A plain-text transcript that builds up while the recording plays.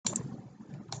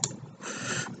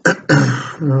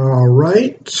All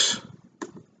right.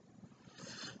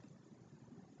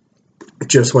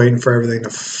 Just waiting for everything to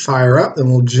fire up, then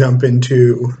we'll jump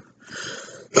into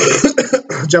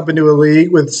a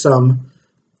league with some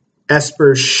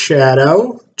Esper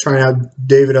Shadow, trying out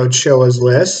David Ochoa's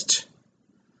list.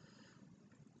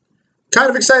 Kind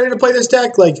of excited to play this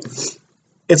deck. Like,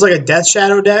 it's like a Death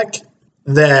Shadow deck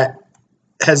that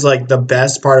has like the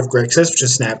best part of Grixis, which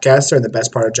is Snapcaster, and the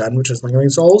best part of Jund, which is Lingering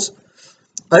Souls.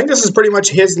 I think this is pretty much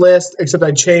his list, except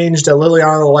I changed a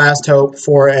Liliana the Last Hope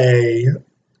for a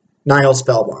Nihil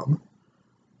Spellbomb.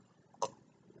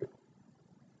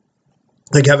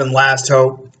 I think having Last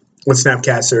Hope with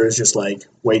Snapcaster is just like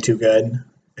way too good,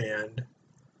 and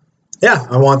yeah,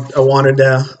 I wanted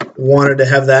to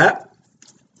have that.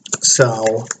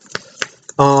 So,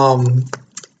 I'm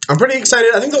pretty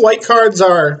excited. I think the white cards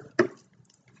are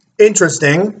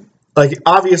interesting. Like,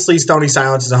 obviously, Stony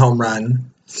Silence is a home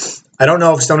run. I don't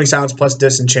know if Stony Silence plus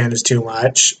Disenchant is too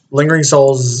much. Lingering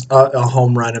Souls is a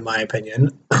home run, in my opinion.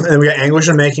 And then we got Anguished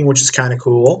Unmaking, which is kind of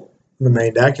cool in the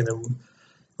main deck, and then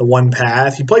the one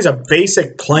path. He plays a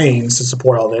basic Plains to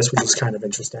support all this, which is kind of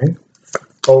interesting,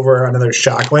 over another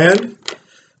Shockland.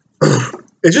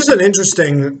 It's just an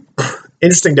interesting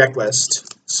deck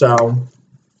list. So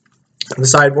the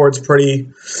sideboard's pretty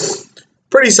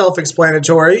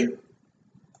self-explanatory.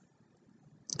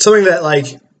 Something that, like,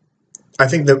 I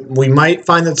think that we might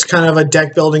find that's kind of a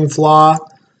deck building flaw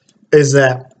is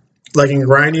that, like, in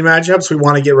grinding matchups, we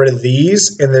want to get rid of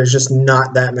these, and there's just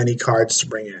not that many cards to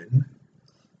bring in.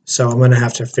 So I'm going to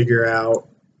have to figure out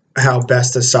how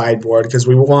best to sideboard, because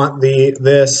we want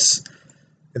this,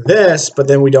 but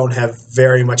then we don't have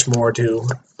very much more to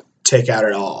take out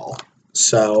at all.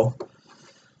 So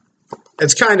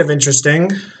it's kind of interesting.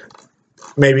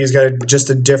 Maybe he's got just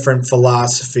a different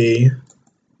philosophy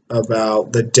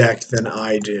about the deck than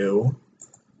I do.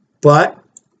 But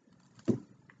I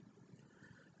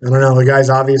don't know, the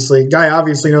guy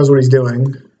obviously knows what he's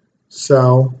doing.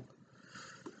 So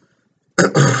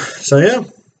so yeah,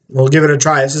 we'll give it a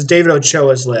try. This is David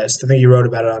Ochoa's list. I think he wrote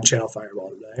about it on Channel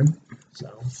Fireball today. So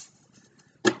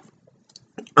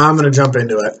I'm going to jump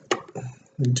into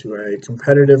a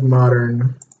competitive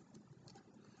modern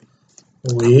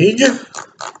league.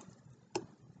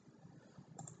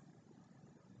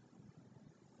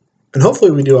 And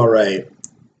hopefully we do all right.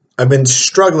 I've been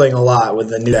struggling a lot with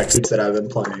the new decks that I've been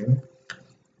playing. And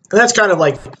that's kind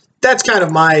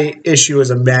of my issue as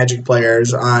a Magic player.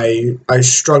 Is I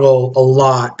struggle a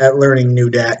lot at learning new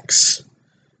decks.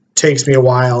 It takes me a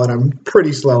while, and I'm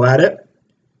pretty slow at it.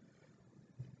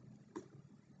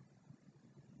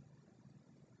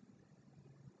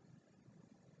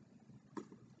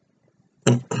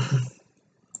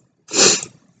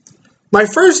 My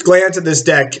first glance at this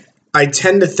deck, I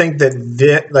tend to think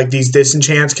that like these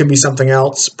disenchants can be something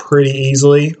else pretty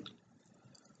easily.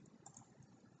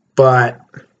 But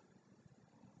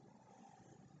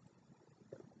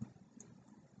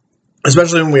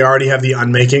especially when we already have the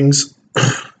unmakings,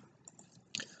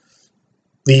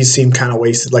 these seem kind of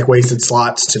wasted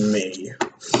slots to me.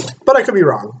 But I could be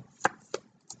wrong.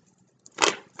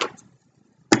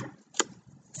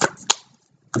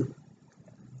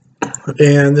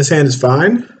 And this hand is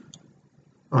fine.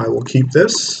 I will keep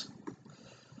this.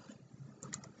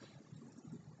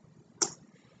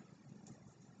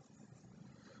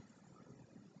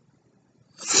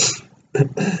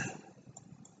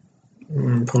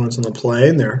 Opponents on the play,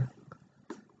 and they're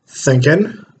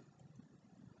thinking.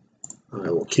 I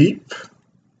will keep.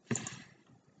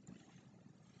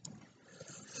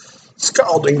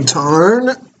 Scalding Tarn.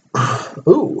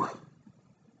 Ooh.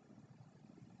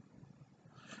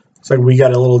 Looks like we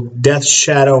got a little Death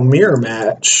Shadow mirror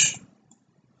match.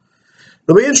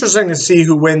 It'll be interesting to see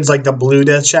who wins, like, the blue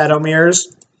Death Shadow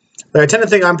mirrors. Like, I tend to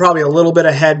think I'm probably a little bit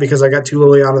ahead because I got 2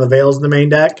 Liliana the Veils in the main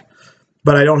deck,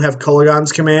 but I don't have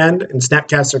Kolaghan's Command, and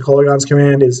Snapcaster Kolaghan's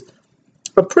Command is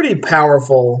a pretty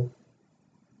powerful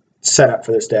setup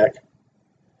for this deck.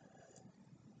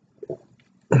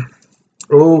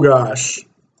 Oh, gosh.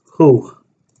 Whew.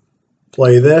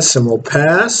 Play this, and we'll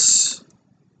pass.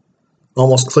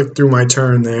 Almost clicked through my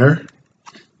turn there.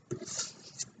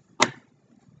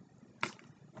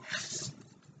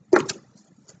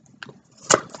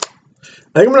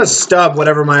 I think I'm going to stub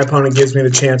whatever my opponent gives me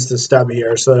the chance to stub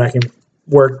here so that I can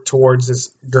work towards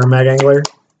this Gurmag Angler.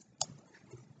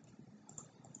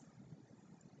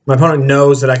 My opponent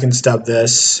knows that I can stub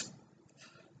this.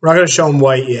 We're not going to show him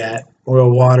white yet. We'll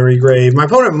go Watery Grave. My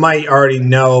opponent might already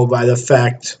know by the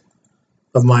fact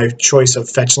of my choice of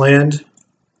fetch land.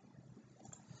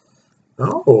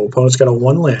 Oh, opponent's got a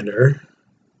 1-lander.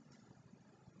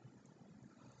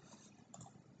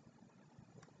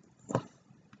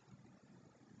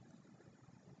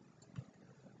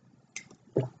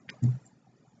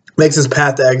 Makes his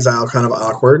path to exile kind of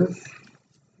awkward.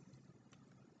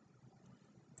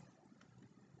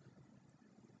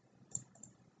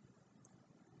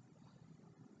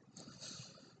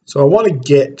 So I want to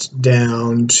get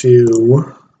down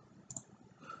to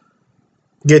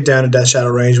Death Shadow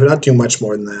range, but not do much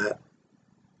more than that.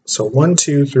 So 1,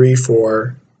 2, 3,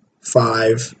 4,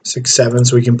 5, 6, 7.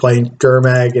 So we can play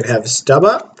Gurmag and have stub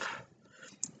up,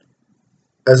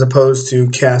 as opposed to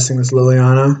casting this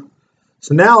Liliana.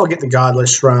 So now I'll get the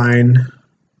Godless Shrine,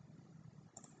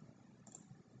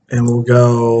 and we'll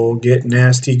go get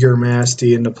Nasty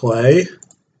Gurmasty into play.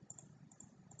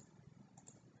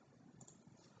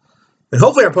 And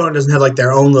hopefully our opponent doesn't have like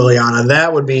their own Liliana.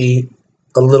 That would be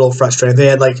a little frustrating. If they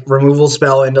had like removal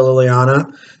spell into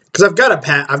Liliana, because I've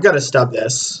got to stub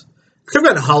this. I could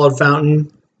have gotten Hallowed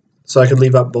Fountain, so I could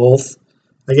leave up both,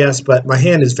 I guess. But my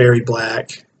hand is very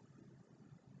black.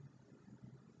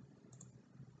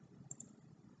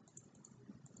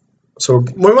 So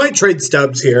we might trade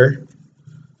stubs here.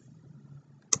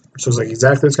 So it's like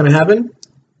exactly what's going to happen.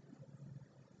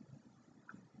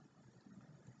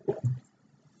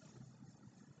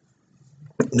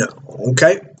 No.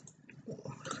 Okay.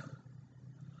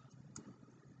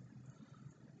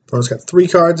 Opponent's got 3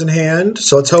 cards in hand,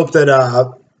 so let's hope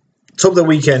that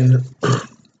we can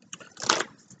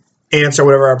answer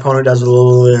whatever our opponent does with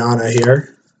Liliana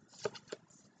here.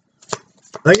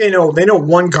 I think they know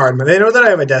 1 card, but they know that I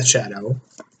have a Death Shadow,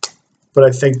 but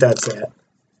I think that's it.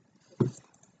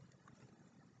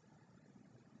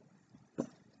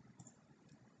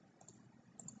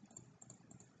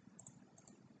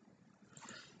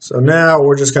 So now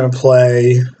we're just going to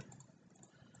play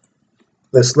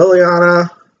this Liliana.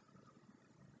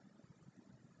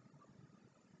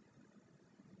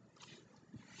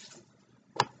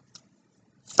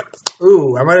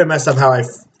 Ooh, I might have messed up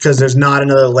because there's not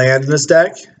another land in this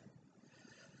deck.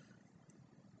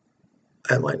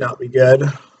 That might not be good.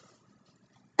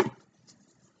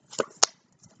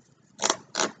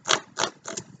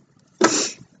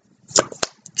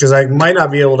 Because I might not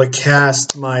be able to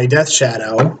cast my Death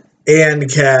Shadow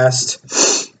and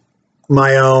cast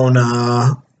my own.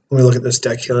 Let me look at this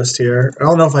deck list here. I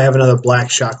don't know if I have another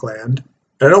black shock land.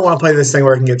 I don't want to play this thing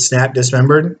where I can get Snap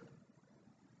Dismembered.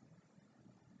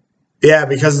 Yeah,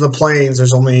 because of the plains,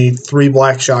 there's only 3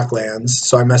 black shock lands,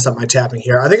 so I messed up my tapping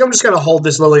here. I think I'm just going to hold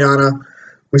this Liliana.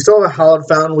 We still have a Hallowed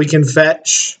Fountain we can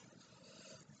fetch,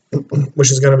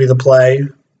 which is going to be the play.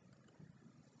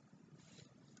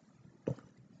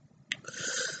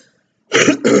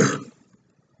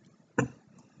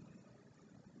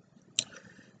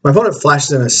 My opponent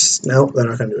flashes in a... Nope, they're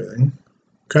not going to do anything.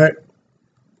 Okay.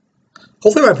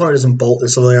 Hopefully my opponent doesn't bolt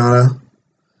this Liliana.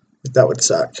 That would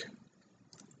suck.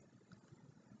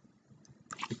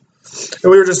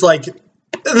 And we were just like...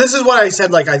 This is what I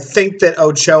said, like, I think that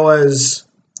Ochoa's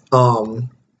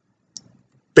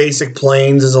basic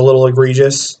plains is a little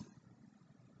egregious.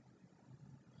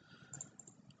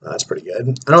 That's pretty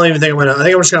good. I don't even think I'm going to... I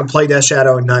think I'm just going to play Death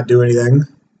Shadow and not do anything.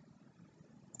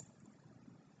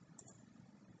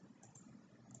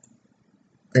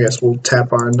 I guess we'll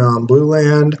tap our non-blue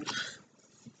land.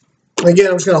 Again,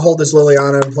 I'm just going to hold this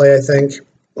Liliana and play, I think.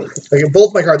 Like,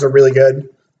 both my cards are really good.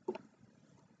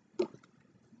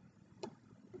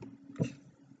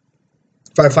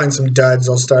 If I find some duds,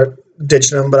 I'll start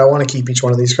ditching them, but I want to keep each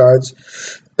one of these cards.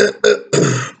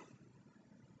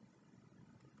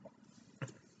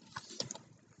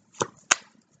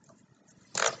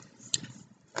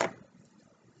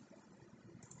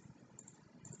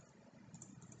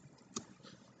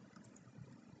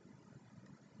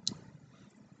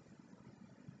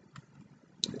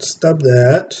 Stub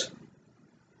that.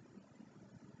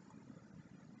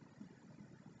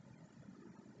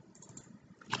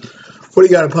 What do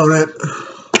you got, opponent?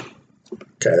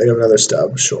 Okay, they have another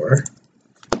stub, sure.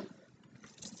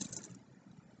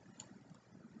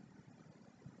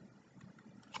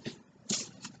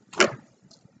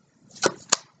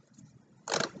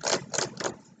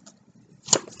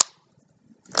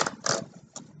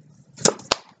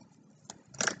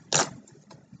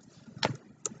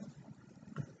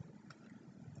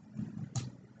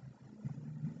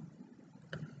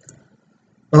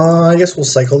 I guess we'll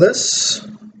cycle this.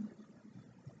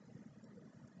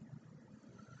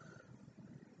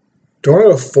 Do I want to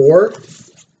go 4?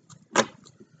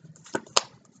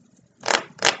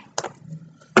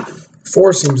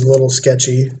 4 seems a little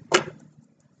sketchy.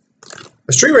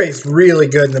 The Street Wraith's really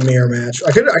good in the mirror match.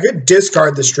 I could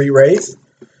discard the Street Wraith.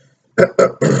 No,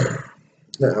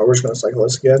 we're just going to cycle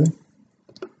this again.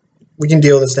 We can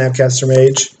deal with the Snapcaster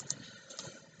Mage.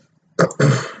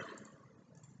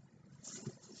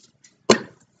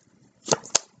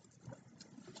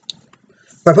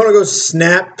 my opponent goes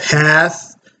Snap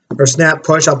Path or Snap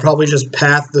Push, I'll probably just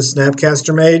Path the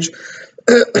Snapcaster Mage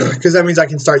because that means I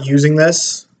can start using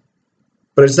this.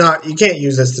 But it's not, you can't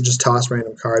use this to just toss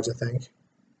random cards, I think.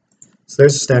 So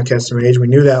there's the Snapcaster Mage. We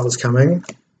knew that was coming.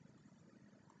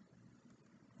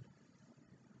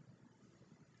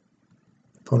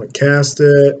 Opponent cast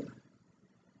it.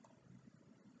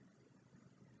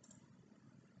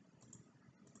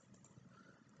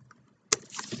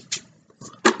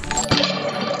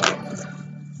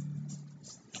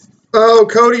 Oh,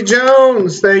 Cody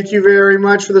Jones, thank you very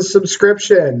much for the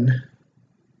subscription.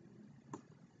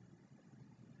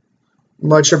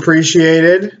 Much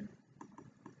appreciated.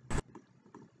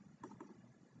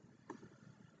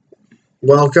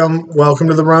 Welcome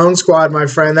to the Roan Squad, my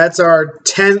friend. That's our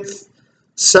 10th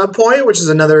sub point, which is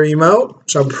another emote,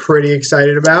 which I'm pretty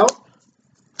excited about.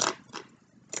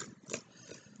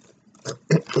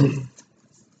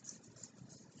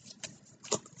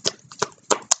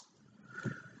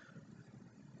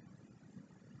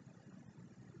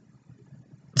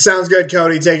 Sounds good,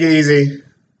 Cody. Take it easy.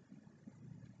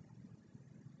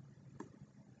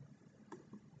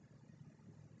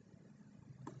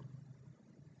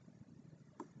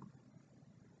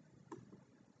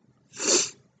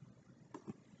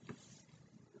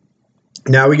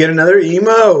 Now we get another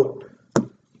emote.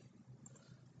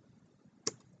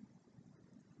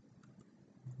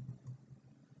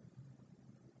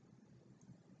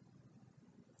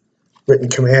 Written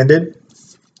commanded.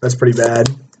 That's pretty bad.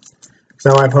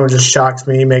 Now my opponent just shocks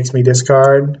me, makes me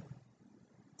discard.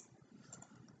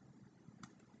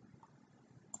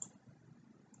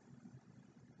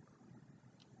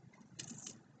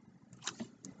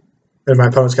 And my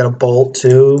opponent's got a bolt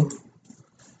too.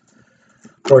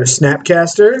 Or a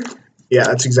Snapcaster. Yeah,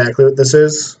 that's exactly what this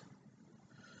is.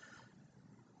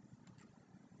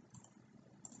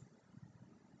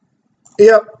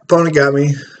 Yep, opponent got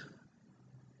me.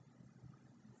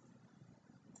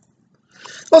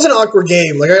 It was an awkward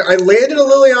game. Like I landed a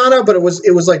Liliana, but it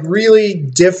was like really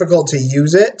difficult to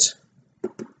use it.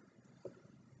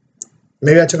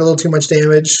 Maybe I took a little too much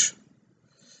damage.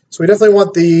 So we definitely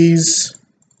want these.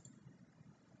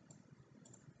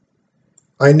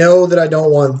 I know that I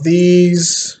don't want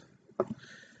these. I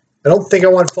don't think I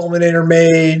want Fulminator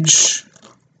Mage.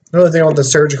 I don't think I want the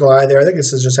Surgical either. I think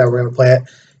this is just how we're going to play it.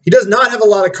 He does not have a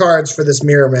lot of cards for this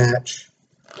mirror match.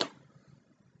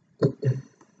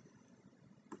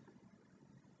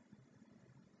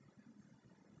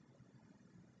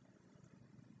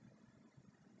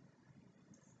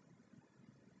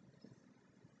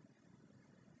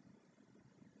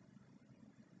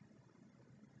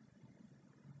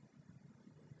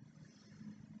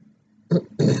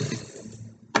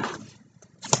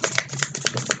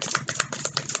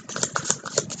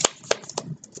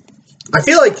 I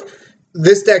feel like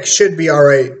this deck should be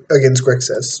alright against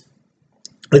Grixis.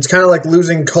 It's kind of like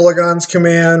losing Kolaghan's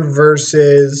Command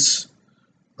versus...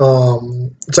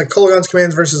 it's like Kolaghan's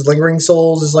Commands versus Lingering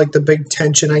Souls is like the big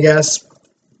tension, I guess.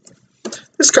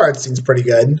 This card seems pretty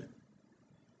good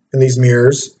in these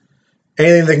mirrors.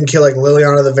 Anything that can kill like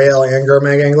Liliana the Veil and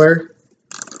Gurmag Angler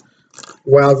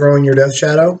while growing your Death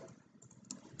Shadow.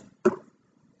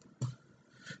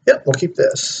 Yep, we'll keep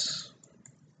this.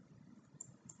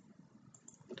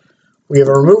 We have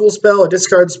a removal spell, a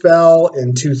discard spell,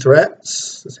 and 2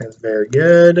 threats. This hand's very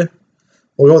good.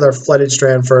 We'll go with our Flooded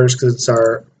Strand first because it's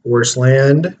our worst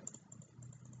land.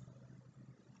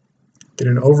 Get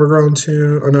an Overgrown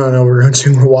Tomb, or not an Overgrown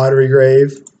Tomb, a Watery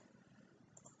Grave.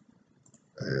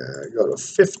 Go to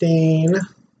 15.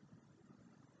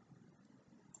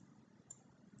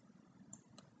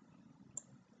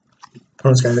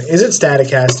 Is it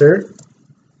Staticaster?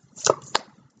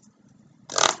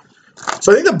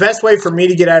 So I think the best way for me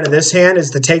to get out of this hand is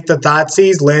to take the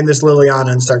Thoughtseize, land this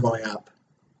Liliana, and start going up.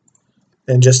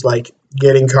 And just, like,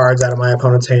 getting cards out of my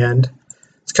opponent's hand.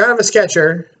 It's kind of a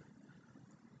sketcher.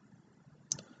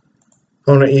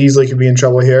 Opponent easily could be in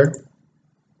trouble here.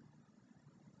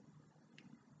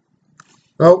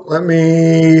 Oh, I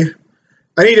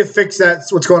need to fix that,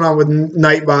 what's going on with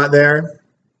Nightbot there.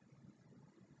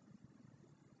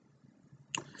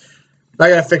 I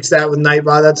gotta fix that with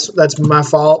Nightbot. That's my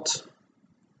fault.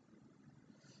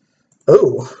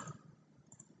 Oh.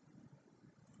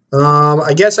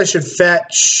 I guess I should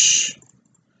fetch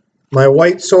my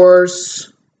white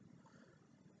source.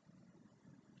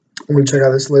 Let me check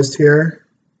out this list here.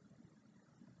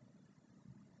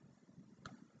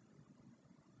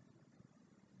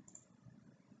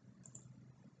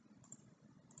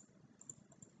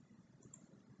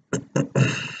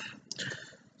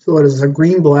 So what is this? A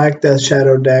green-black Death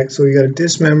Shadow deck. So we got a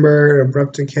Dismember,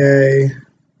 Abrupt Decay.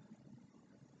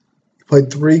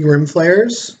 Played 3 Grim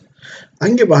Flares. I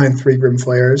can get behind 3 Grim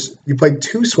Flares. You played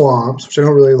 2 Swamps, which I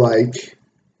don't really like.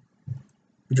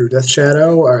 You drew Death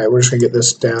Shadow. All right, we're just going to get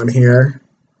this down here.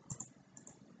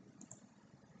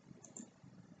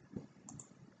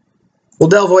 We'll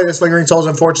delve away this Lingering Souls.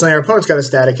 Unfortunately, our opponent's got a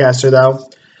Static Caster, though.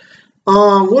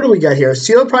 What do we got here?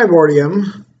 Sealed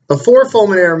Primordium. The 4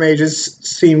 Fulminator Mages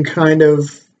seem kind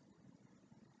of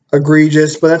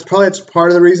egregious, but that's part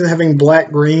of the reason having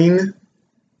black-green.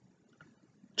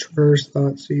 Traverse,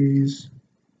 Thoughtseize.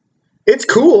 It's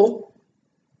cool.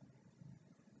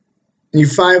 You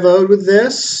 5-0'd with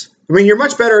this. I mean, you're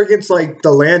much better against, like,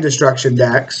 the land destruction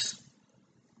decks.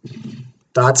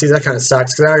 Thoughtseize, that kind of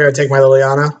sucks, because now I gotta take my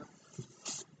Liliana.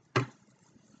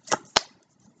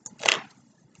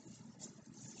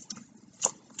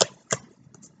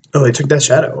 Oh, they took Death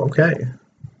Shadow. Okay.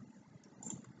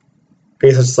 I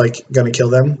guess it's, like, gonna kill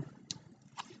them.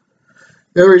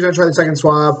 The only reason I tried the second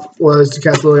swap was to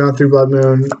cast Liliana through Blood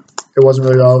Moon. It wasn't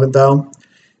really relevant, though.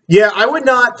 Yeah, I would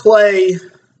not play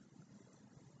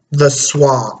the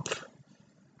swamp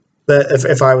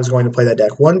if I was going to play that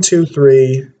deck. 1, 2,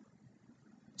 3.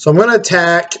 So I'm going to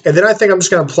attack, and then I think I'm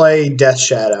just going to play Death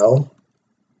Shadow.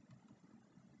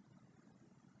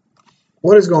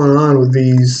 What is going on with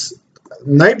these?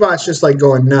 Nightbot's just, like,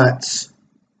 going nuts.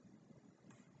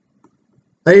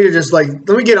 I need to just, like,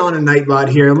 let me get on a Nightbot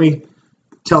here. Let me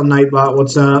tell Nightbot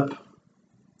what's up.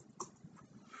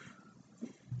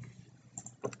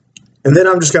 And then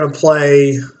I'm just going to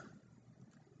play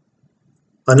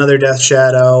another Death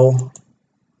Shadow.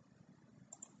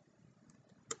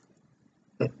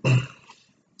 Because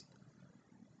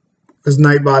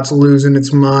Nightbot's losing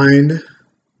its mind.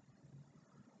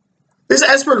 This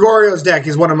Esper Goryo's deck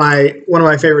is one of my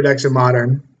favorite decks in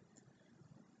Modern.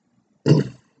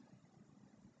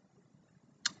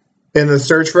 And the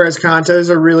Search for Escantas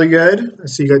are really good. I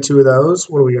see you got 2 of those.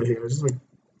 What do we got here? This is like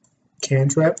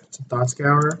Cantrip. It's a Thought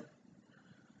Scour.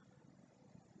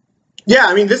 Yeah,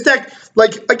 I mean, this deck,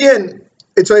 like, again,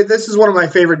 it's like, this is one of my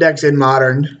favorite decks in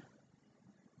Modern.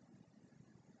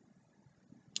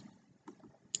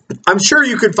 I'm sure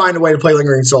you could find a way to play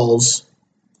Lingering Souls.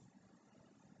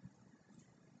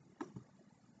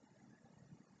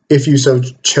 If you so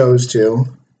chose to.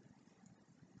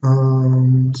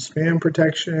 Spam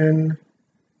protection.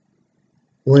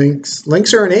 Links.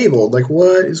 Links are enabled. Like,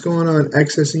 what is going on?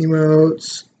 Excess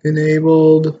emotes.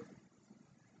 Enabled.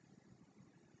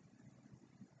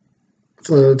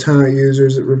 Flow time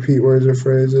users that repeat words or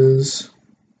phrases.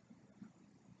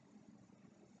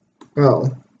 Oh.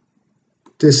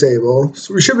 Disable.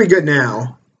 So we should be good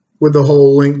now with the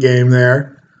whole link game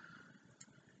there.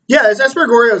 Yeah, this Esper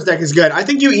Goryo's deck is good. I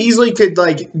think you easily could,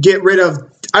 like, get rid of...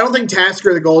 I don't think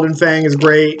Tasigur the Golden Fang is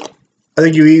great. I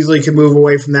think you easily could move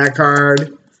away from that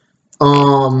card.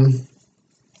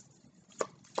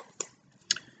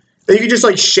 You could just,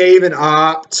 like, shave and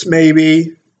opt,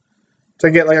 maybe,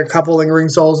 to get, like, a couple Lingering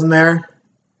Souls in there.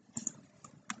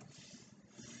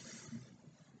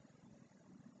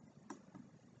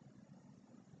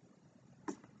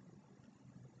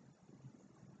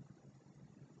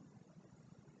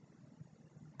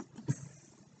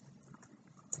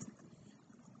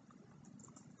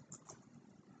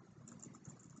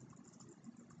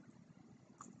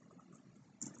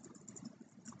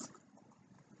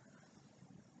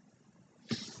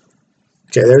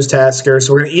 Okay, there's Tasigur.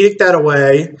 So we're going to Edict that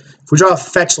away. If we draw a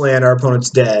fetch land, our opponent's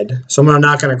dead. So I'm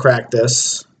not going to crack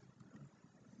this.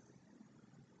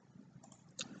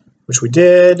 Which we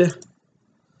did.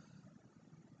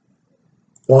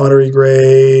 Watery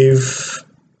Grave.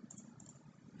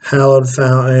 Hallowed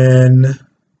Fountain.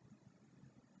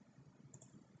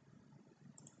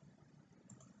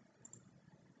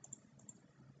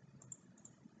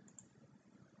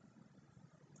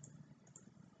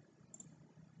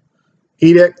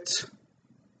 Edict.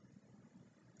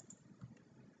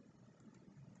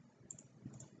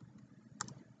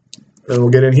 And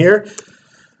we'll get in here.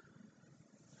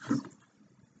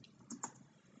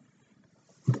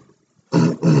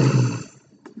 Let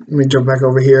me jump back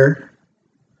over here.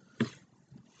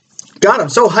 God, I'm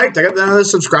so hyped. I got another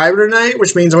subscriber tonight,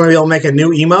 which means I'm going to be able to make a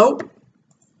new emote.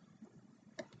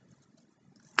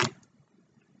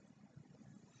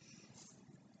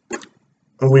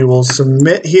 We will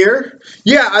submit here.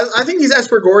 Yeah, I think these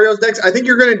Esper Goryo's decks, I think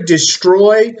you're going to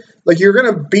destroy, like, you're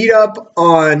going to beat up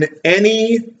on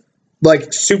any,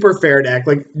 like, super fair deck.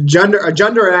 Like, a Junda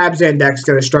or Abzan deck's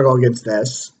going to struggle against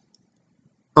this.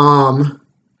 A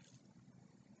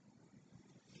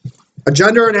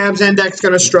Junda or an Abzan deck's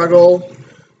going to struggle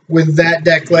with that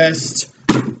deck list.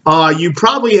 You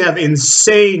probably have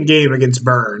insane game against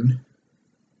Burn.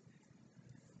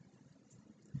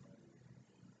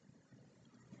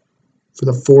 for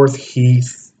the 4th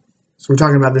Heath. So we're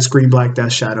talking about this green-black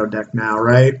Death Shadow deck now,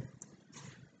 right?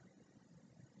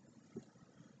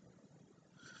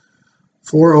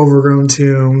 4 Overgrown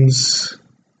Tombs,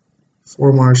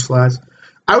 4 Marsh Flats.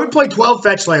 I would play 12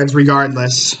 fetch lands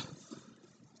regardless.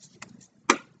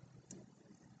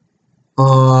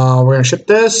 We're going to ship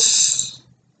this.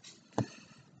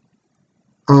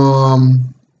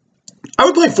 I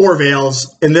would play 4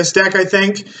 Veils in this deck, I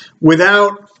think.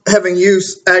 Without having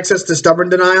access to Stubborn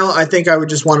Denial, I think I would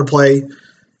just want to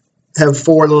have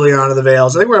 4 Liliana the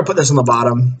Veils. I think we're going to put this on the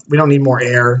bottom. We don't need more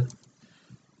air.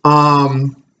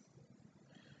 And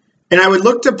I would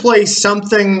look to play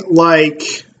something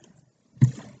like,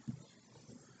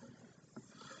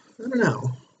 I don't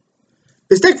know.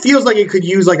 This deck feels like it could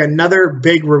use like another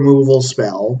big removal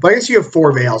spell. But I guess you have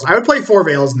 4 Veils. I would play 4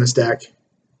 Veils in this deck.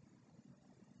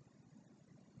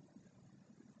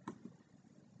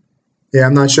 Yeah,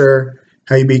 I'm not sure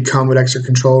how you beat Combat Extra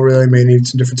Control, really. May need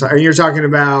some different time. You're talking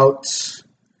about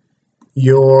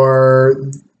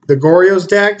the Goryo's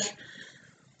deck.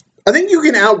 I think you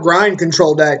can outgrind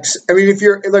control decks. I mean, if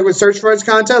you're like with Search for Its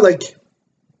content, like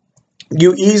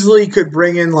you easily could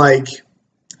bring in like,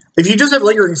 if you just have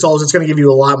Lingering Souls, it's going to give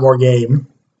you a lot more game.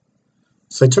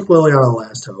 So I took Liliana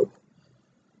Last Hope.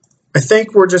 I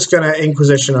think we're just going to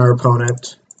Inquisition our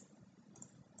opponent.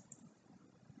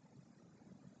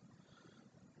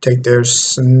 Take their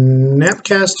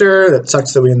Snapcaster. That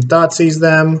sucks that we can Thoughtseize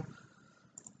them.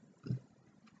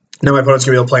 Now my opponent's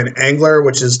going to be able to play an Angler,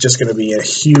 which is just going to be a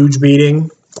huge beating.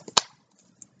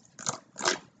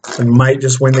 I might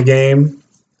just win the game.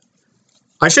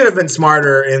 I should have been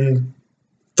smarter in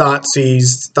Thought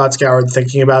Scour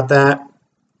thinking about that.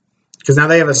 Because now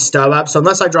they have a stub up. So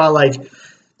unless I draw like...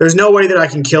 There's no way that I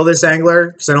can kill this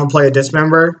Angler because I don't play a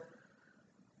Dismember.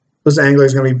 This Angler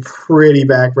is going to be pretty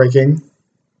backbreaking.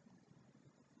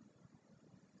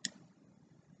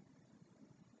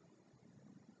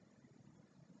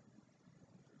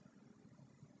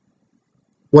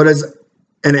 What does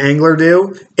an Angler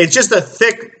do? It's just a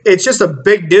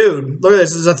big dude. Look at this.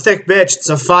 This is a thick bitch. It's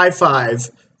a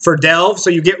 5/5 for Delve, so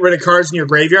you get rid of cards in your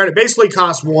graveyard. It basically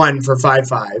costs 1 for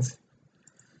 5/5.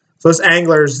 So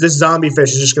this zombie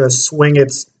fish is just gonna swing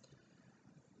its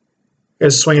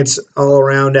all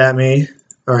around at me.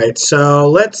 Alright, so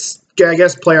let's I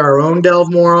guess play our own Delve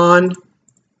Moron.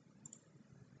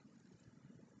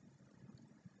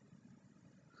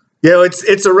 Yo,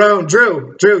 it's a roan.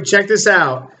 Drew, check this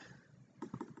out.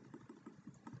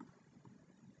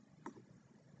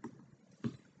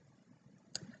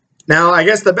 Now, I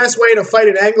guess the best way to fight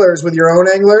an Angler is with your own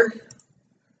Angler.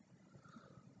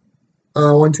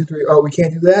 1, 2, 3. Oh, we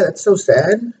can't do that? That's so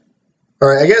sad.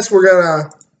 Alright, I guess we're gonna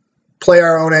play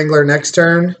our own Angler next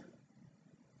turn.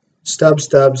 Stub,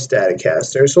 Static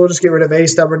Caster. So we'll just get rid of a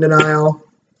Stubborn Denial.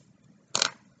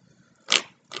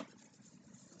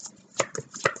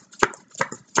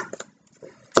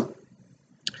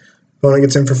 Opponent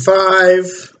gets in for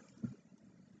 5.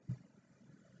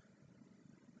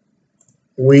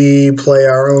 We play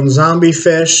our own zombie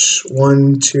fish.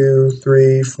 1, 2,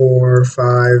 3, 4,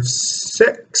 5,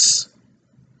 6.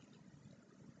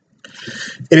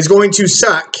 It is going to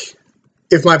suck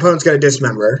if my opponent's got a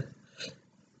Dismember.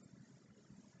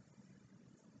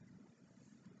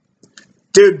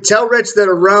 Dude, tell Rich that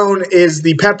a roan is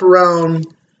the pepperone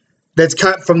that's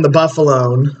cut from the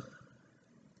buffalone.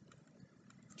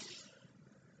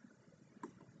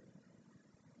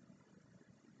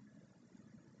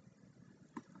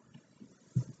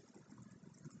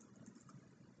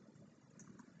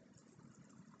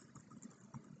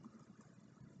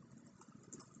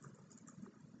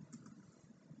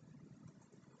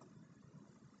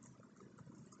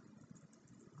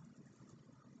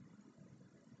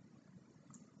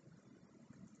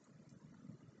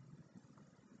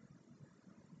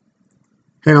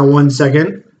 Hang on 1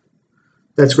 second.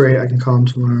 That's great. I can call him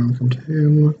tomorrow. Come to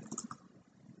him.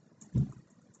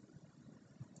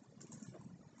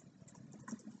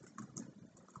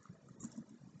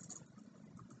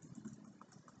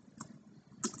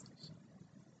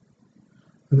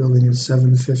 The building is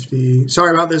 750.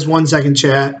 Sorry about this. 1 second,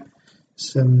 chat.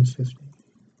 750.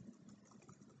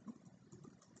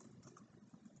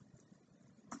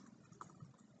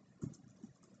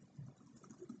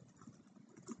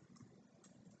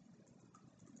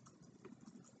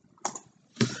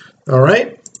 All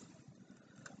right.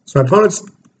 So my opponent's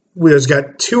has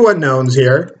got 2 unknowns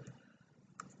here.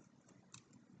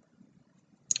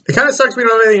 It kind of sucks we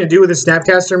don't have anything to do with this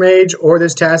Snapcaster Mage or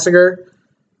this Tasigur.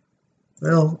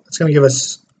 Well, it's going to give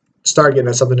us start getting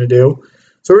us something to do.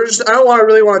 So we're just I don't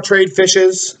really want to trade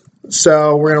fishes,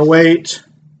 so we're going to wait.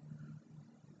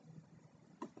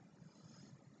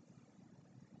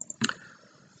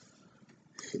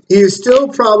 He is still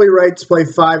probably right to play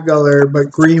 5-color,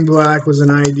 but green-black was an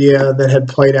idea that had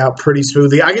played out pretty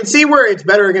smoothly. I can see where it's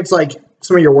better against, like,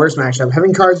 some of your worst matchup.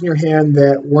 Having cards in your hand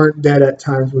that weren't dead at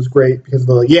times was great because of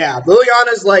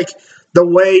Liliana's, like, the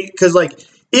way, because, like,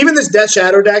 even this Death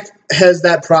Shadow deck has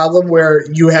that problem where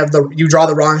you draw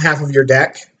the wrong half of your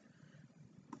deck.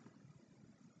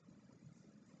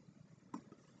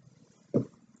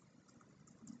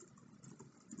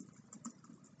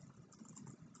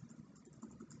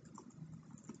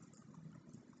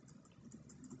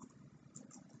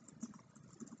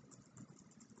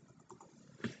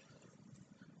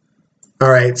 All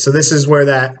right, so this is where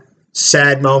that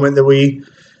sad moment that we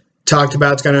talked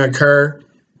about is going to occur.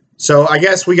 So I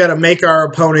guess we got to make our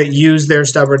opponent use their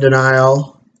Stubborn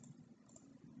Denial.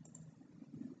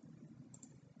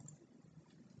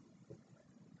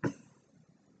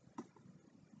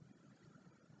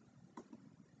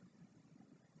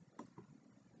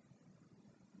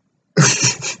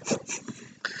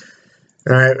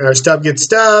 All right, our stub gets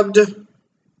stubbed.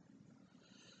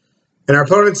 And our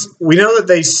opponents, we know that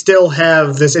they still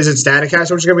have this Is It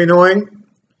Snapcaster, which is going to be annoying.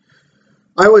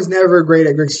 I was never great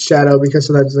at Grixis Shadow because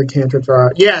sometimes the cantrip draw.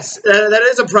 Yes, that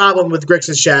is a problem with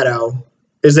Grixis Shadow,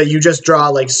 is that you just draw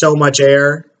like so much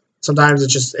air. Sometimes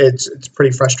it's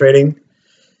pretty frustrating.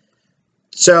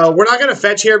 So we're not going to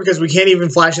fetch here because we can't even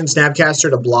flash in Snapcaster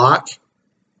to block.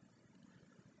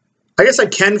 I guess I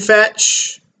can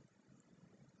fetch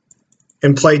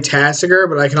and play Tasigur,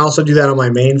 but I can also do that on my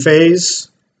main phase.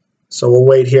 So we'll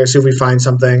wait here, see if we find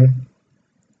something.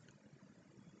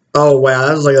 Oh, wow,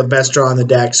 that was like the best draw on the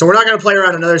deck. So we're not going to play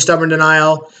around another Stubborn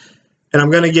Denial. And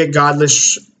I'm going to get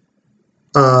Godless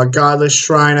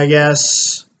Shrine, I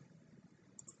guess.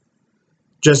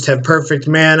 Just have perfect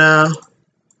mana.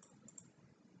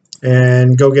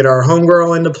 And go get our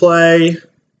Homegirl into play.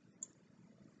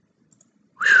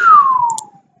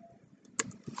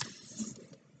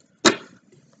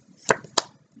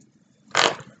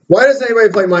 Why does anybody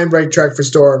play Mindbreak Trek for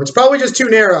Storm? It's probably just too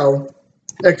narrow,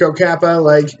 Echo Kappa.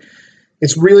 Like,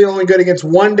 it's really only good against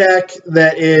one deck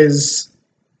that is,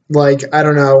 like, I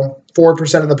don't know,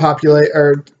 4% of the population,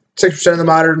 or 6% of the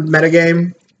modern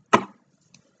metagame.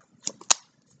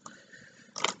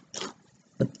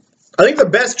 I think the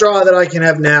best draw that I can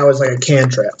have now is, like, a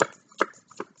cantrip.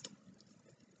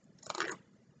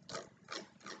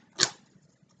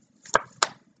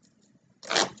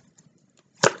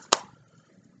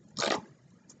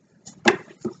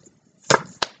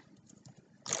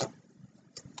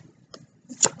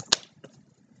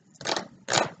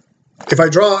 If I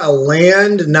draw a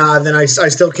land, nah, then I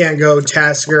still can't go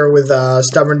Tasigur with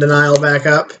Stubborn Denial back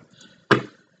up.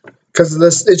 Because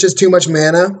this, it's just too much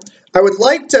mana. I would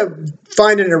like to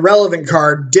find an irrelevant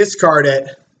card, discard it,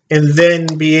 and then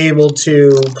be able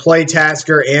to play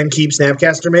Tasigur and keep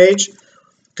Snapcaster Mage.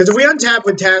 Because if we untap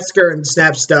with Tasigur and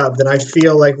Snap Stub, then I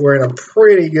feel like we're in a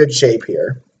pretty good shape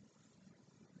here.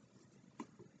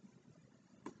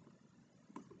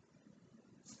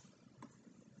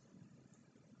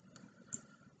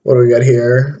 What do we got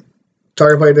here?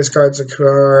 Target player discards a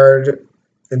card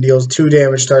and deals 2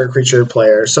 damage to target creature or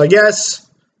player. So I guess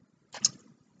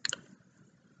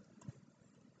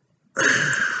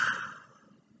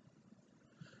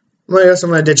I'm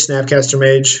gonna ditch Snapcaster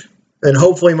Mage. And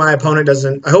hopefully my opponent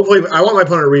doesn't. I want my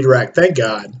opponent to redirect. Thank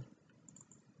God.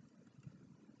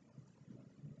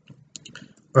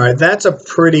 Alright, that's a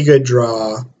pretty good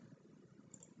draw.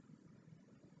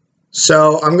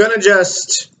 So I'm gonna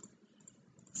just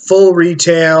full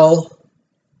retail,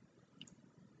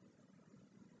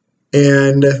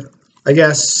 and I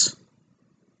guess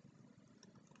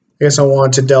I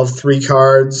want to delve 3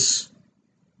 cards.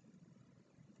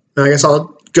 And I guess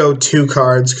I'll go 2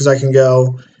 cards because I can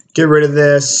go get rid of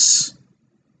this,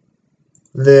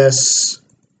 and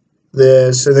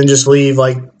then just leave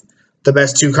like the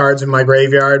best 2 cards in my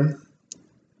graveyard.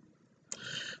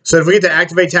 So if we get to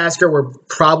activate Tasigur, we're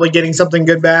probably getting something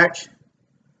good back.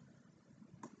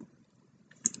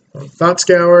 Thought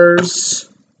Scours.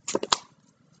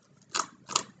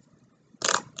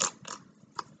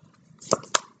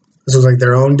 This looks like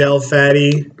their own Delve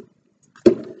Fatty,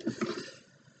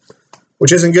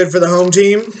 which isn't good for the home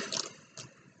team.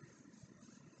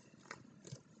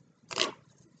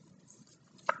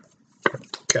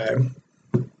 Okay.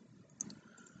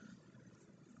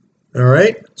 All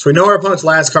right. So we know our opponent's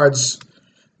last card's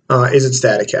Is It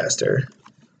Snapcaster.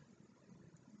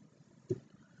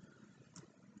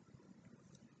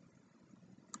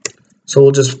 So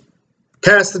we'll just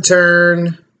pass the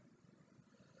turn.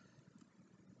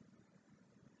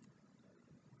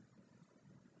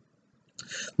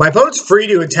 My opponent's free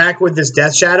to attack with this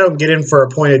Death Shadow and get in for a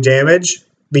point of damage.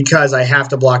 because I have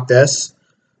to block this.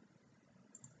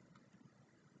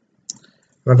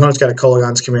 My opponent's got a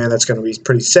Kolaghan's Command that's going to be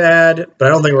pretty sad, but I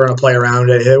don't think we're going to play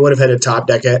around it. It would have had to top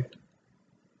deck it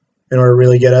in order to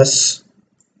really get us.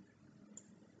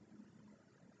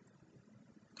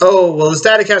 Oh, well, the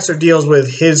Snapcaster deals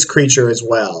with his creature as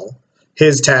well.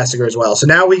 His Tasigur as well. So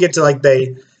now we get to, like,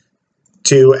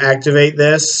 to activate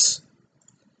this.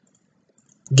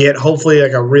 Get, hopefully,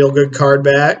 like, a real good card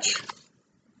back.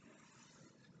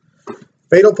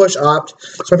 Fatal Push, Opt.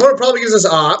 So my opponent probably gives us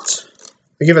Opt.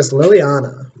 They give us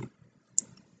Liliana.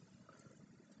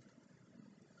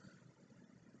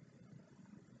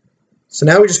 So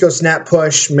now we just go Snap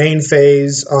Push, main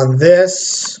phase on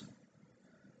this.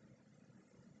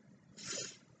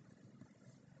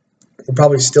 We'll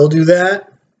probably still do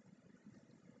that.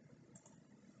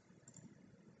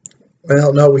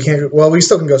 Well, no, we can't. Well, we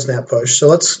still can go Snap Push. So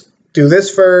let's do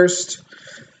this first.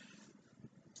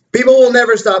 People will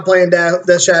never stop playing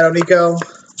Death Shadow, Nico.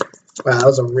 Wow, that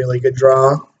was a really good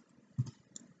draw.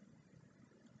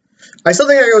 I still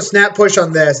think I go Snap Push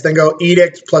on this, then go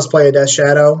Edict plus play a Death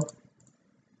Shadow.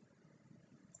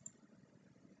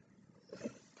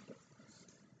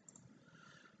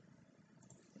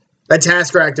 That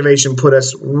Tasker activation put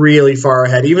us really far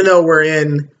ahead, even though we're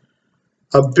in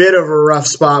a bit of a rough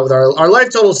spot with our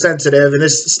life total sensitive, and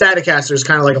this Snapcaster is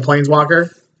kind of like a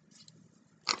Planeswalker.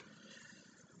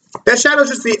 Death Shadow is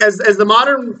just as the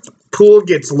modern pool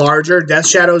gets larger, Death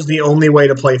Shadow is the only way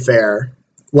to play fair.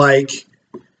 Like,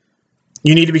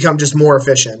 you need to become just more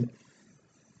efficient.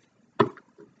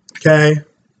 Okay.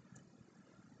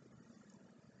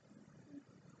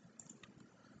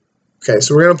 Okay,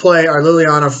 so we're going to play our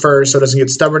Liliana first so it doesn't get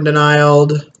Stubborn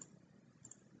Denialed.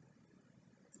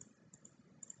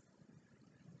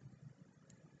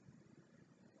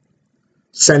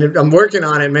 Send it. I'm working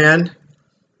on it, man.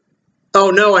 Oh,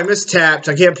 no, I mistapped.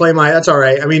 I can't play my... That's all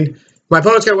right. I mean, my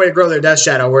opponent's got a way to grow their Death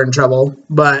Shadow. We're in trouble,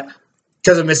 but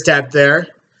because I mistapped there.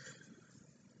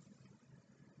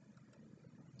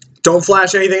 Don't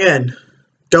flash anything in.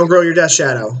 Don't grow your Death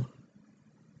Shadow.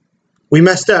 We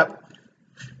messed up.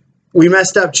 We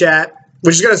messed up, chat,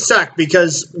 which is going to suck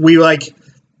because we, like,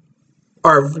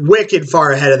 are wicked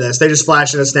far ahead of this. They just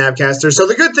flashed in a Snapcaster. So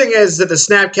the good thing is that the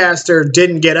Snapcaster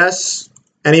didn't get us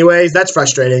anyways. That's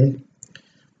frustrating.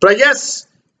 But I guess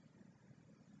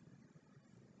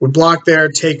we block there,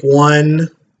 take one.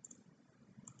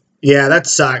 Yeah, that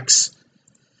sucks.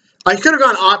 I could have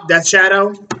gone Opt Death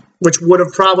Shadow, which would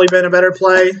have probably been a better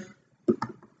play.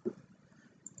 It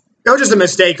was just a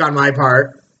mistake on my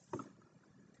part.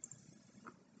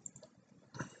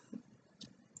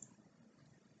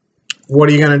 What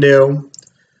are you going to do?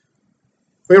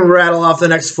 We're going to rattle off the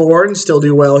next 4 and still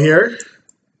do well here.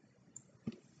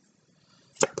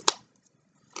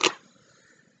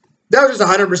 That was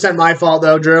just 100% my fault,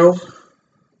 though, Drew.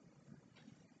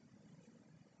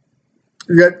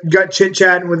 You got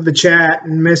chit-chatting with the chat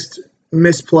and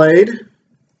misplayed.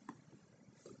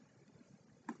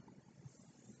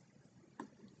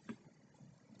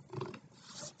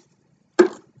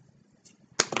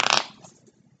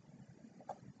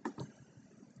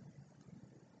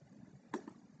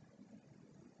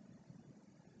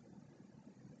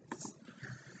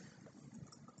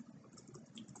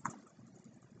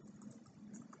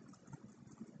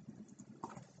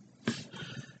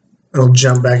 I'll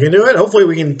jump back into it. Hopefully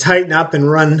we can tighten up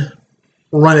and run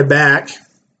it back.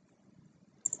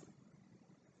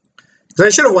 Because I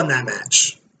should have won that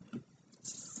match.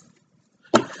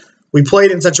 We played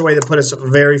in such a way that put us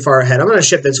very far ahead. I'm going to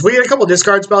ship this. We get a couple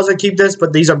discard spells that keep this,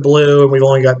 but these are blue, and we've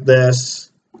only got this.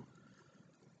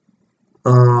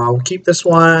 We'll keep this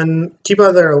one. Keep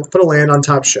other. Put a land on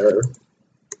top, sure.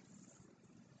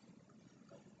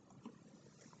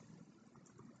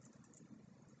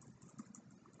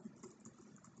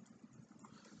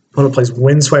 Opponent plays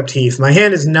Windswept Heath. My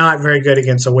hand is not very good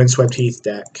against a Windswept Heath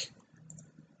deck.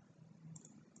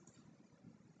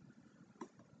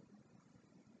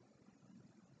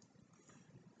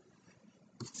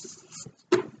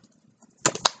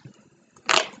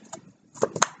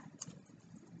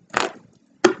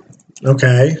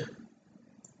 Okay.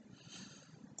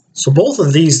 So both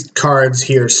of these cards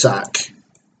here suck.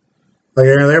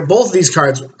 Like, both of these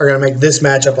cards are going to make this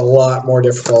matchup a lot more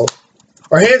difficult.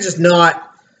 Our hand's just not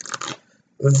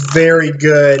very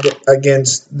good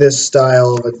against this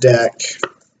style of a deck.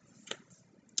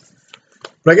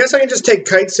 But I guess I can just take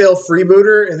Kitesail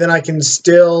Freebooter, and then I can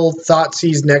still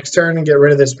Thoughtseize next turn and get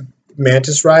rid of this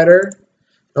Mantis Rider.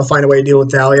 I'll find a way to deal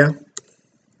with Thalia.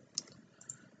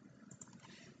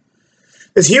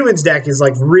 This Humans deck is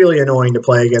like really annoying to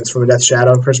play against from a Death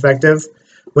Shadow perspective.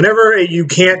 Whenever you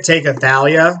can't take a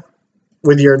Thalia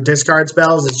with your discard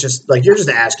spells, it's just like you're just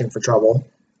asking for trouble.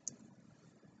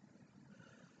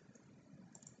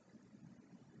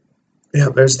 Yeah,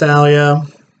 there's Thalia.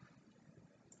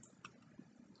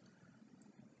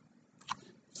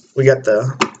 We got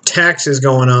the taxes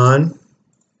going on.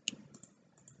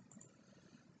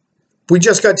 We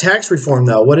just got tax reform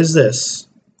though. What is this?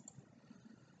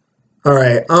 All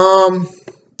right. So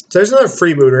there's another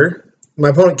freebooter. My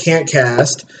opponent can't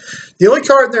cast. The only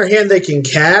card in their hand they can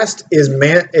cast is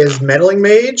Meddling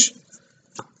Mage,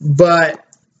 but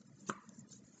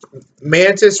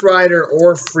Mantis Rider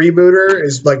or Freebooter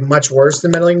is like much worse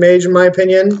than Meddling Mage in my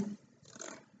opinion.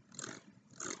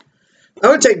 I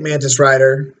would take Mantis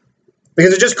Rider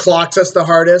because it just clocks us the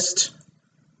hardest.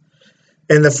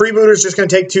 And the Freebooter is just going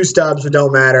to take 2 stubs, it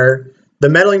don't matter. The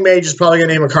Meddling Mage is probably going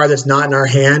to name a card that's not in our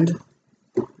hand.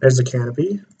 There's the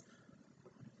Canopy.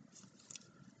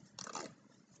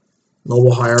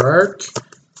 Mobile Hierarch.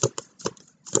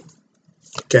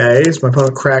 Okay, so my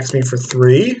opponent cracks me for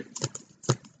 3.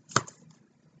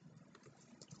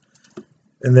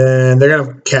 And then they're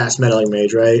going to cast Meddling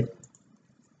Mage, right?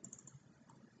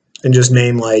 And just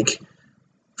name, like,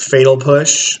 Fatal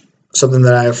Push. Something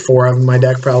that I have 4 of in my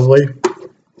deck, probably.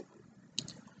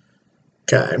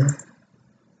 Okay.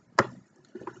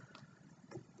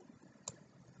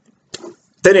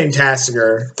 They named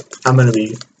Tasigur. I'm gonna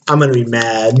be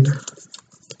mad.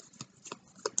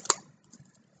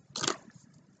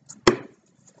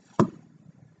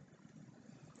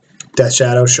 Death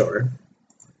Shadow, sure.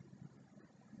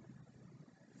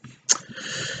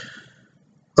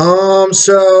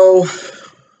 So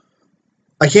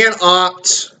I can't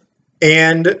opt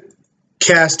and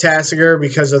cast Tasigur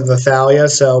because of the Thalia,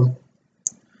 so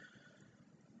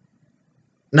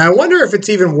now I wonder if it's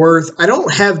even worth. I don't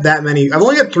have that many. I've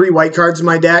only got 3 white cards in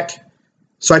my deck,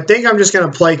 so I think I'm just going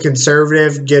to play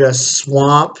conservative, get a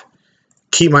swamp,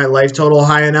 keep my life total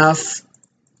high enough,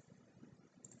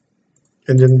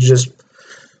 and then just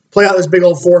play out this big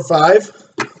old 4/5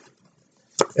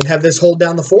 and have this hold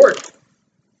down the fort.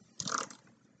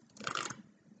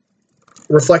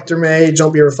 Reflector Mage,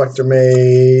 don't be a Reflector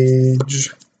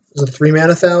Mage. There's a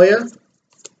 3-mana Thalia.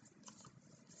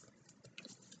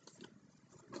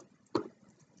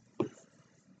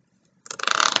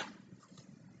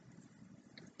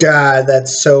 God,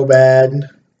 that's so bad.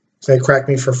 So they cracked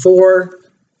me for 4.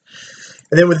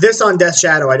 And then with this on Death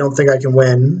Shadow, I don't think I can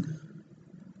win.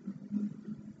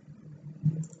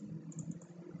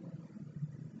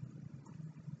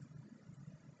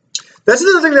 That's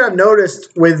another thing that I've noticed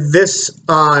with this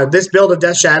this build of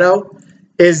Death Shadow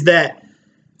is that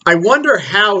I wonder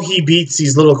how he beats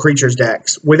these little creatures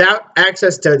decks without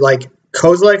access to like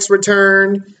Kozilek's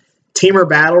Return, Temur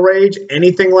Battle Rage,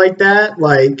 anything like that.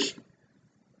 Like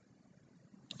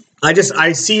I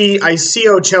see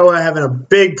Ochoa having a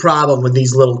big problem with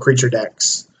these little creature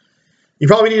decks. You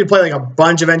probably need to play like a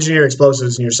bunch of Engineer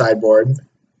Explosives in your sideboard. And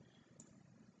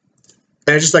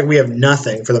it's just like we have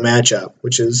nothing for the matchup,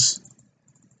 which is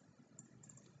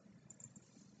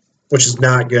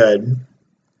not good.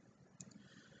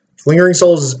 Lingering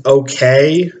Souls is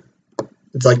okay.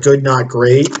 It's like good, not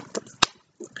great.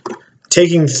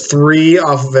 Taking 3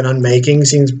 off of an Unmaking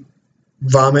seems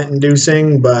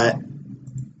vomit-inducing, but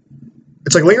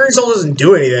it's like Lingering Souls doesn't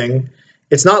do anything.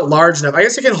 It's not large enough. I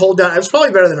guess it can hold down. It's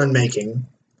probably better than Unmaking.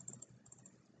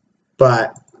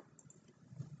 But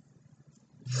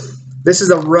this is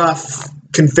a rough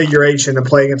configuration to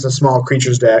play against a small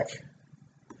creatures deck.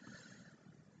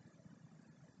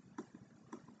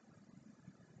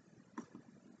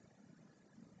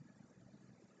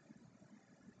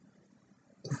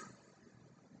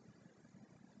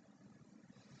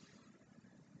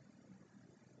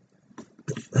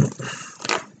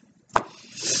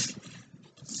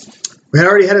 We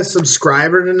already had a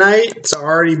subscriber tonight. It's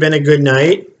already been a good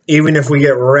night, even if we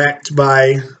get wrecked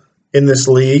in this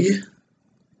league.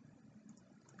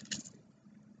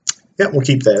 Yeah, we'll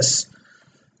keep this.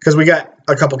 Because we got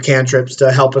a couple cantrips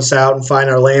to help us out and find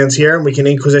our lands here. And we can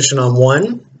Inquisition on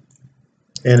 1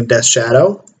 and a Death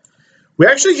Shadow. We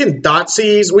actually can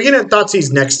Thoughtseize. We can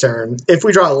Thoughtseize next turn. If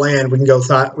we draw a land, we can go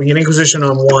we can Inquisition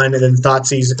on 1 and then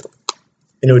Thoughtseize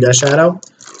into a Death Shadow.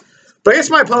 But I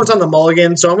guess my opponent's on the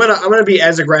mulligan, so I'm gonna be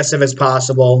as aggressive as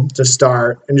possible to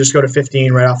start and just go to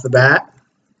 15 right off the bat.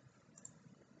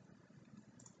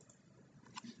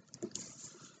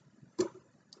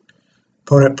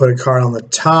 Opponent put a card on the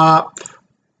top.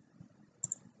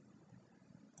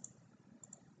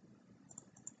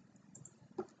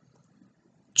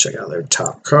 Check out their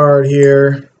top card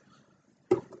here.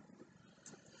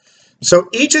 So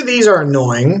each of these are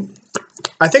annoying.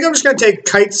 I think I'm just going to take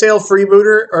Kite Sail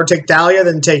Freebooter, or take Thalia,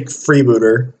 then take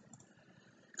Freebooter.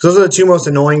 Because those are the two most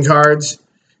annoying cards.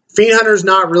 Fiend Hunter's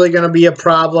not really going to be a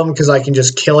problem, because I can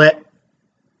just kill it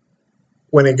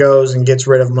when it goes and gets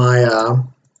rid of my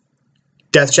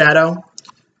Death Shadow.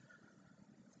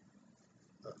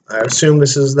 I assume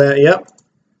this is that, yep.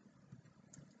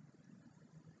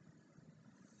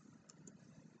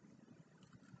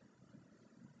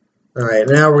 Alright,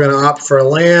 now we're going to opt for a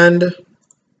land.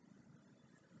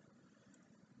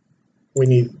 We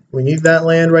need that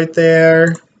land right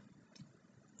there.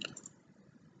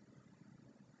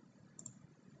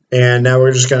 And now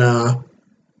we're just going to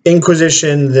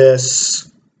Inquisition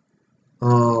this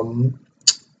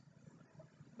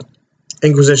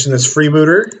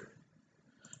Freebooter.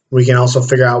 We can also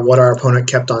figure out what our opponent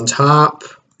kept on top.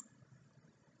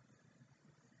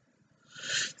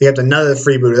 They have another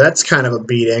Freebooter. That's kind of a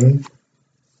beating.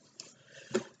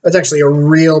 That's actually a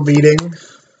real beating.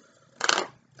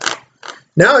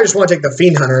 Now I just want to take the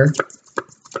Fiend Hunter.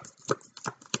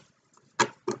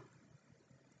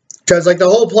 Because like the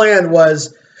whole plan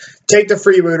was take the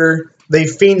Freebooter, they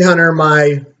Fiend Hunter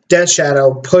my Death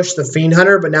Shadow, push the Fiend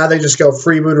Hunter, but now they just go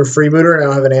Freebooter, and I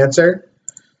don't have an answer.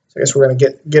 So I guess we're going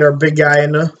to get our big guy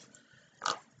in to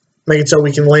make it so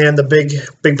we can land the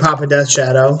big Papa Death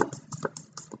Shadow.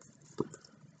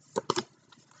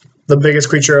 The biggest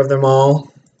creature of them all.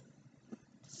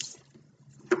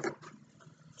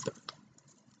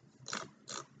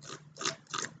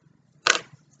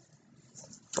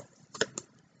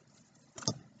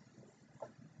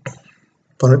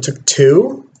 Opponent took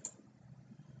 2.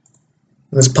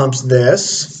 This pumps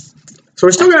this. So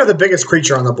we're still going to have the biggest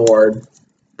creature on the board.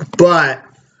 But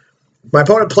my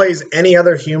opponent plays any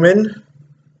other human.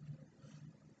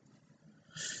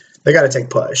 They got to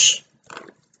take push.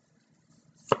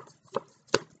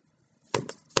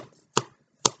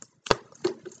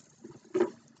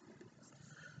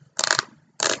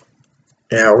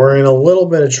 Yeah, we're in a little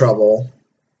bit of trouble.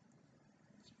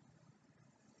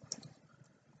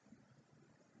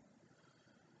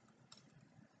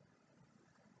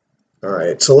 All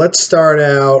right, so let's start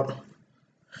out.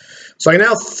 So I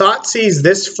now Thoughtseize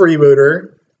this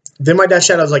Freebooter. Then my Death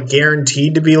Shadow is like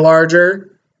guaranteed to be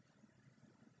larger.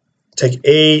 Take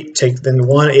 8, take then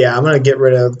 1. Yeah, I'm gonna get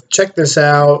rid of. Check this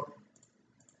out.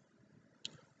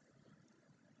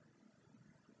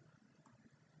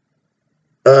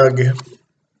 Ugh.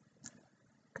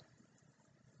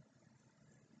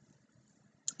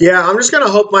 Yeah, I'm just gonna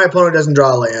hope my opponent doesn't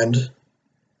draw a land.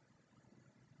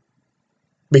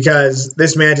 Because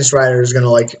this Mantis Rider is gonna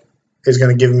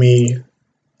give me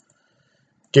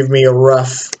a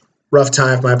rough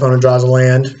time if my opponent draws a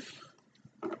land.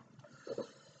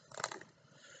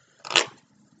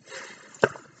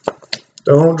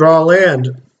 Don't draw a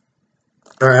land.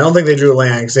 Alright, I don't think they drew a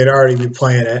land because they'd already be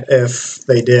playing it if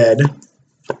they did.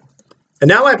 And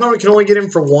now my opponent can only get him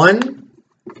for 1.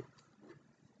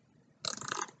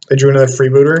 They drew another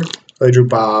Freebooter. They drew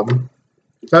Bob.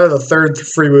 So the third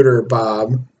Freebooter,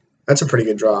 Bob. That's a pretty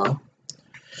good draw.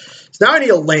 So now I need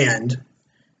a land.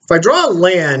 If I draw a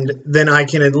land, then I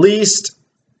can at least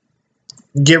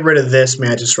get rid of this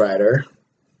Mantis Rider.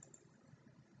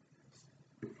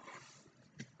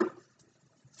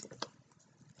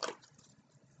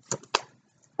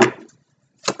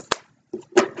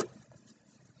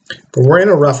 But we're in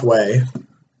a rough way.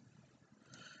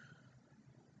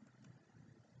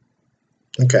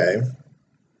 Okay.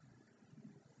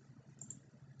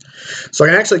 So I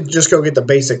can actually just go get the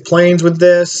basic planes with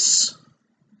this.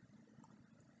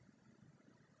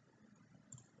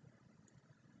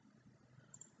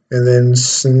 And then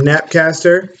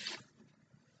Snapcaster.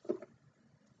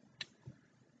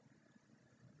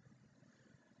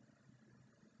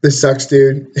 This sucks,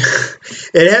 dude.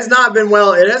 It has not been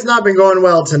well. It has not been going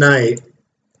well tonight.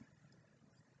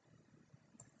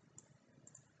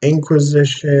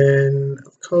 Inquisition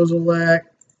of Kozilek.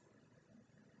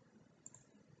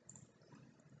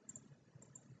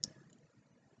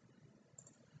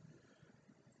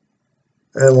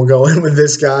 And we'll go in with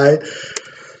this guy.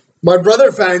 My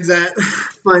brother finds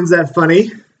that funny.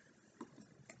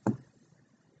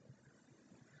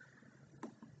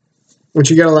 Which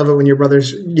you gotta love it when your brother,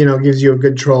 gives you a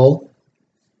good troll.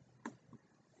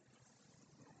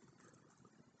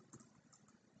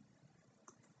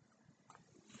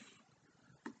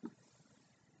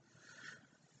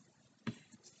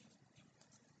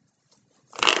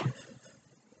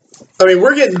 I mean,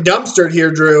 we're getting dumpstered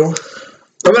here, Drew.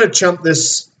 I'm going to chump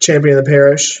this Champion of the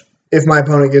Parish if my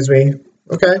opponent gives me.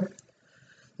 Okay.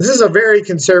 This is a very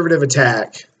conservative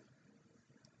attack.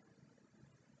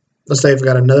 Let's say I've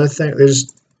got another thing.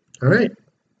 All right.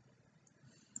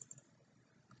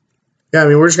 Yeah, I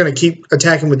mean, we're just going to keep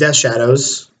attacking with Death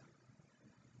Shadows.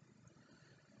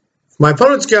 My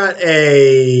opponent's got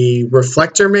a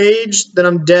Reflector Mage, then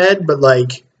I'm dead, but,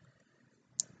 like,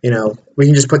 you know, we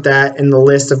can just put that in the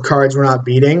list of cards we're not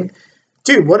beating.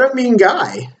 Dude, what a mean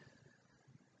guy.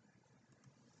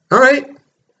 All right,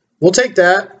 we'll take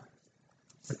that.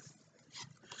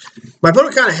 My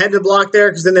opponent kind of had to block there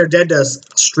because then they're dead to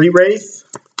Street Wraith.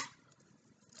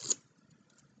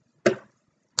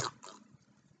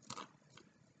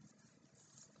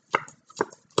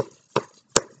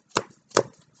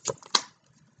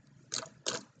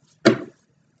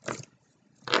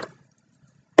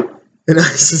 And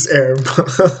Isis Arab.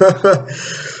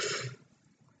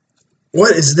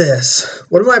 What is this?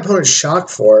 What did my opponent shock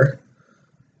for?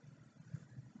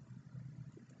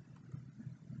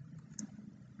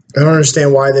 I don't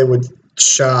understand why they would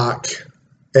shock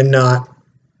and not.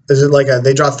 Is it like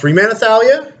they draw 3 mana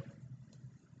Thalia?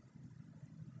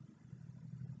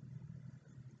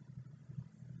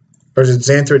 Or is it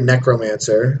Xanthrid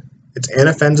Necromancer? It's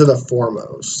Anafenza the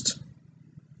Foremost.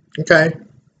 Okay.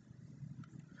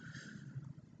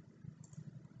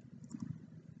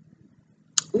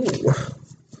 Ooh.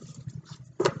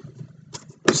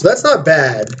 So that's not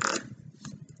bad.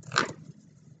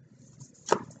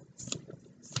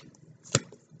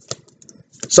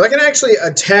 So I can actually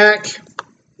attack.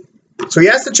 So he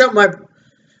has to chump my.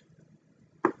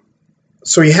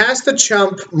 So he has to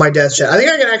chump my Death Shadow. I think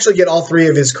I can actually get all 3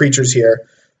 of his creatures here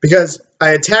because I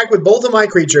attack with both of my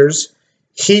creatures.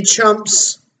 He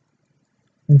chumps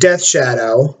Death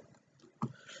Shadow.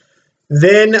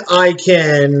 Then I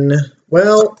can.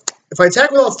 Well, if I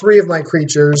attack with all 3 of my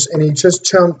creatures and he just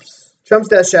chumps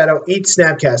Death Shadow, eats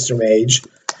Snapcaster Mage,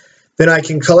 then I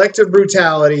can Collective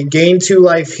Brutality, gain 2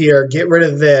 life here, get rid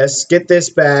of this, get this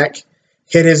back,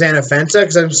 hit his Anafenza,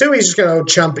 because I'm assuming he's just going to go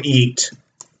chump eat.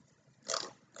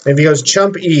 And if he goes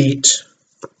chump eat,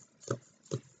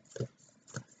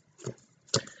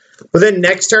 but then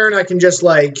next turn I can just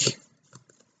like,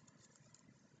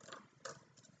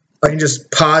 I can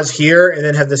just pause here and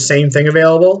then have the same thing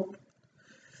available.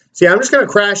 So yeah, I'm just going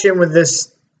to crash in with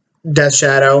this Death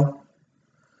Shadow.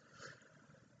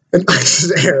 And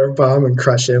Isis Arrow Bomb and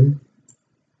crush him.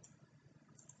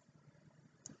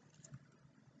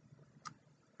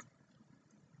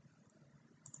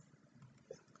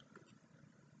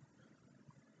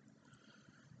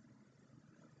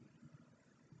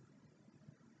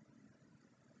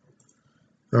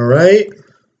 All right.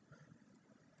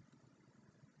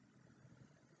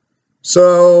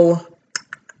 So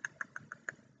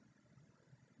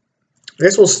I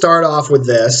guess we'll start off with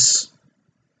this.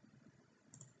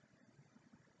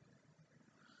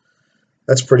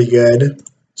 That's pretty good.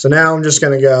 So now I'm just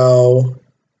going to go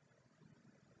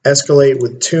escalate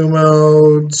with 2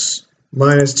 modes,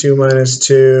 -2,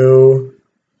 -2.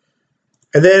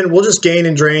 And then we'll just gain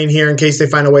and drain here in case they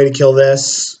find a way to kill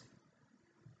this.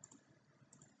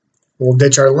 We'll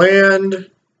ditch our land.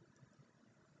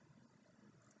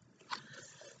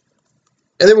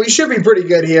 And then we should be pretty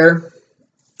good here.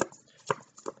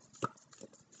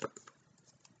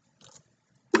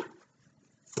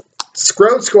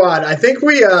 Scroat Squad, I think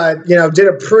we, did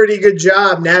a pretty good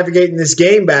job navigating this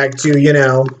game back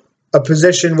to, a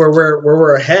position where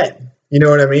we're ahead. You know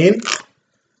what I mean?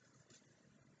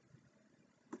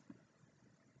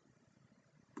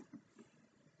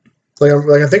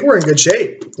 Like I think we're in good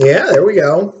shape. Yeah, there we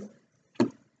go.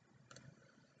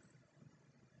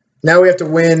 Now we have to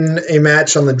win a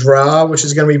match on the draw, which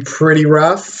is going to be pretty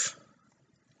rough.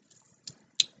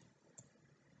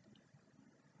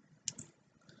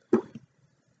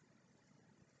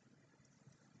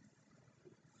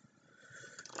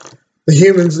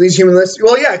 These human lists.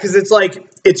 Well, yeah, because it's like,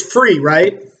 it's free,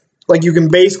 right? Like you can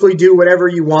basically do whatever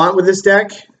you want with this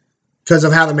deck because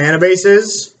of how the mana base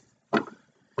is.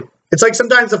 It's like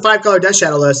sometimes the 5-color Death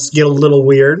Shadow lists get a little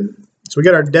weird. So we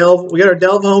got our delve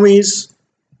homies.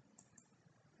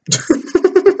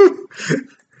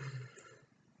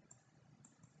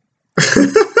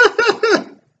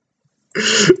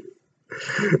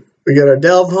 We got our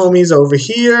delve homies over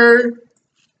here.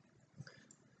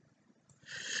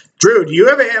 Drew, do you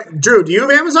have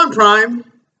Amazon Prime?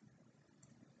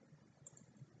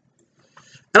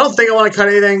 I don't think I want to cut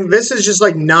anything. This is just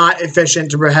like not efficient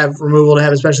to have removal to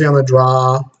have, especially on the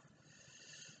draw.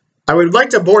 I would like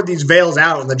to board these veils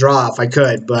out on the draw if I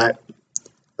could, but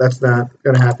that's not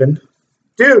going to happen.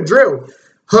 Dude, Drew,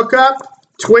 hook up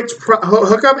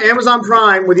Amazon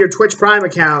Prime with your Twitch Prime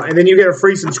account, and then you get a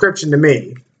free subscription to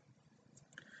me,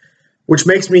 which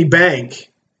makes me bank.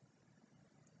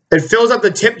 It fills up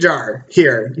the tip jar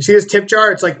here. You see this tip jar?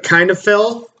 It's like kind of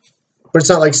full, but it's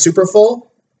not like super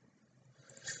full.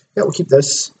 Yeah, we'll keep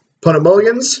this. Opponent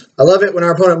mulligans. I love it when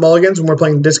our opponent mulligans when we're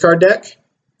playing the discard deck.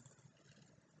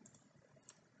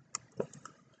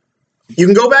 You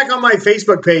can go back on my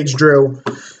Facebook page, Drew,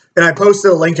 and I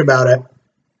posted a link about it.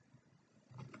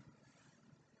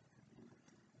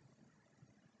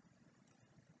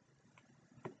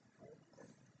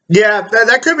 Yeah,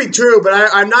 that could be true, but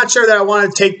I'm not sure that I want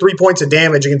to take 3 points of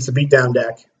damage against the beatdown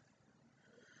deck.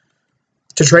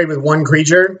 To trade with one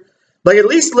creature. Like at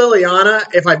least Liliana,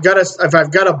 if I've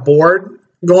got a board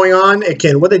going on, it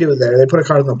can. What they do there? They put a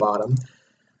card on the bottom.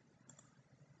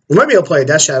 We might be able to play a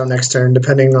Death Shadow next turn,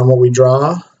 depending on what we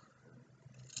draw.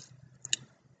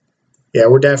 Yeah,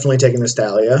 we're definitely taking this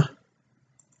Dahlia.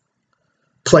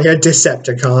 Play a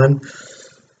Decepticon.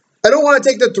 I don't want to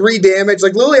take the 3 damage.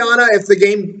 Like Liliana, if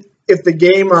the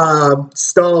game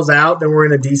stalls out, then we're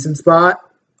in a decent spot.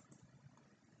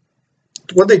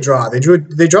 What'd they draw? They draw a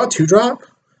 2-drop?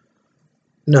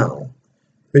 No.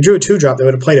 They drew a 2-drop, they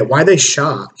would have played it. Why they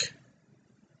shock?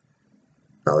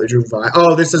 Oh, they drew Vial.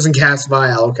 Oh, this doesn't cast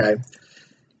Vial. Okay.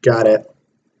 Got it.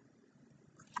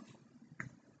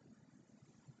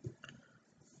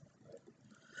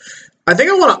 I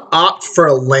think I want to opt for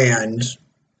a land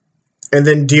and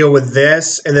then deal with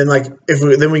this, and then like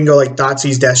then we can go like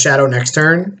Thoughtseize Death Shadow next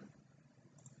turn.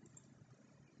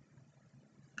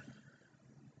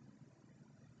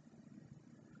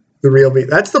 The real beat.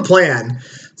 That's the plan.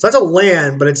 So that's a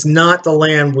land, but it's not the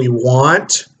land we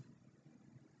want.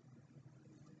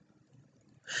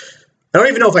 I don't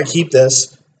even know if I keep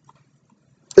this.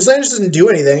 This land just doesn't do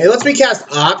anything. It lets me cast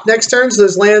Opt next turn, so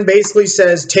this land basically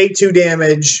says take 2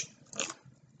 damage,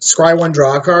 scry 1,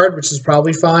 draw a card, which is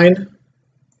probably fine.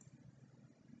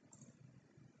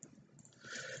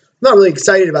 I'm not really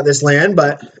excited about this land,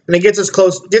 and it gets us to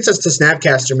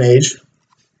Snapcaster Mage.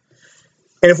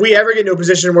 And if we ever get into a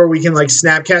position where we can like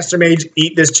Snapcaster Mage,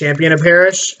 eat this Champion of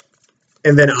Perish,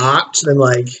 and then opt, then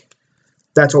like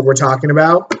that's what we're talking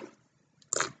about.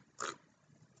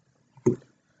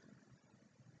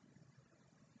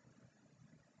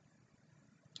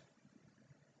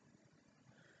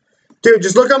 Dude,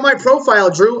 just look on my profile,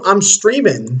 Drew. I'm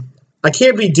streaming. I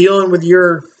can't be dealing with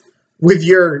your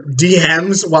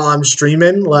DMs while I'm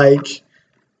streaming. Like,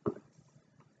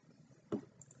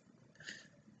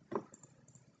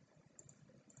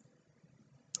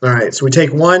 all right, so we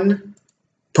take 1.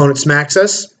 Opponent smacks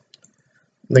us.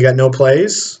 They got no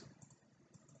plays.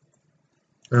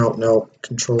 No.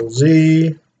 Control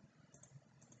Z.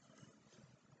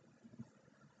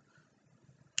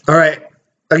 All right.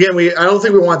 Again, I don't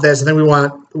think we want this. I think we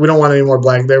don't want any more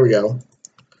black. There we go.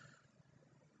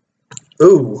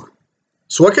 Ooh.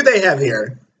 So what could they have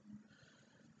here?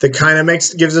 That kind of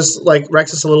gives us like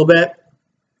wrecks us a little bit.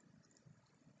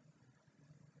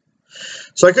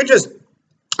 So I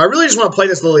really just want to play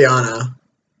this Liliana.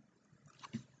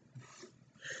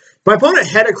 If my opponent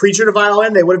had a creature to vial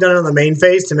in, they would have done it on the main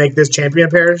phase to make this Champion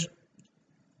of Perish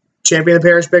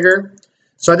bigger.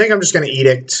 So I think I'm just going to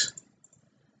Edict.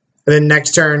 And then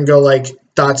next turn, go like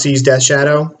Thoughtseize Death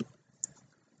Shadow.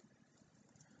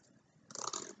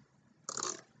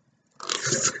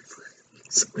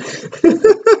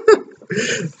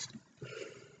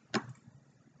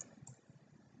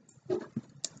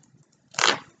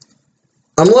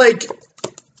 I'm like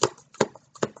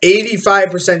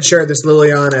 85% sure this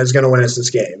Liliana is going to win us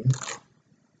this game.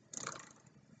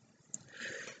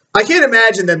 I can't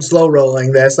imagine them slow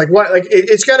rolling this. Like what? Like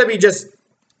it's got to be just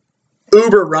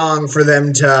uber wrong for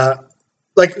them to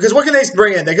like. Because what can they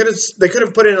bring in? They could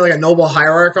have put in like a Noble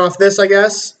Hierarch off this, I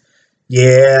guess.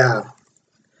 Yeah.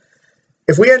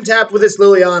 If we untap with this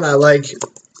Liliana, like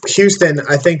Houston,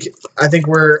 I think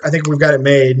we've got it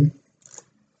made.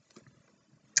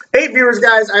 8 viewers,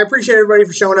 guys. I appreciate everybody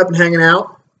for showing up and hanging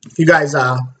out. If you guys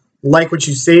like what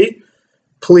you see,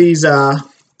 please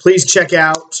check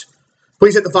out.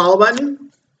 Please hit the follow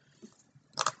button.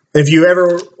 If you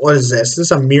ever, what is this? Is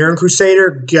this a Mirren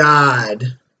Crusader?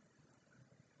 God.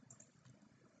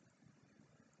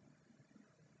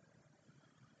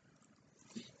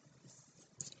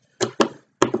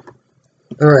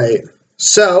 All right.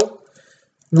 So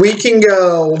we can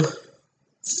go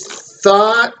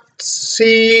Thoughtseize.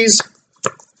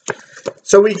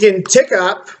 So we can tick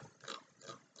up.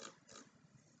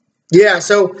 Yeah,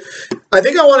 so I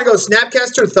think I want to go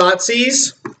Snapcaster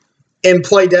Thoughtseize and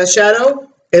play Death Shadow,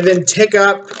 and then tick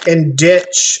up and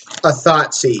ditch a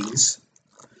Thoughtseize.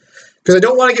 Because I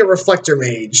don't want to get Reflector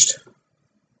Maged.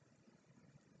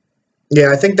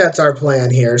 Yeah, I think that's our plan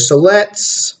here. So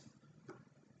let's...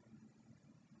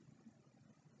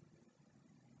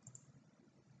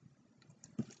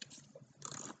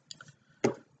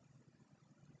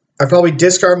 I probably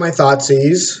discard my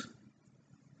Thoughtseize.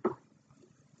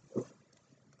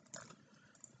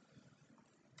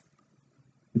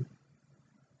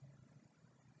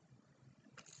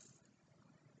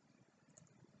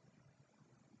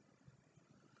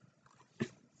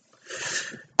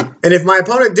 And if my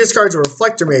opponent discards a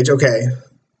Reflector Mage, okay.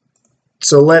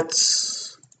 So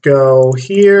let's go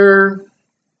here.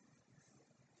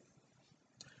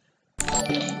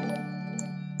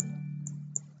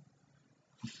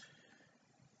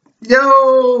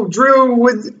 Yo, Drew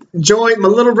my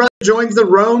little brother joins the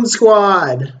Roan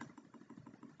squad.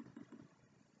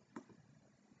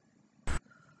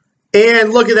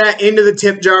 And look at that, into the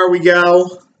tip jar we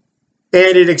go.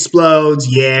 And it explodes,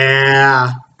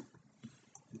 yeah.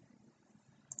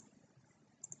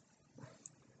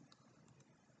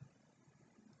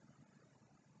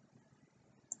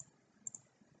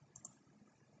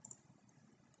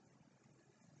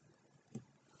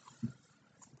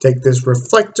 Take this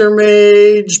Reflector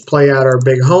Mage, play out our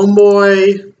big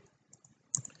homeboy.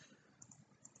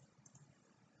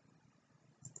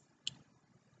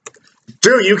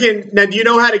 Drew, now do you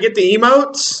know how to get the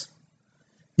emotes?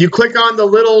 You click on the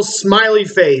little smiley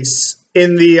face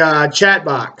in the chat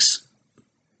box.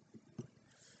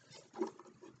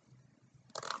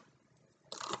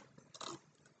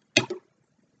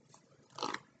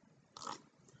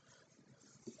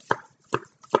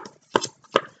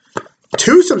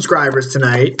 Two subscribers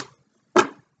tonight.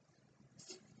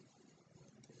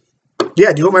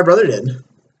 Yeah, do what my brother did.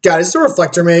 God, it's the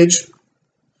Reflector Mage.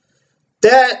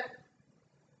 That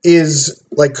is,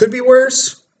 like, could be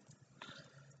worse.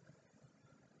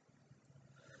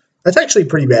 That's actually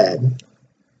pretty bad.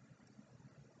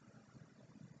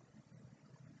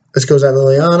 This goes out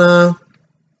Liliana.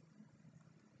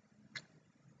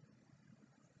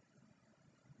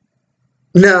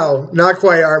 No, not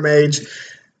quite our mage.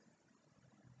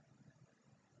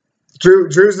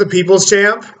 Drew's the people's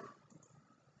champ.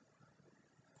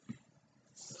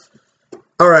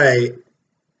 All right.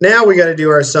 Now we got to do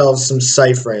ourselves some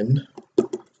ciphering.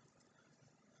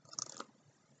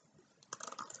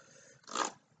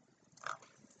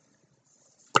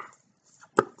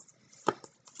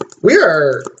 We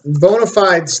are bona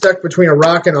fide stuck between a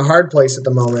rock and a hard place at the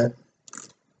moment.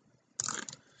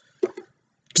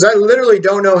 Because I literally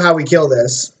don't know how we kill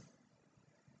this.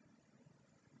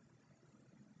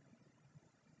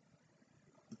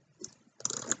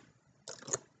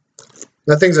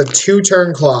 That thing's a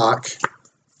 2-turn clock.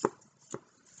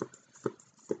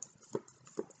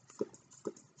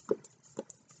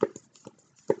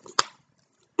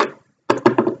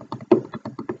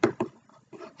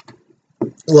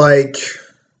 Like,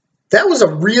 that was a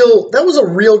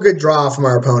real good draw from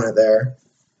our opponent there.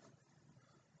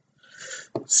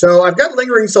 So I've got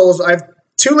Lingering Souls. I have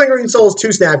 2 Lingering Souls, 2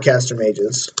 Snapcaster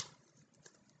Mages.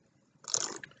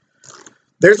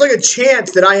 There's like a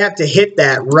chance that I have to hit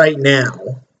that right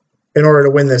now in order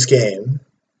to win this game.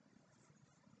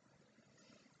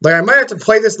 Like, I might have to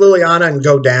play this Liliana and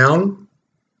go down.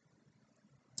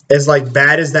 As like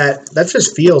bad as that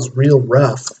just feels real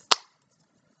rough.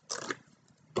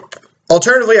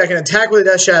 Alternatively, I can attack with a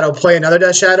Death Shadow, play another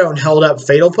Death Shadow, and held up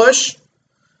Fatal Push.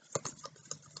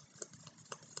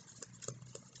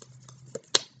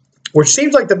 Which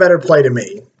seems like the better play to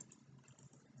me.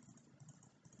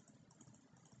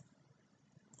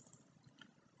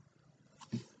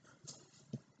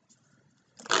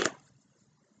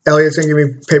 Elliot's going to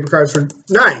give me paper cards for...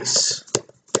 Nice.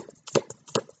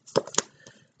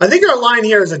 I think our line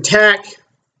here is attack,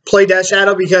 play Death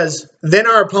Shadow, because then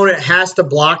our opponent has to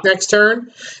block next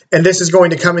turn, and this is going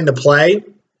to come into play,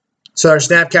 so our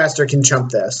Snapcaster can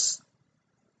chump this.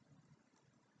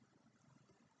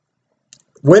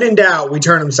 When in doubt, we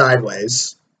turn them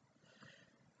sideways.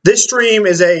 This stream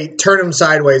is a turn them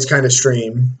sideways kind of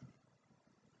stream.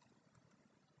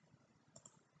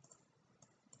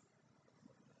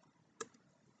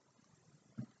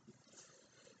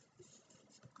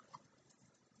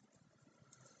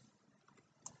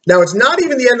 Now, it's not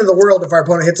even the end of the world if our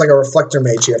opponent hits like a Reflector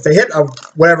Mage here. If they hit a,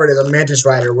 whatever it is, a Mantis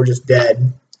Rider, we're just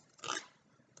dead.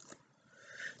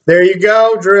 There you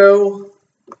go, Drew.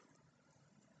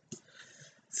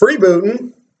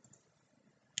 Freebooting.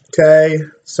 Okay,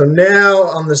 so now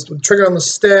on this trigger on the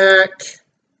stack,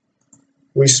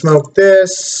 we smoke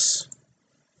this.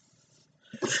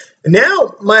 And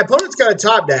now my opponent's got a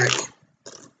top deck.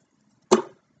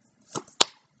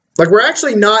 Like, we're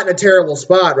actually not in a terrible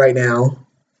spot right now.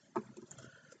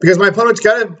 Because my opponent's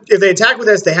got to, if they attack with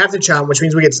this, they have to chump, which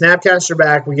means we get Snapcaster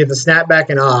back, we get the Snap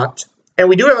back and Opt. And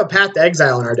we do have a Path to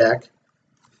Exile in our deck.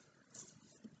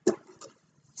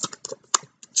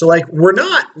 So, like, we're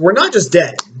not just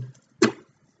dead.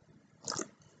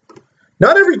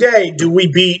 day do we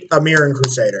beat a Mirren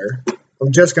Crusader.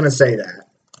 I'm just going to say that.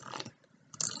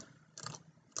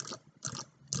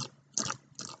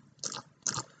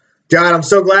 God, I'm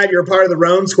so glad you're a part of the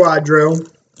Roan squad, Drew.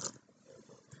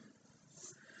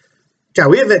 God,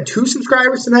 we have had 2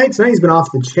 subscribers tonight. Tonight he's been off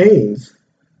the chains.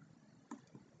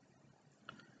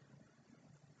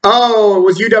 Oh, it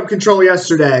was UW Control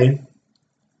yesterday.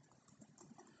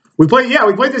 We played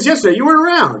this yesterday. You weren't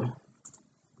around.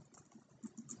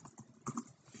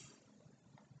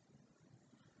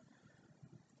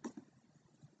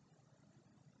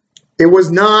 It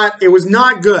was not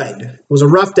good. It was a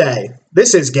rough day.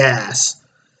 This is gas.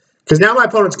 Because now my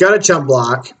opponent's got a chump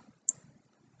block.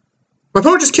 My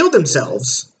opponent just killed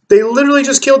themselves. They literally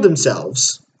just killed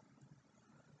themselves.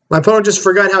 My opponent just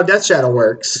forgot how Death Shadow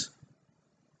works.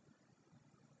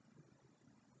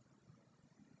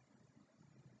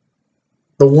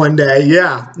 The one day,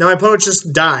 yeah. Now my opponent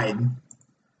just died.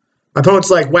 My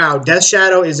opponent's like, wow, Death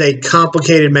Shadow is a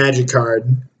complicated magic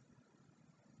card.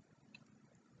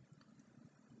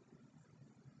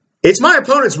 It's my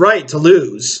opponent's right to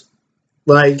lose.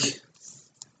 Like,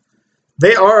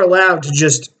 they are allowed to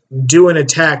just do an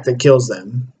attack that kills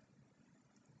them.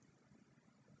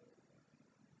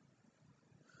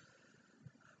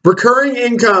 Recurring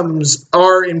incomes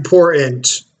are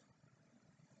important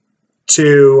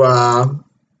to...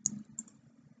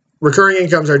 recurring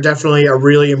incomes are definitely a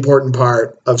really important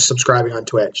part of subscribing on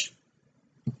Twitch.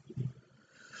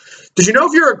 Did you know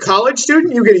if you're a college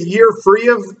student, you get a year free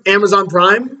of Amazon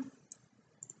Prime?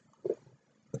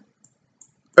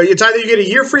 It's either you get a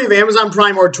year free of Amazon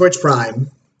Prime or Twitch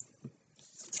Prime.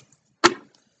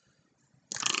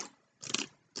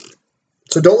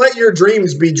 So don't let your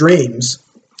dreams be dreams.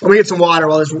 Let me get some water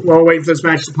while we're waiting for this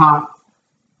match to pop.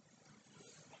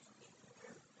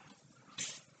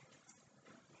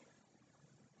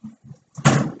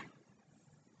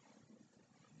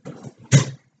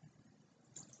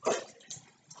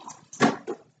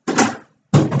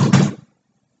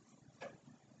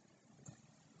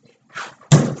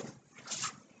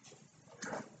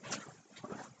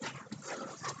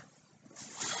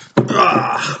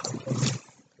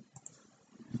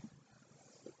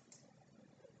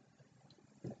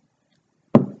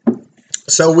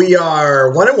 So we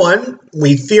are 1-1.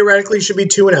 We theoretically should be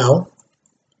 2-0.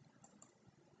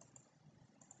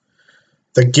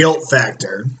 The guilt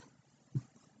factor. I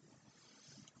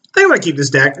think I'm going to keep this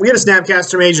deck. We had a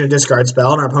Snapcaster Mage and a discard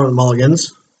spell, and our opponent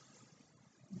mulligans.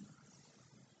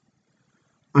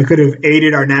 I could have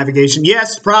aided our navigation.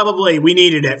 Yes, probably. We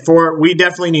needed it. We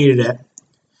definitely needed it.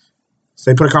 So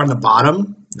they put a card on the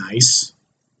bottom. Nice.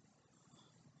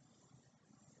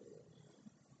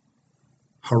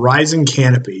 Horizon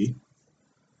Canopy.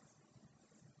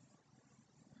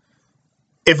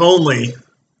 If only.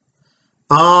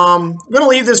 I'm going to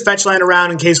leave this fetch land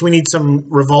around in case we need some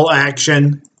revolt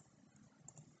action.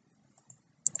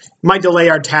 Might delay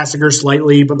our Tasigur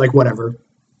slightly, but like whatever.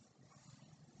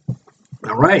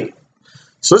 All right.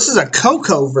 So this is a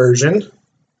Coco version.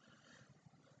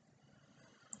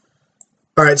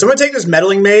 All right, so I'm going to take this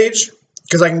Meddling Mage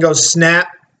because I can go Snap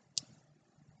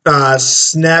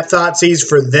Thoughtseize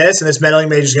for this, and this Meddling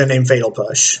Mage is going to name Fatal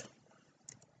Push.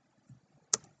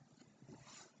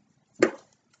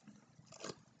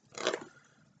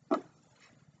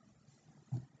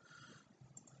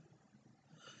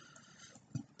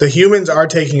 The humans are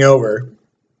taking over.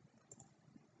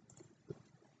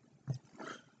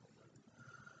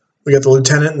 We got the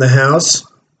Lieutenant in the house.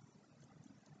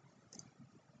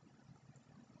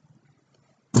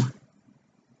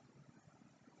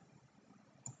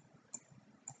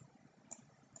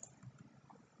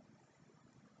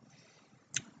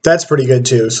 That's pretty good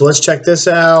too. So let's check this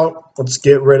out. Let's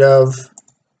get rid of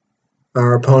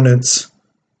our opponent's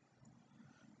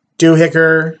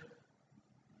Doohicker.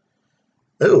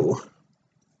 Ooh.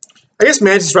 I guess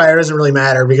Mantis Rider doesn't really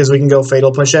matter because we can go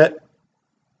Fatal Push it.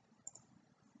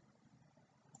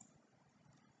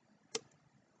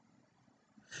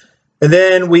 And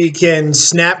then we can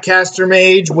Snapcaster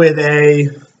Mage with a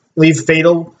leave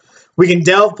Fatal. We can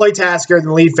Delve, play Tasigur, and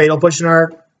then leave Fatal Push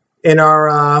in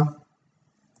our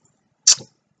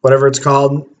whatever it's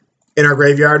called, in our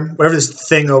graveyard. Whatever this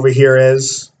thing over here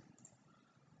is.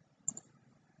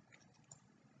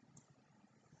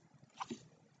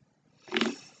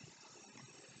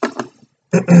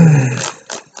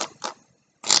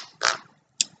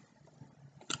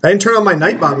 I didn't turn on my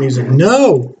Nightbot music.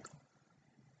 No.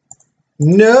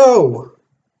 No.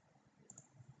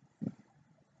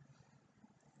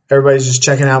 Everybody's just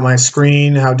checking out my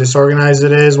screen, how disorganized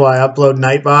it is while I upload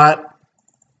Nightbot.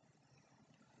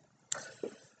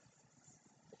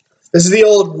 This is the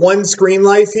old one screen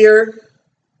life here.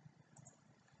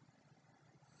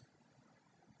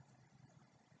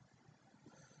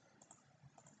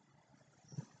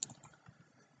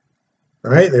 All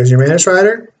right, there's your Mana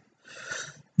Strider.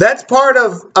 That's part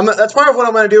of what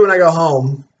I'm going to do when I go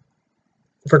home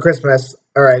for Christmas.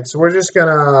 All right, so we're just going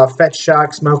to fetch,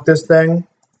 shock, smoke this thing.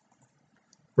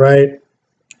 Right.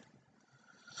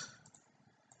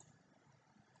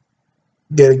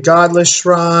 Get a Godless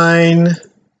Shrine.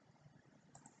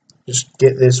 Just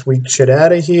get this weak shit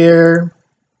out of here.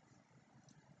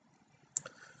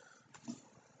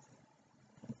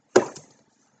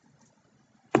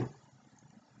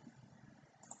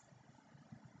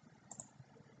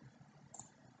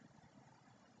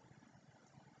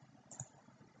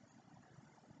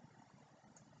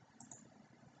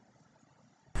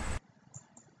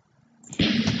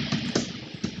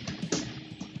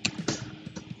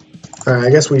 All right, I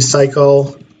guess we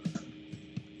cycle.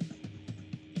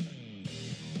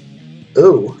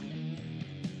 Ooh.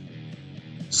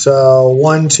 So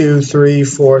 1, 2, 3,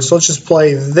 4. So let's just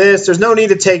play this. There's no need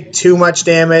to take too much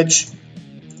damage.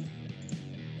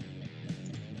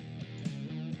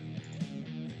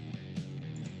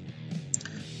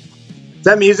 Is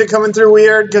that music coming through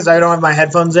weird because I don't have my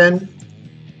headphones in?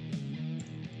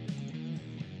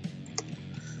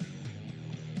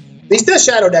 These Death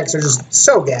Shadow decks are just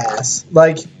so gas.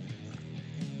 Like,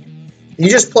 you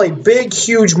just play big,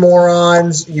 huge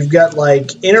morons. You've got,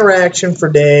 like, interaction for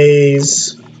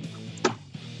days.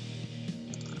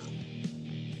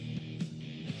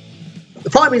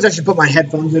 It probably means I should put my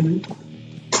headphones in.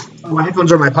 Oh, my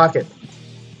headphones are in my pocket.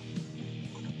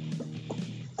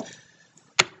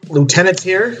 Lieutenant's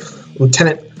here.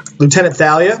 Lieutenant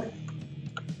Thalia.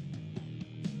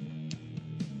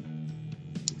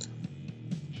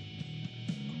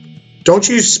 Don't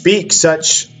you speak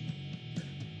such...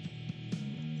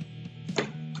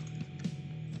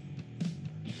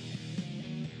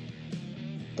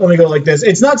 Let me go like this.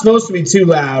 It's not supposed to be too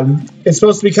loud. It's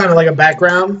supposed to be kind of like a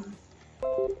background.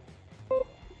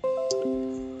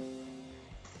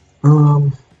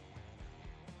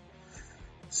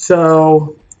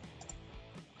 So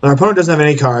our opponent doesn't have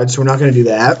any cards, so we're not going to do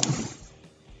that.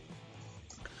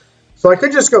 So I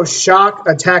could just go shock,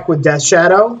 attack with Death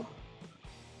Shadow.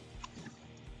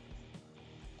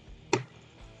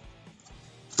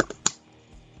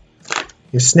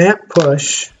 You snap,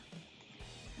 push.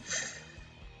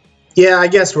 Yeah, I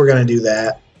guess we're going to do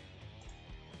that.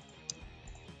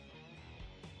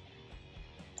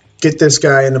 Get this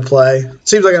guy into play.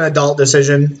 Seems like an adult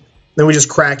decision. Then we just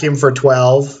crack him for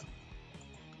 12.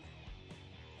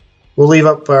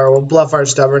 We'll bluff our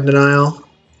Stubborn Denial.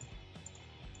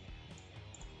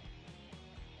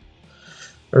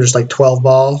 Or just like 12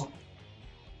 ball.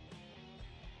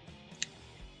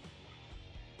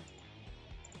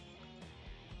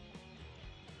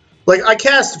 Like, I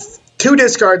cast 2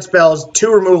 discard spells,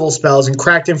 2 removal spells, and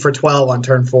cracked him for 12 on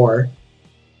turn 4.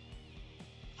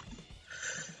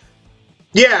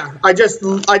 Yeah, I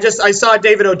saw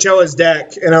David Ochoa's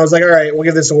deck, and I was like, all right, we'll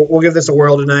give this a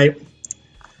whirl tonight.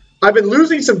 I've been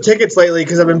losing some tickets lately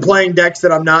because I've been playing decks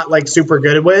that I'm not like super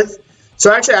good with.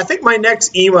 So actually, I think my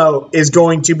next emo is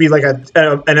going to be like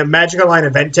a Magic Online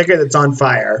event ticket that's on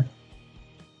fire.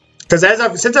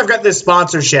 Because since I've got this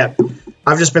sponsorship,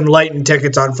 I've just been lighting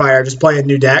tickets on fire, just playing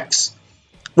new decks,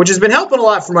 which has been helping a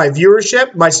lot for my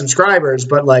viewership, my subscribers.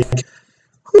 But like,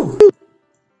 whew,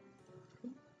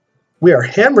 we are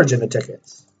hemorrhaging the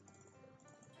tickets.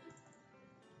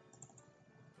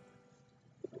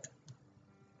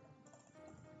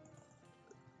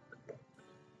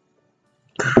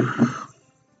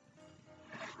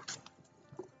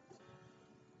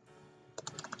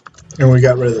 And we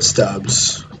got rid of the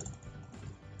stubs.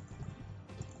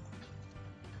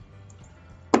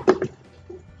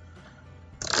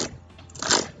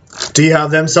 Do you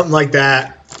have them? Something like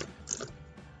that.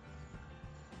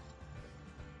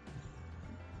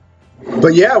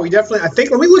 But yeah, we definitely, I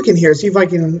think, let me look in here, see if I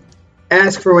can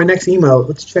ask for my next emote.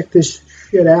 Let's check this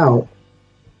shit out.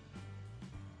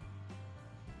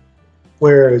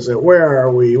 Where is it? Where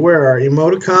are we? Where are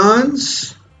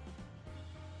emoticons?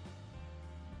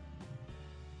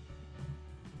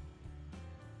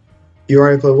 You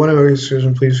already played one of our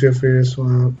decisions. Please feel free to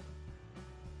swap.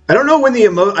 I don't know when the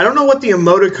I don't know what the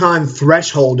emoticon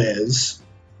threshold is.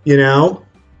 You know,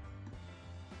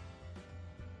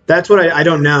 that's what I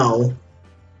don't know.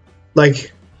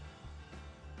 Like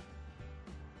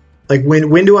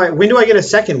when do I get a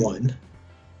second one?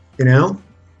 You know,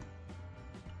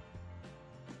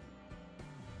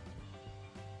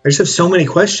 I just have so many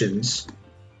questions.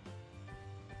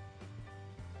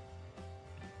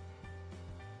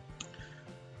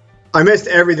 I missed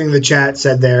everything the chat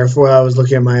said there while I was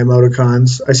looking at my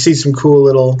emoticons. I see some cool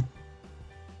little...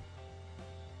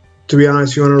 To be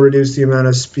honest, you want to reduce the amount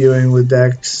of spewing with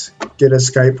decks, get a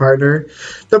Skype partner.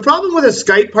 The problem with a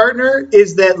Skype partner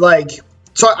is that, like...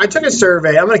 So I took a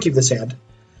survey. I'm going to keep this hand.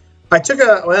 I took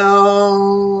a...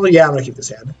 Well, yeah, I'm going to keep this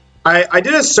hand. I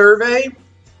did a survey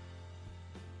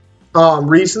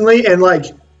recently, and, like,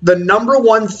 the number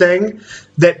one thing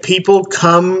that people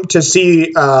come to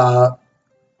see...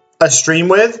 a stream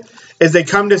with is they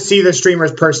come to see the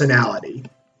streamer's personality.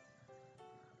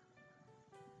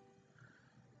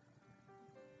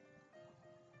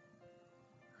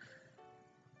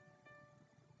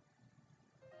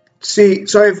 See,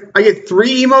 so I get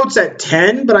 3 emotes at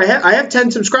 10, but I have 10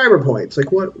 subscriber points.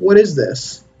 Like, what is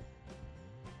this?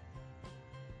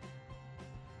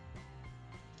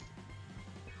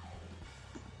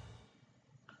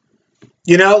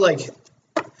 You know, like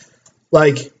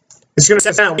it's going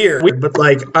to sound weird, but,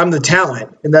 like, I'm the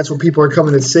talent, and that's what people are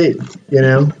coming to see, you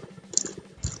know?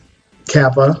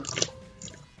 Kappa.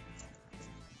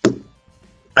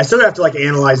 I still have to, like,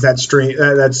 analyze that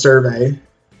that survey.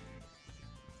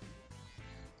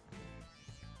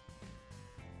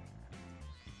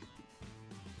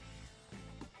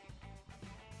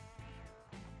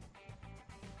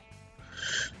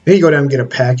 Then you go down and get a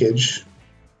package.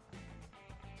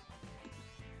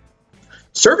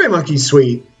 Survey Monkey's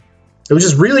sweet. It was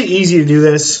just really easy to do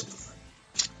this.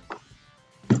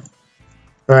 All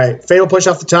right, Fatal Push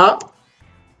off the top.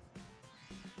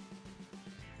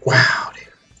 Wow, dude.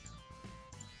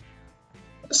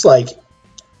 It's like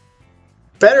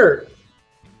better.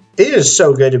 It is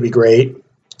so good to be great.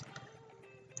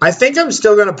 I think I'm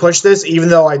still going to push this even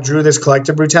though I drew this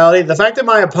Collective Brutality. The fact that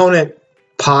my opponent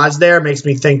paused there makes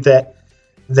me think that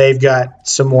they've got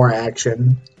some more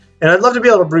action. And I'd love to be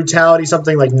able to Brutality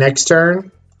something like next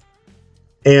turn.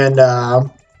 And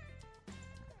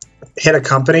hit a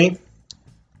company,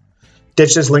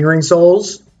 ditch this Lingering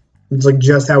Souls. It's like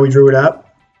just how we drew it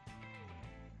up.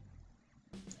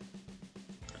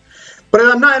 But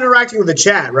I'm not interacting with the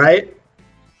chat, right?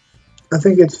 I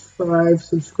think it's 5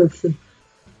 subscription.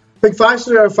 I think 5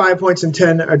 are 5 points and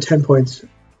 10 are 10 points.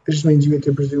 It just means you get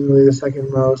to presumably the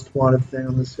second most wanted thing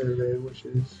on the survey, which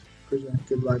is present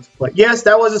good lines of play. Yes,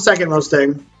 that was the second most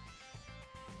thing.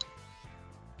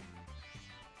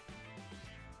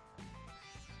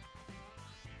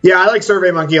 Yeah, I like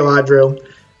Survey Monkey a lot, Drew.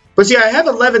 But see, I have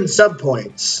 11 sub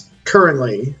points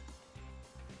currently.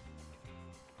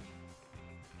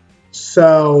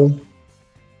 So,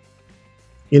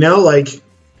 you know, like,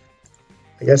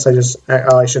 I guess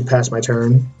I should pass my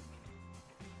turn.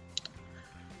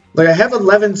 Like, I have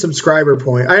 11 subscriber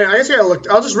points. I guess I gotta look.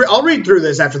 I'll read through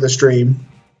this after the stream.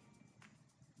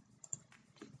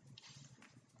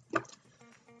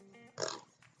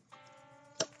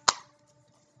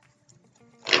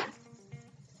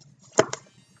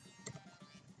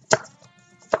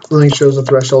 The link shows the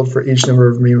threshold for each number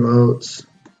of emotes.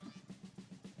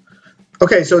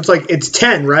 Okay, so it's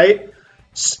 10, right?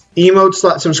 Emote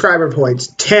slot subscriber points.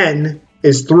 10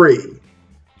 is 3.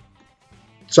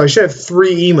 So I should have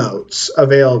 3 emotes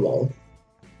available.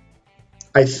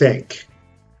 I think.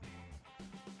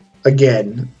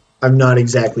 Again, I'm not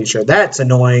exactly sure. That's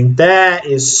annoying. That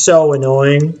is so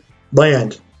annoying.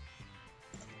 Land.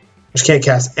 I just can't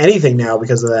cast anything now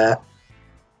because of that.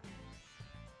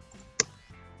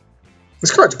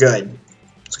 This card's good.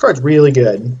 This card's really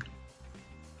good.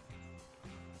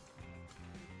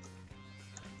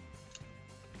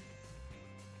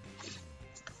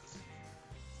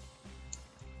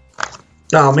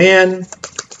 Oh, man.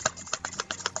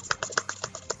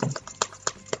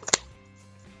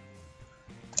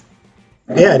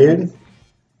 Yeah, dude.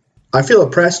 I feel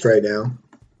oppressed right now.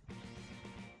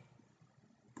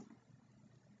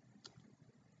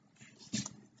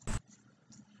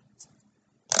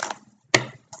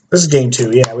 This is game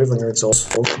 2. Yeah, we have Lingering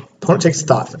Souls. Opponent takes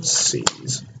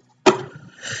Thoughtseize.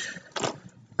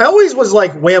 I always was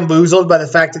like wamboozled by the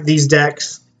fact that these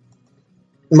decks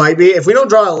might be. If we don't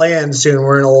draw a land soon,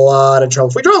 we're in a lot of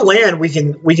trouble. If we draw a land, we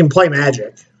can play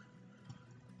Magic.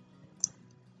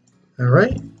 All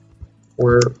right,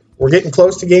 we're getting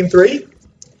close to game 3.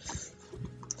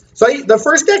 So the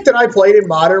first deck that I played in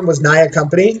Modern was Naya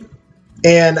Company.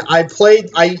 And I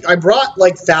brought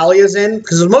like Thalias in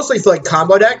because it was mostly for like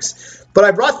combo decks, but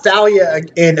I brought Thalia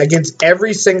in against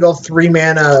every single 3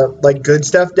 mana like good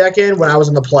stuff deck in when I was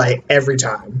in the play every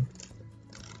time.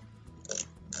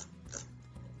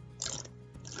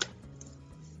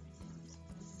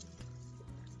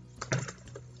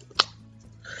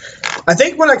 I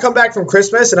think when I come back from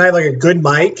Christmas and I have like a good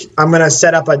mic, I'm gonna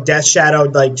set up a Death Shadow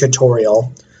like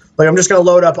tutorial. Like, I'm just going to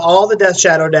load up all the Death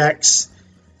Shadow decks,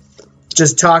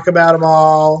 just talk about them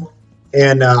all,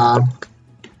 and,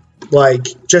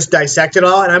 like, just dissect it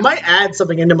all. And I might add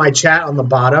something into my chat on the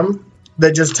bottom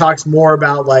that just talks more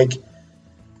about, like,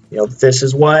 you know, this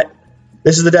is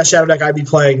the Death Shadow deck I'd be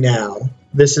playing now.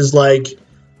 This is, like,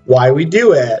 why we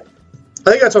do it.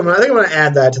 I think I'm going to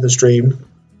add that to the stream.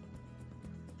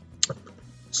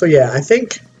 So, yeah, I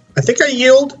think I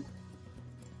yield.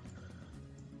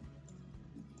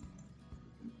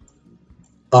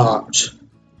 Opt.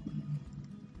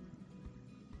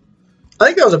 I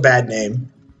think that was a bad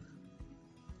name.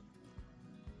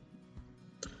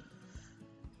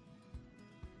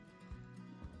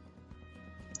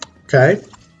 Okay.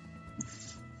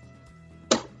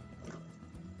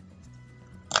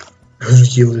 I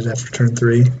was yielded after turn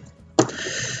 3.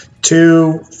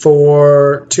 2,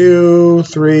 4, 2,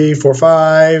 3, 4,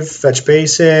 5. Fetch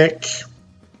basic.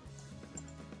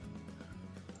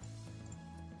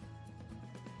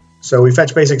 So we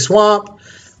fetch basic swamp.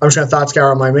 I'm just going to Thought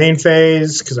Scour on my main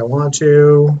phase because I want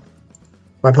to.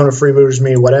 My opponent freebooters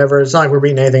me, whatever. It's not like we're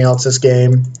beating anything else this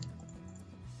game.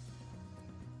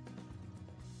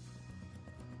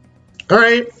 All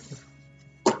right.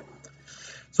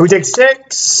 So we take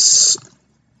 6,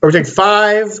 or we take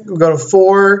 5. We go to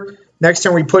 4. Next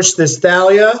turn we push this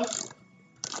Thalia.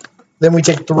 Then we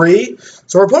take 3.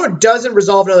 So our opponent doesn't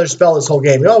resolve another spell this whole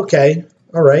game. Okay.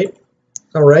 All right.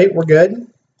 All right. We're good.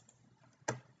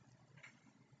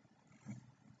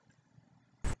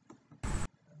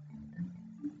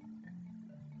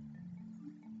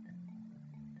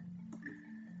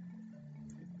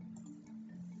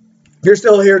 If you're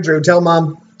still here, Drew, tell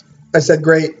Mom I said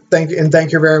great. Thank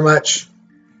you very much.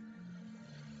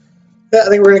 Yeah, I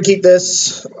think we're going to keep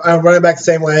this. I'm running back the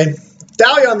same way.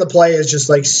 Thalia on the play is just,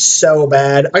 like, so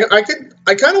bad. I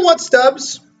kind of want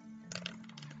Stubbs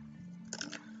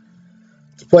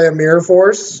to play a Mirror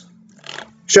Force.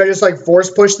 Should I just, like, force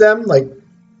push them? Like,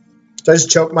 should I just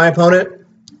choke my opponent?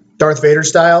 Darth Vader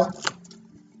style?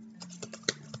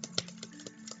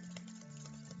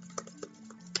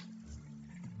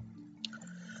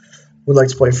 Would like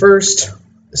to play first.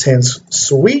 This hand's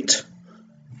sweet.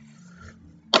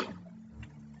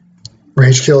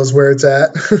 Rage kill is where it's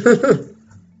at.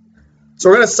 So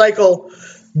we're going to cycle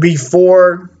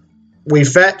before we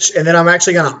fetch, and then I'm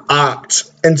actually going to opt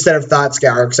instead of Thought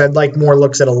Scour because I'd like more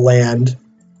looks at a land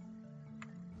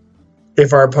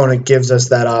if our opponent gives us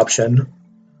that option.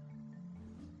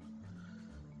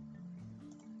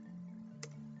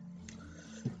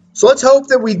 So let's hope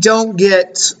that we don't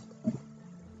get...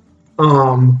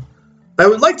 I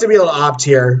would like to be able to opt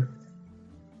here.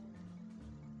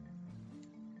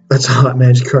 That's a hot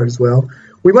magic card as well.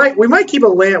 We might keep a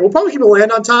land. We'll probably keep a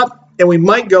land on top, and we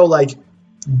might go like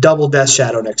double Death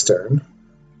Shadow next turn.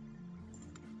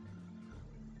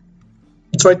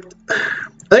 So I think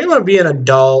I'm gonna be an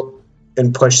adult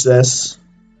and push this.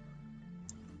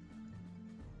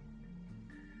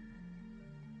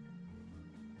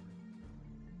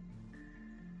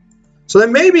 So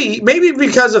then maybe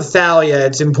because of Thalia,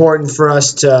 it's important for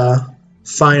us to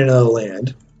find another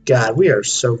land. God, we are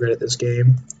so good at this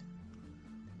game.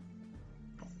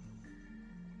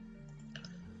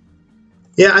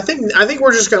 Yeah, I think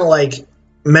we're just gonna like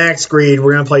max greed.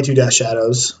 We're gonna play 2 Death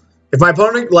Shadows. If my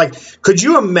opponent, like, could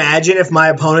you imagine if my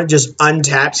opponent just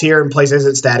untaps here and plays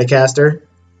Exit Staticaster?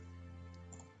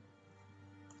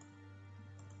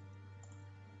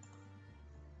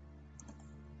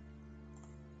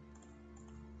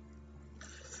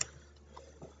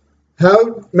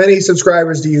 How many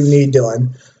subscribers do you need,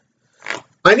 Dylan?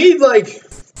 I need, like,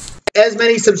 as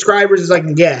many subscribers as I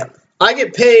can get. I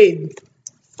get paid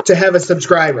to have a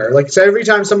subscriber. Like, so every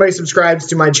time somebody subscribes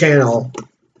to my channel,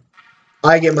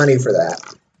 I get money for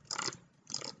that.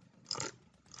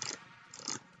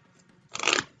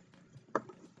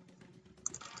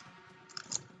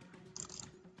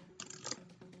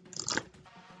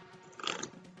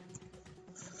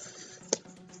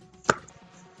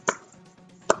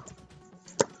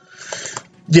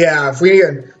 Yeah, if we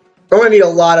I'm gonna need a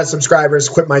lot of subscribers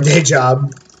to quit my day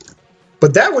job.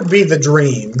 But that would be the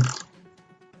dream.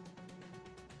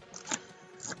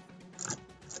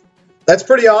 That's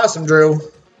pretty awesome, Drew.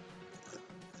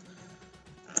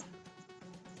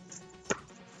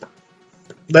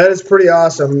 That is pretty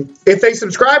awesome. If they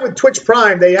subscribe with Twitch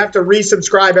Prime, they have to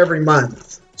resubscribe every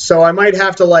month. So I might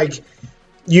have to, like,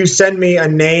 you send me a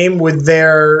name with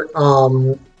their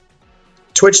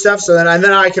Twitch stuff, so then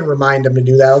I can remind them to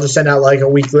do that. I'll just send out like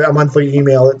a monthly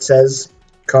email that says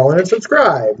call in and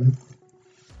subscribe.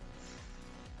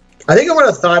 I think I'm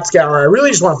gonna Thought Scour. I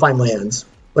really just want to find lands.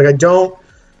 Like I don't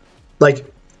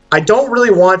like I don't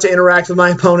really want to interact with my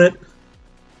opponent.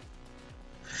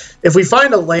 If we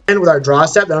find a land with our draw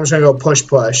step, then I'm just going to go push,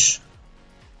 push.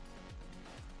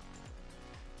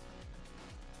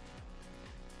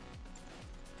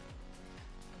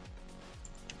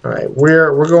 All right,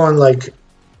 we're going like,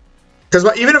 because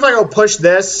even if I go push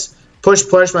this, push,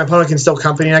 push, my opponent can still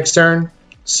company next turn.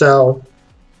 So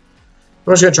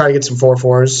I'm just going to try to get some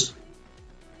 4/4s.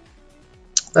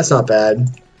 That's not bad.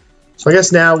 So I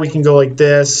guess now we can go like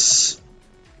this.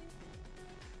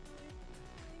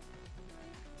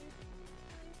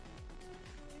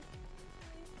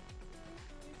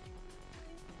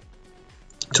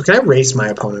 So can I race my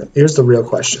opponent? Here's the real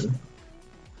question.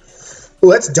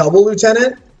 Ooh, that's double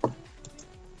Lieutenant.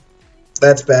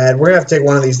 That's bad. We're going to have to take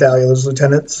one of these Thalia's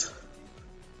Lieutenants.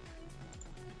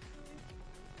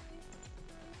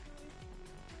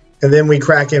 And then we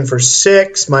crack in for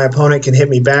 6. My opponent can hit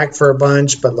me back for a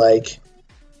bunch, but like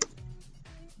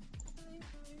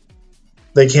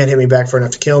they can't hit me back for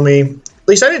enough to kill me. At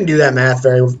least I didn't do that math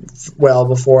very well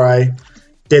before I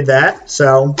did that,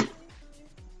 so...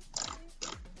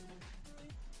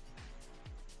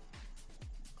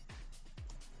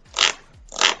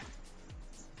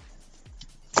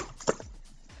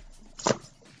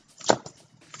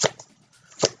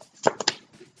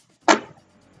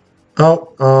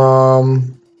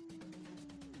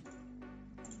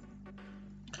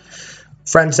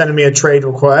 Friend sending me a trade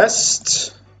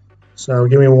request, so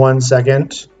give me 1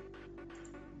 second.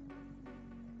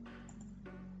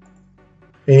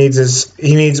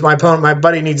 My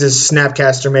buddy needs his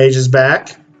Snapcaster Mages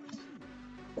back.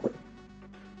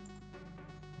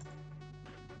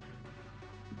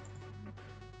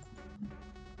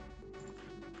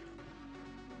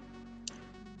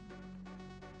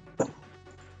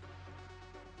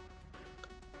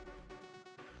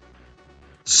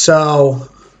 So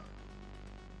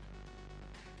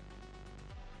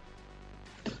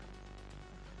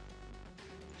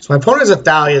my opponent is a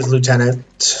Thalia's Lieutenant,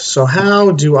 so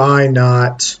how do I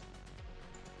not...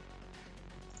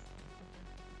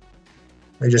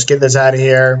 Let me just get this out of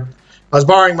here. I was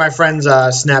borrowing my friend's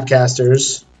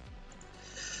Snapcasters.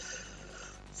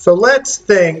 So let's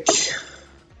think...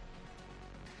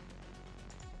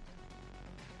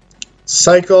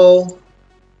 Cycle...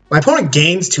 My opponent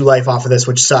gains 2 life off of this,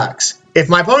 which sucks. If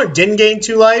my opponent didn't gain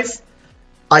 2 life,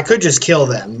 I could just kill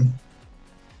them.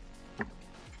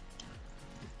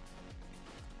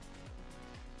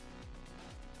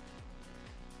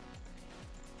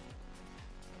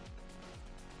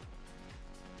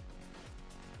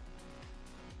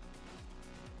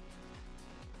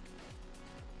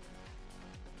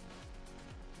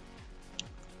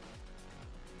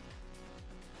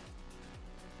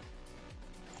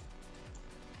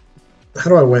 How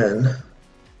do I win?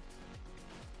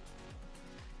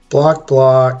 Block,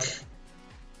 block. So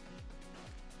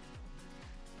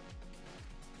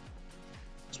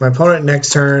my opponent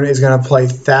next turn is going to play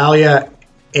Thalia,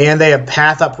 and they have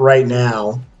Path up right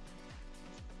now.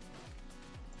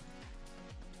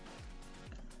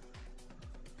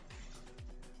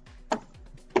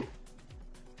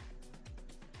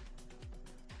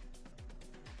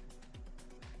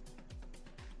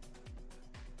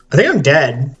 I think I'm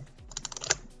dead.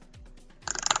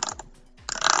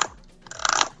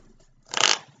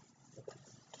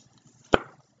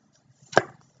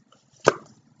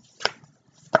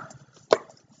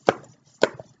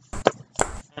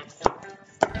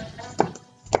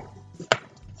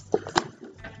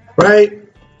 Right,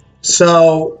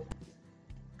 so,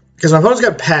 because my opponent's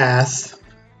got Path,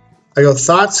 I go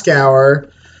Thought Scour.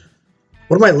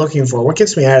 What am I looking for? What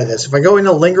gets me out of this? If I go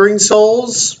into Lingering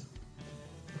Souls,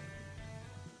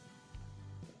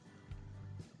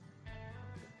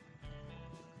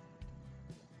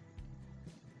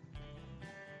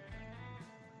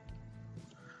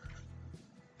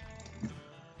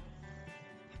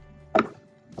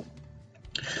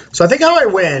 so I think how I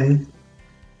win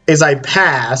is I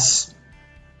pass.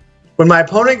 When my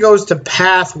opponent goes to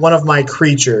path one of my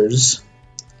creatures,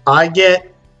 I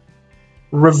get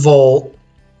Revolt.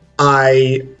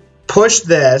 I push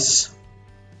this,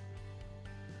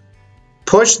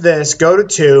 go to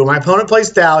 2. My opponent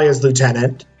plays Thalia's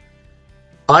Lieutenant.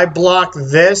 I block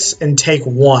this and take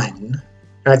 1. And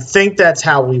I think that's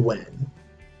how we win.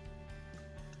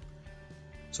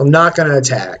 So I'm not going to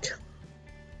attack.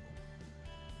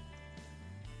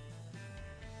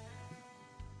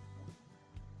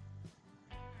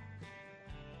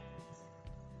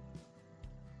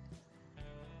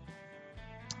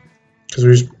 Because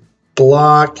we just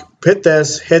block, hit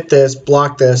this,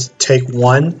 block this, take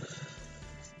 1.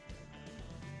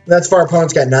 That's for our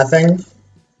opponent's got nothing.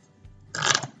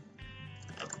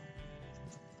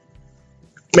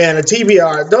 Man, a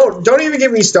TBR. Don't even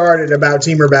get me started about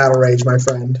Teamer Battle Rage, my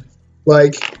friend.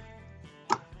 Like,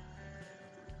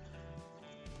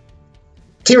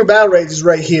 Teamer Battle Rage is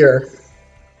right here.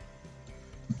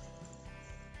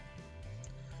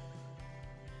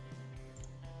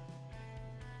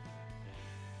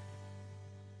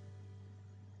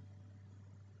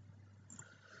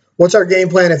 What's our game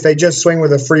plan if they just swing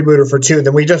with a freebooter for 2?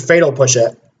 Then we just fatal push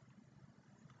it.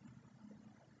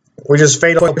 We just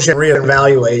fatal push it and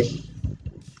reevaluate.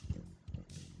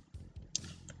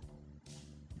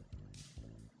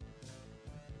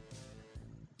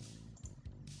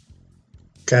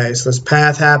 Okay, so this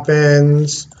path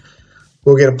happens.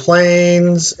 We'll get a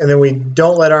plains, and then we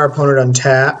don't let our opponent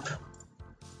untap.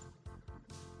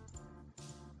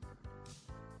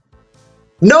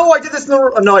 No, I did this in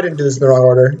the no, I didn't do this in the wrong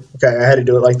order. Okay, I had to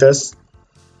do it like this.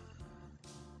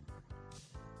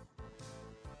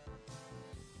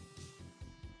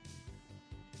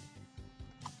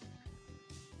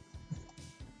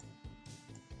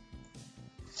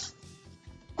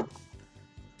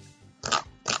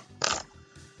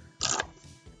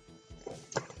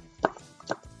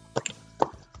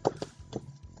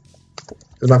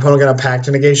 Is my opponent gonna pact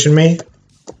to negation me?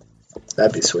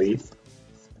 That'd be sweet.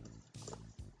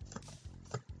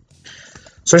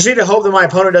 So I just need to hope that my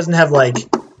opponent doesn't have like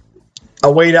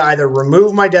a way to either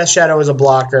remove my Death Shadow as a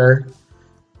blocker,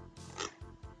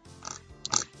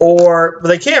 or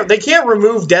they can't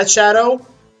remove Death Shadow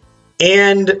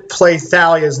and play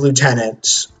Thalia's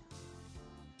Lieutenant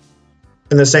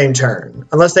in the same turn,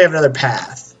 unless they have another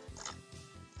path.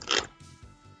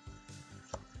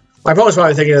 My opponent's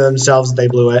probably thinking to themselves that they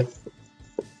blew it.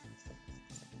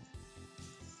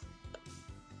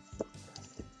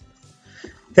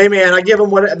 Hey man, I give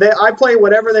them I play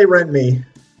whatever they rent me.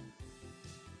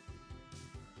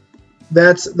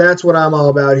 That's what I'm all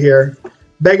about here.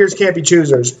 Beggars can't be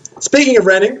choosers. Speaking of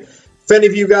renting, if any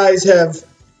of you guys have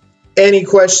any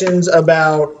questions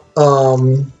about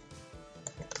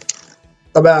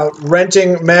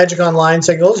renting Magic Online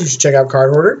signals, you should check out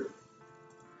Card Hoarder.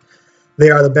 They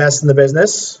are the best in the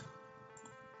business.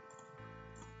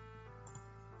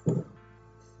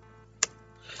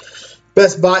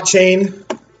 Best bot chain.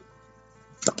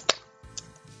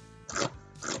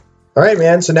 All right,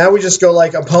 man. So now we just go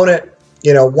like opponent,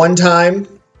 one time.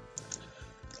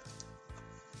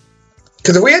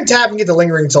 Because if we had tap and get the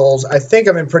Lingering Souls, I think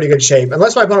I'm in pretty good shape.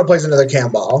 Unless my opponent plays another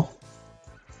Cam Ball.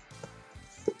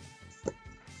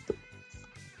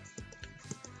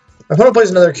 If my opponent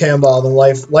plays another Cam Ball, then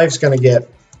life's going to get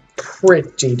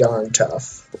pretty darn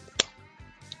tough.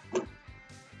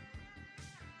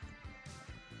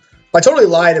 I totally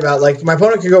lied about, like, my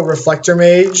opponent could go Reflector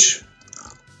Mage.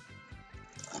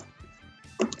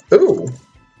 Ooh.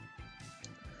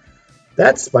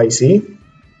 That's spicy.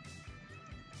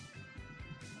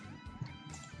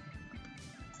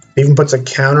 Even puts a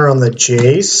counter on the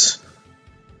Jace.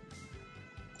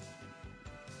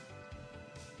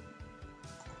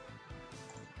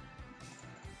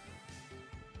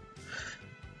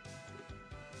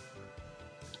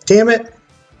 Damn it.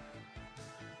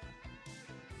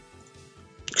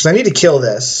 Because I need to kill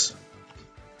this.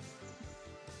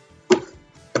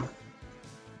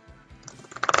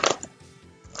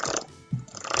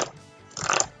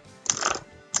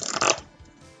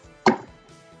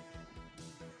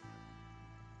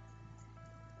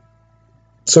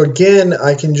 So again,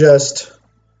 I can just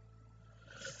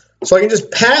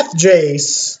path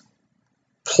Jace,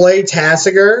 play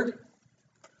Tasigur,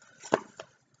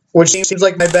 which seems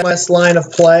like my best line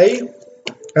of play.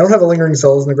 I don't have a Lingering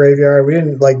Souls in the graveyard. We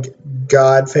didn't like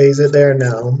God phase it there,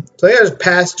 no. So yeah, just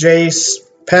path Jace,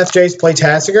 play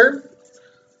Tasigur,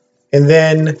 and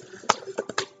then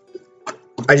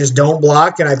I just don't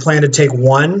block, and I plan to take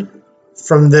 1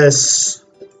 from this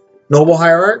Noble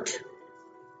Hierarch.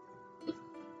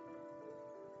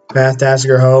 Path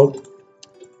Tasigur Hope.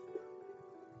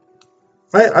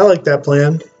 I like that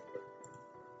plan.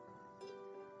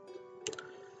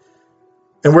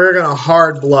 And we're going to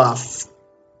hard bluff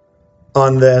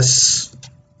on this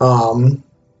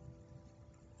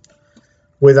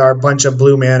with our bunch of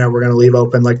blue mana we're going to leave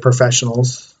open like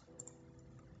professionals.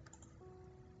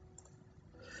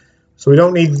 So we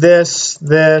don't need this,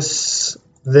 this,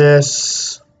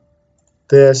 this,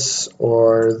 this,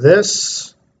 or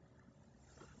this.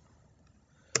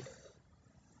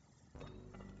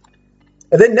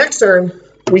 And then next turn,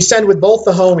 we send with both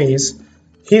the homies.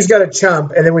 He's got a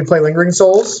chump, and then we play Lingering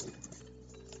Souls.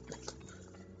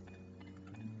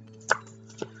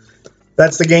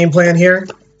 That's the game plan here.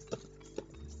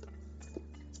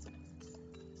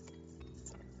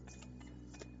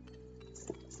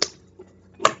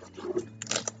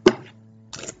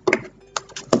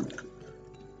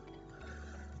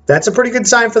 That's a pretty good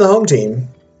sign for the home team.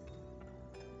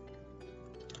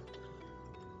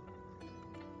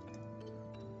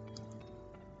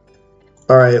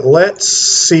 All right, let's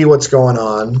see what's going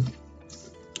on.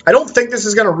 I don't think this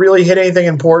is going to really hit anything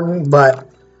important, but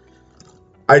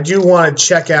I do want to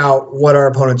check out what our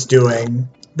opponent's doing.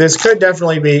 This could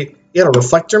definitely be, you know,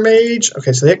 Reflector Mage.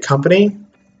 Okay, so they hit Company.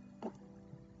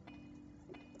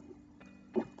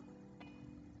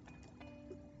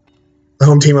 The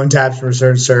home team untaps from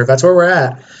return serve. That's where we're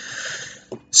at.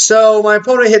 So my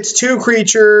opponent hits 2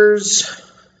 creatures.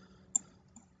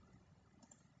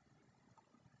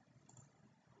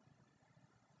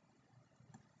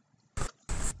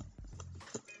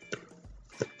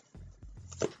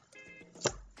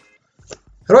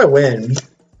 How do I win?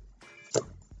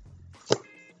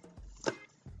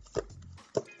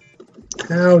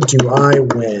 How do I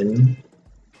win?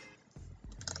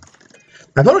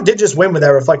 My opponent did just win with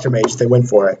that Reflector Mage. They went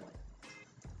for it.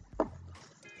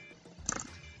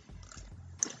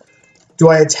 Do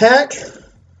I attack?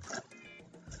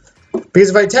 Because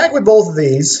if I attack with both of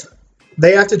these,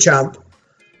 they have to chump.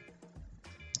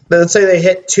 But let's say they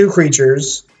hit 2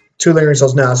 creatures, 2 Lingering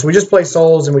Souls now. So we just play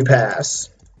Souls and we pass.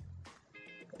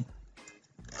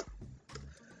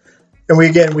 And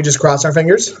we just cross our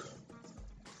fingers.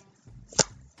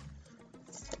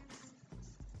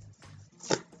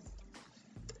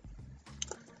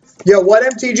 Yo, what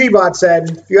MTG bot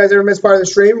said, if you guys ever missed part of the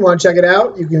stream, want to check it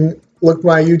out, you can look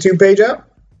my YouTube page up.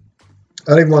 I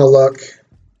don't even want to look.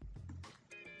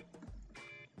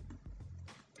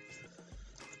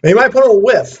 Maybe my opponent will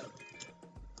whiff.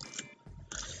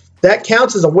 That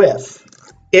counts as a whiff,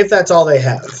 if that's all they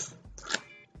have.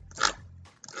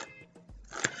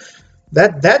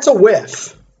 That's a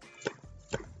whiff.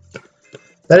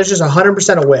 That is just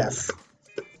 100% a whiff.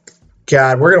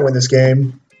 God, we're going to win this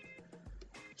game.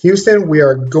 Houston, we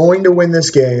are going to win this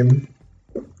game.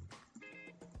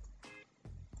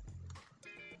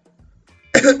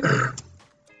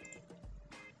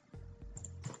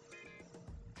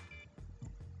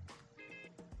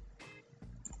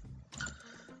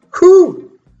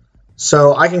 Whew.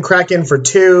 So I can crack in for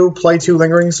 2, play 2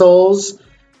 Lingering Souls,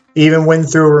 even win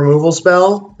through a removal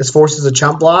spell. This forces a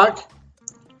chump block.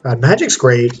 God, Magic's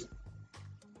great.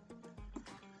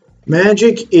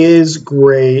 Magic is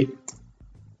great.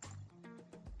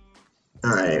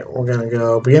 Alright, we're going to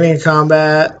go beginning of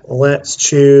combat. Let's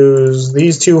choose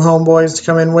these 2 homeboys to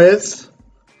come in with.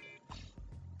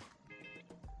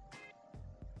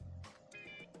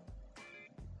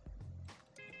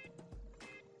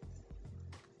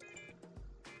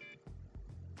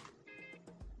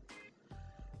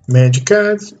 Magic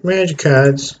cards, magic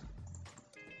cards.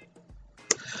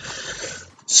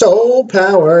 Soul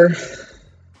power.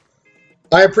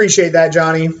 I appreciate that,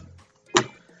 Johnny.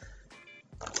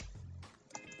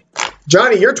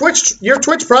 Johnny, your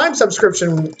Twitch Prime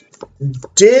subscription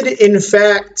did in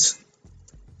fact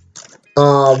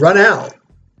run out.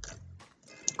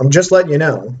 I'm just letting you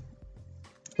know.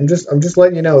 I'm just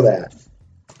letting you know that.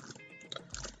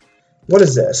 What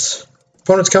is this?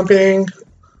 Opponent's companying.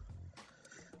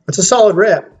 That's a solid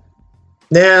rip.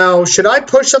 Now, should I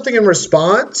push something in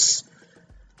response?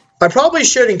 I probably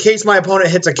should in case my opponent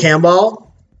hits a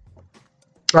Camball.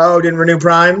 Oh, didn't renew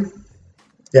Prime?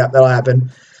 Yeah, that'll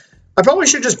happen. I probably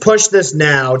should just push this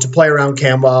now to play around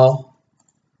Camball.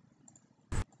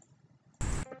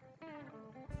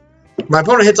 My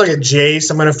opponent hits like a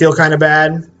Jace. I'm going to feel kind of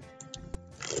bad.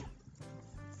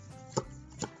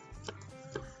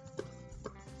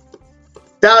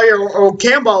 Dahlia, oh,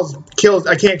 Camball's kills.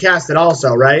 I can't cast it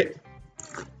also, right?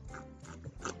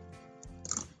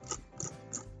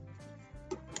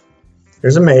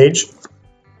 Here's a mage.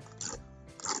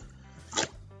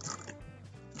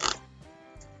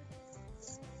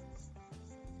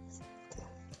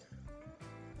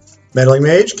 Meddling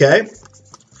Mage, okay.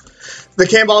 The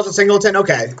Camball is a singleton,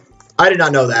 okay. I did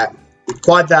not know that.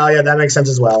 Quad Thalia, that makes sense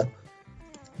as well.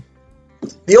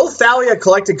 The old Thalia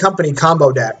Collected Company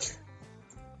combo deck.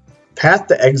 Path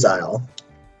to Exile.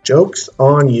 Joke's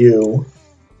on you.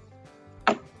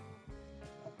 So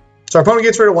our opponent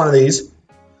gets rid of one of these.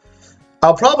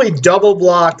 I'll probably double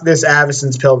block this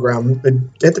Avacyn's Pilgrim.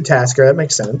 Hit the Tasigur, that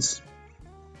makes sense.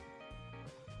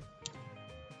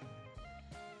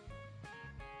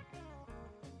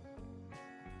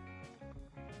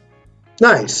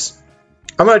 Nice.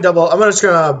 I'm just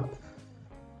gonna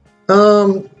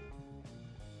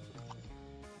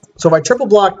so if I triple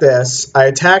block this, I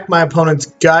attack my opponent's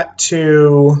gut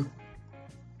to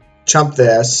chump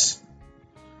this.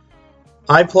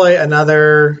 I play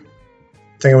another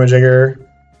thingamajigger.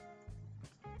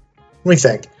 Let me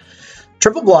think.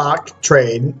 Triple block,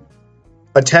 trade.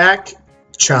 attack,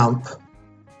 chump.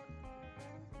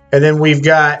 And then we've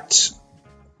got,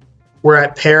 we're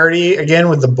at parity again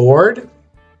with the board.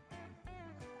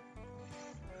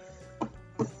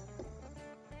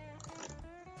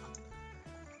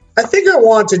 I think I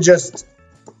want to just,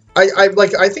 I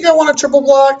think I want a triple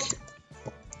block.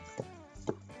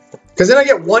 Because then I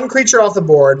get one creature off the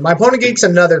board. My opponent gets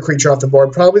another creature off the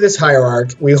board, probably this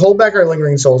Hierarch. We hold back our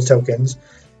Lingering Souls tokens.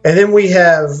 And then we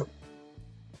have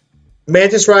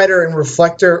Mantis Rider and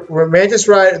Reflector. Mantis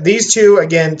Rider, these two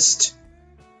against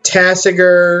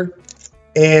Tasigur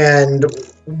and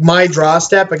my draw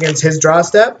step against his draw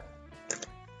step.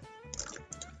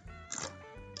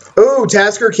 Ooh,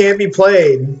 Tasigur can't be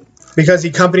played because he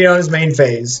accompanied on his main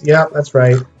phase. Yeah, that's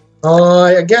right.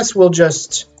 I guess we'll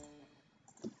just...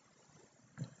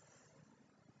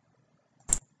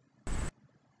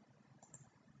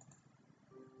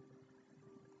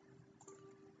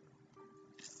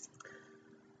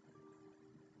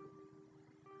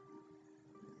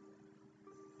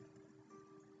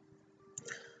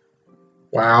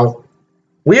 Wow.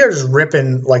 We are just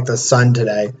ripping like the sun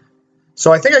today.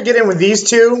 So I think I get in with these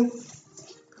two.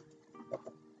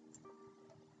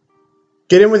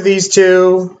 Get in with these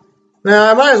two.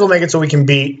 Nah, I might as well make it so we can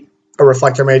beat a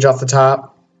Reflector Mage off the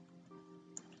top.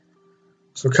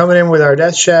 So coming in with our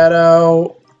Death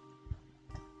Shadow.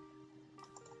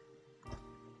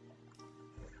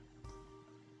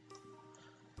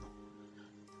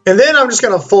 And then I'm just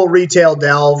going to full retail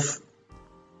Delve.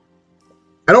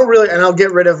 I don't really, and I'll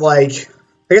get rid of like,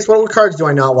 I guess what cards do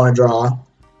I not want to draw?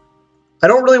 I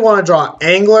don't really want to draw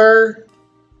Angler.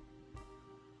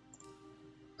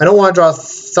 I don't want to draw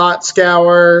Thought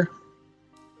Scour.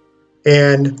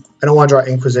 And I don't want to draw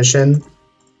Inquisition.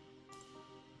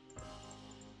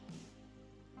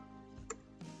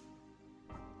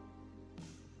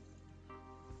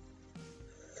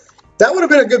 That would have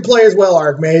been a good play as well,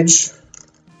 Archmage.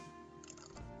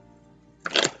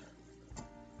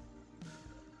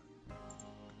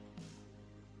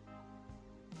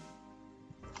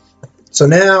 So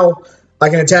now I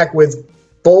can attack with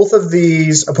both of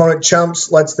these. Opponent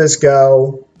chumps, lets this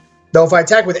go. Though if I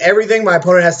attack with everything, my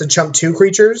opponent has to chump 2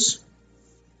 creatures.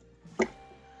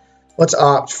 Let's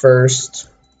opt first.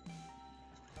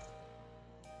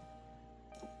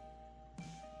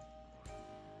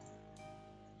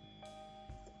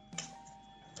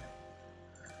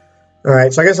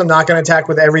 Alright, so I guess I'm not going to attack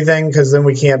with everything because then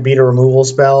we can't beat a removal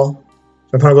spell.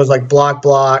 My opponent goes like block,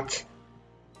 block,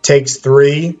 takes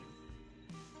 3.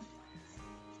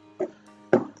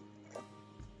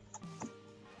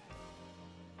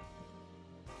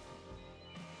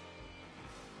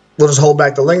 We'll just hold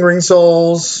back the Lingering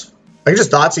Souls. I can just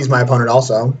Thoughtseize my opponent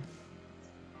also.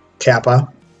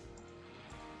 Kappa.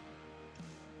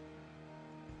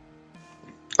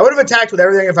 I would have attacked with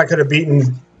everything if I could have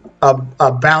beaten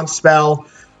a bounce spell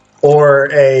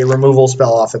or a removal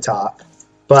spell off the top.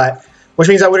 But, which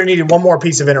means I would have needed one more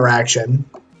piece of interaction.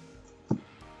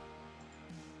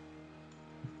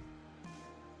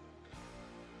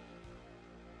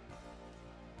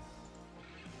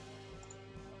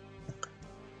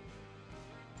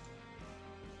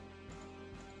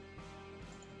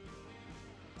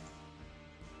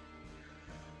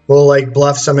 We'll like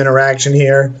bluff some interaction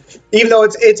here, even though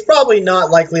it's probably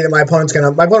not likely that my opponent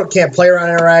can't play around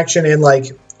interaction, and like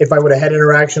if I would have had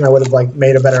interaction, I would have like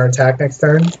made a better attack next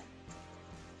turn.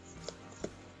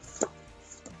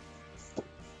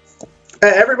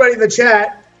 Everybody in the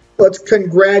chat, let's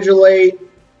congratulate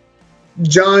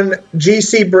John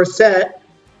GC Brissett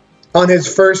on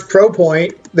his first pro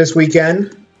point this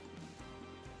weekend.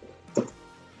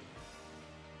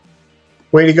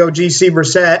 Way to go, GC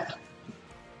Brissett.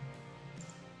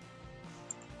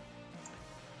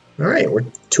 All right, we're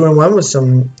 2-1 with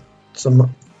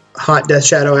some hot Death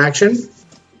Shadow action.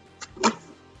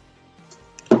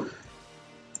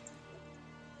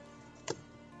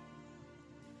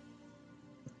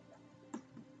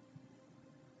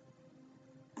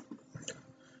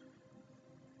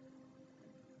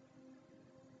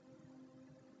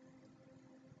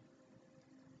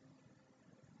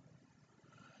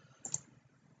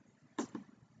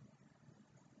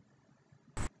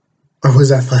 Or was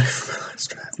that funny?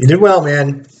 You did well,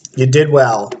 man. You did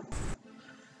well.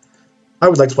 I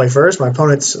would like to play first. My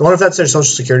opponent's... I wonder if that's their social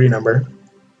security number.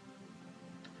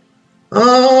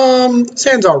 This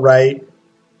hand's alright. I'm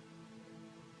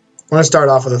going to start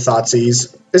off with a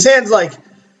Thoughtseize. This hand's like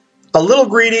a little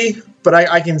greedy, but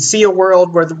I can see a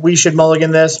world where we should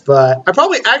mulligan this, but I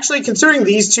probably... Actually, considering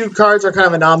these two cards are kind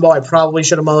of a nombo, I probably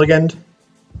should have mulliganed.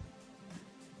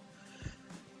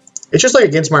 It's just like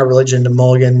against my religion to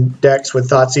mulligan decks with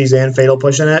Thoughtseize and Fatal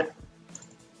Push in it.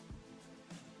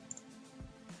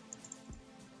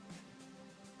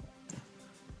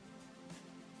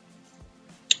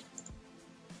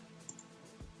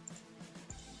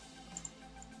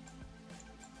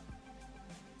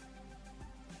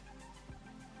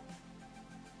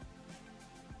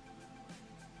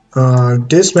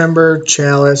 Dismember,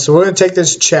 Chalice. So we're going to take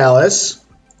this Chalice.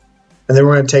 And then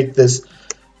we're going to take this,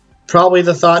 probably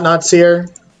the Thoughtseer.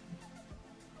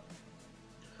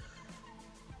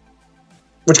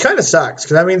 Which kind of sucks,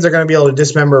 because that means they're going to be able to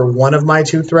dismember one of my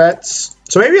 2 threats.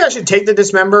 So maybe I should take the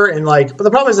Dismember and but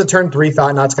the problem is the turn 3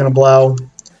 Thought-Knot's going to blow.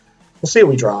 We'll see what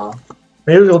we draw.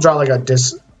 Maybe we'll draw like a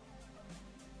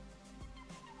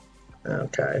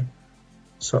Okay.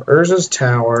 So Urza's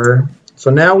Tower. So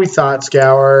now we Thought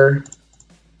Scour.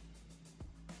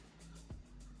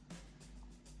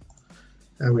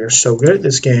 And we are so good at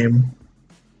this game.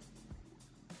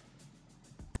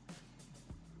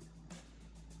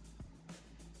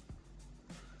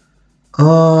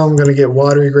 I'm going to get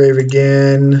Watery Grave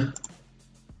again.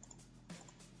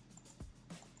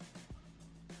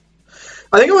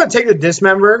 I think I'm going to take the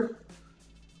Dismember.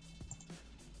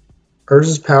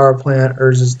 Urza's Power Plant,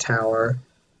 Urza's Tower.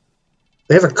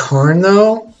 They have a Karn,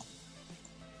 though?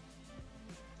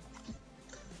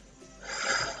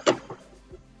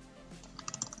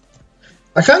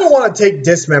 I kind of want to take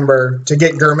Dismember to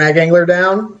get Gurmag Angler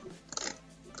down.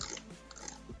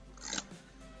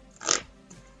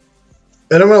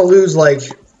 Then I'm going to lose, like,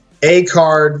 a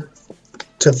card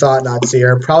to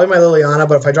Thoughtseer. Probably my Liliana,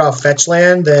 but if I draw a fetch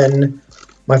land, then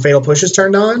my Fatal Push is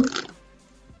turned on.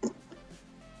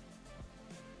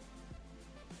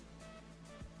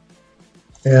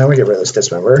 Yeah, I'm going to get rid of this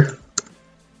Dismember.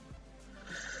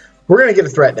 We're going to get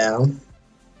a threat down.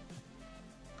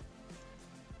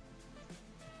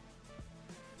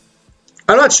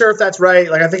 I'm not sure if that's right.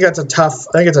 Like, I think it's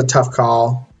a tough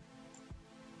call.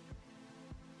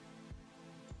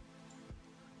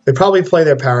 They probably play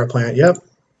their power plant. Yep.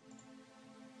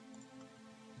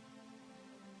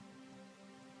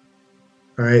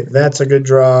 All right, that's a good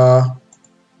draw.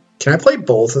 Can I play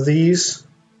both of these?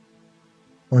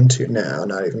 1, 2. No,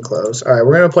 not even close. All right,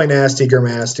 we're gonna play Nasty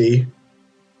Gurmasty.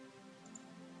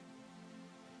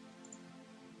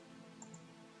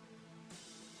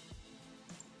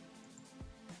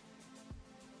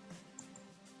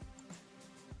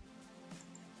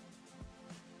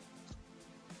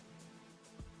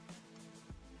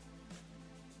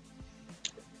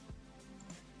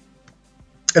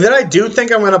 And then I do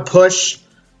think I'm going to push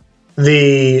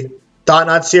the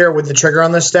Thoughtseer with the trigger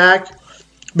on the stack.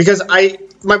 Because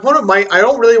my opponent I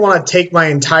don't really want to take my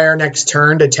entire next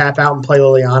turn to tap out and play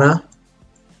Liliana.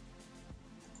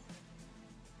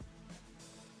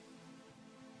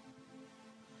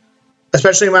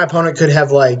 Especially my opponent could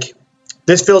have, like,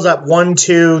 this fills up 1,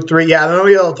 2, 3. Yeah, I'm going to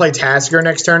be able to play Tasigur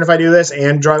next turn if I do this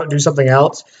and do something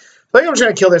else. I think I'm just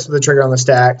going to kill this with the trigger on the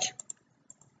stack.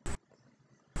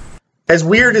 As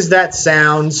weird as that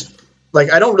sounds,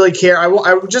 like, I don't really care.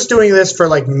 I'm just doing this for,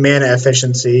 like, mana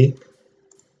efficiency.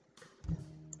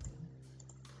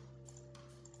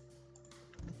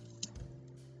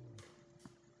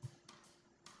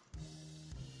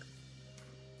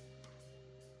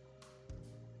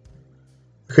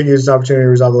 I could use this opportunity to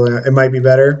resolve the. It might be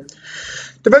better.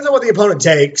 Depends on what the opponent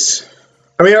takes.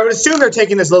 I mean, I would assume they're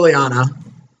taking this Liliana.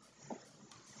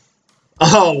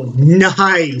 Oh,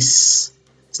 nice.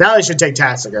 So now they should take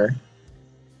Tasigur.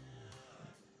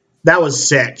 That was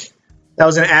sick. That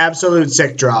was an absolute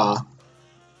sick draw.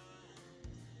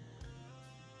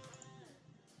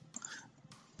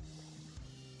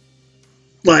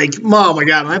 Like, oh my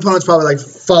god, my opponent's probably, like,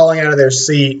 falling out of their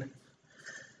seat.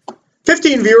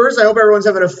 15 viewers. I hope everyone's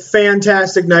having a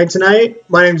fantastic night tonight.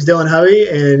 My name's Dylan Hovey,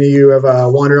 and you have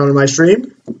wandered onto my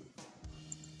stream.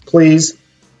 Please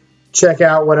check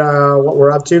out what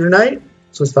we're up to tonight.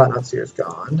 So Thoughtseer is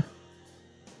gone.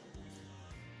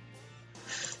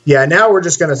 Yeah, now we're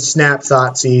just gonna snap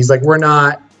Thoughtseize. Like, we're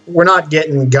not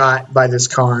getting got by this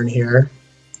Karn here.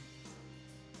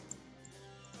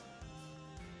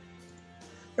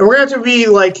 And we're gonna have to be,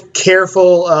 like,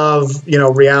 careful of, you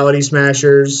know, Reality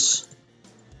Smashers.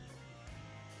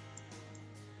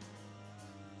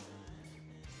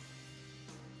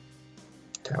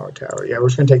 Tower. Yeah, we're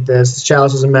just gonna take this. This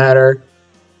Chalice doesn't matter.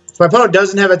 So my opponent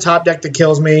doesn't have a top deck that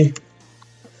kills me.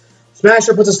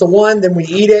 Smasher puts us to 1, then we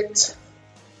Edict.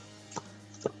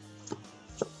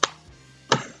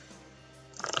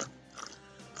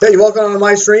 Yeah, you're welcome on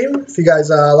my stream. If you guys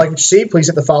like what you see, please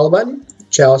hit the follow button.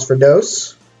 Chalice for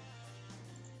dose.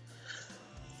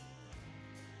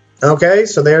 Okay,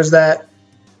 so there's that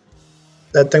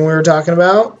thing we were talking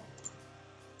about.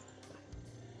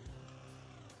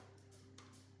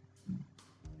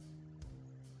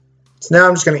 So now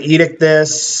I'm just going to Edict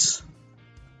this.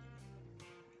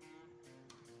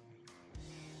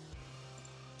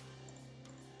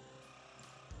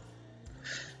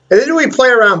 And then we play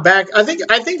around back. I think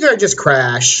I just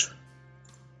crash.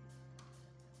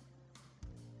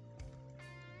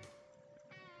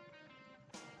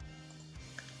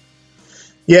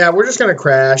 Yeah, we're just going to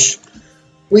crash.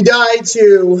 We die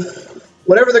to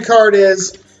whatever the card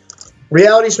is,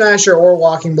 Reality Smasher or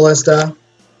Walking Ballista.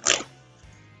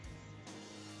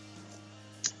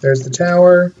 There's the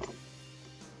tower.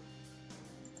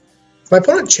 My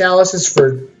opponent Chalice is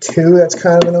for 2. That's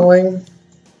kind of annoying.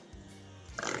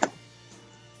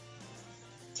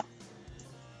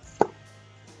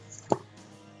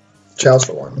 Chalice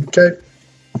for 1. Okay.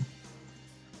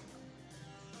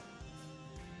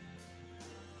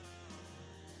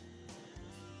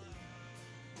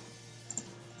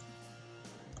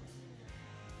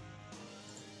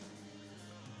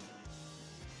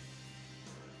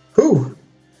 Whew.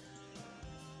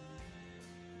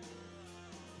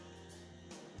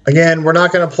 Again, we're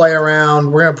not going to play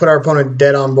around. We're going to put our opponent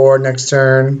dead on board next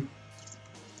turn.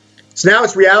 So now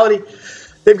it's reality.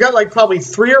 They've got like probably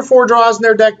 3 or 4 draws in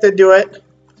their deck that do it.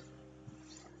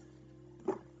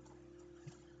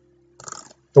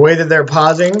 The way that they're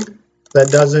pausing, that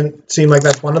doesn't seem like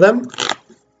that's one of them.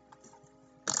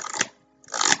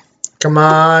 Come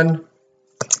on.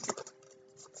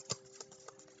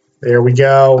 There we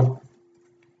go.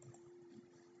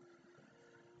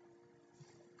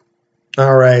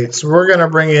 All right, so we're going to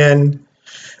bring in,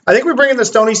 I think we bring in the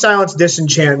Stony Silence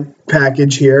Disenchant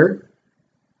package here.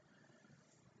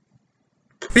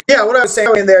 But yeah, what I was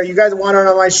saying in there, you guys want it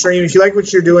on my stream. If you like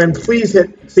what you're doing, please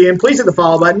hit the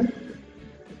follow button.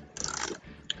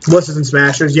 Blisters and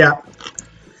Smashers, yeah.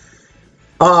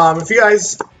 If you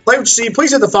guys like what you see,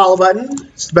 please hit the follow button.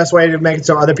 It's the best way to make it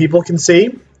so other people can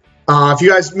see. If you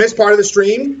guys missed part of the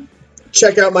stream,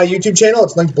 check out my YouTube channel.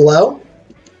 It's linked below.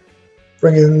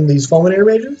 Bring in these Fulminator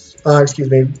Mages. Excuse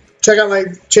me. Check out my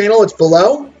channel. It's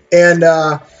below. And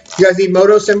if you guys need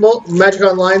Moto symbol, Magic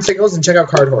Online signals, and check out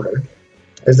Card Hoarder,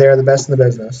 as they are the best in the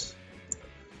business.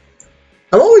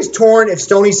 I'm always torn if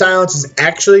Stony Silence is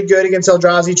actually good against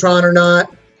Eldrazi Tron or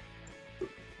not.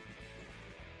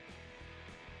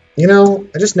 You know,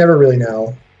 I just never really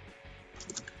know.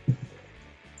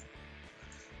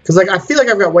 Because, like, I feel like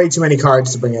I've got way too many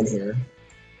cards to bring in here.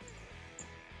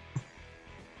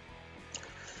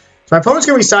 So my opponent's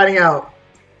going to be siding out.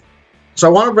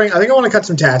 So I think I want to cut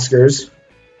some Taskers.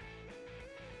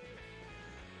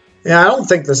 Yeah, I don't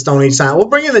think the Stony Silence. We'll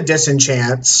bring in the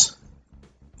Disenchants.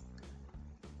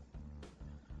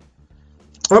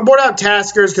 I'm going to board out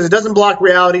Taskers because it doesn't block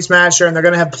Reality Smasher, and they're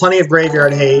going to have plenty of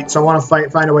graveyard hate, so I want to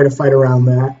find a way to fight around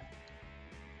that.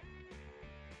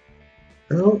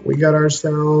 Oh, we got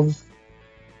ourselves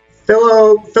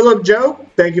Philip Joe.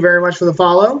 Thank you very much for the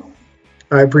follow.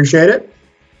 I appreciate it.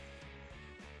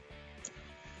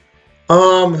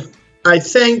 I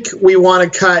think we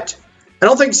want to cut. I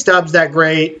don't think Stub's that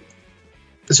great,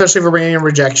 especially if we're bringing in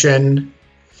Rejection.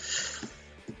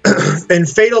 And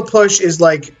Fatal Push is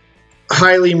like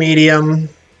highly medium.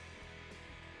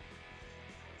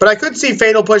 But I could see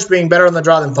Fatal Push being better on the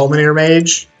draw than Fulminator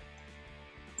Mage.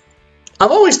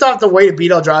 I've always thought the way to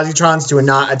beat Eldrazi Trons to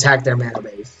not attack their mana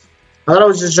base. I thought it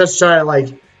was just try to, like,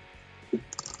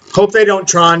 hope they don't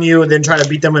Tron you and then try to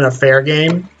beat them in a fair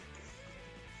game.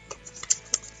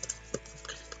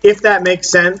 If that makes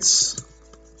sense.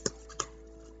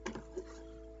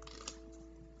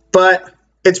 But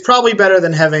it's probably better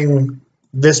than having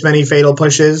this many Fatal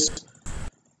Pushes.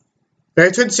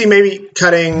 I could see maybe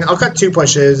cutting. I'll cut 2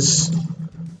 pushes.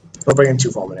 I'll bring in 2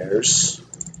 Fulminators.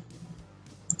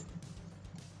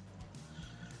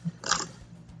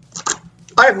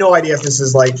 I have no idea if this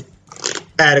is like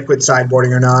adequate sideboarding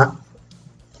or not.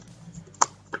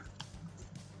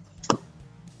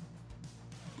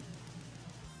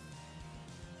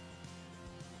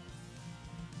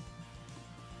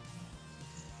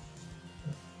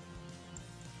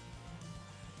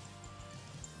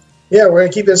 Yeah, we're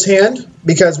going to keep this hand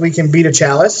because we can beat a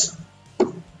Chalice.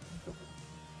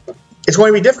 It's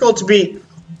going to be difficult to beat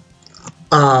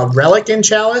Relic in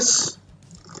Chalice,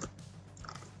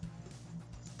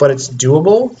 but it's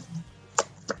doable.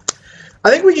 I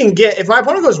think we can get, if my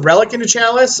opponent goes Relic into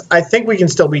Chalice, I think we can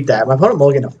still beat that. My opponent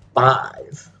mulligan to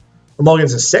 5. Or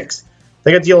mulligan's a 6.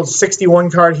 They got the old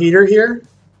 61 card heater here.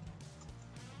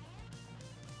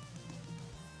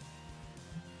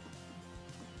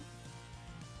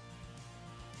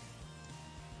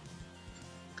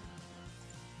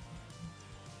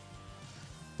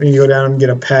 We can go down and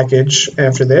get a package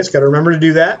after this. Got to remember to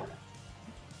do that.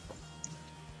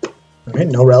 Okay,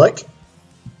 no Relic.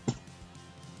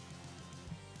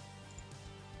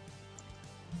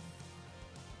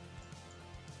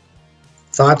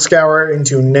 Thought Scour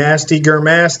into Nasty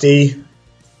Gurmasty.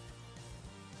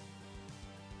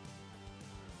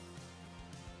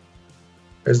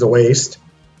 There's the waste.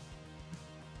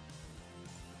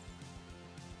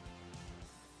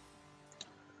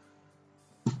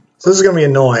 So this is going to be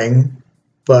annoying,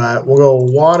 but we'll go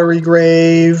Watery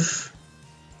Grave.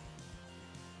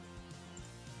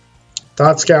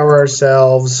 Thought Scour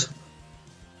ourselves.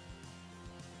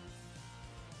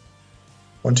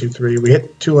 1, 2, 3. We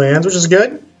hit 2 lands, which is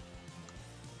good.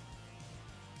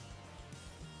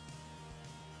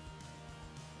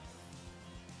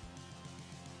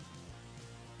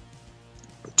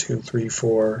 Two, 3,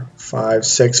 4, 5,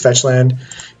 6 fetch land.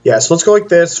 Yeah, so let's go like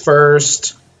this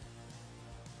first.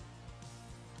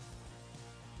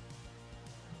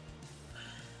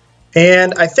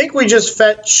 And I think we just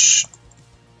fetch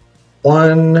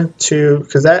 1, 2,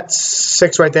 because that's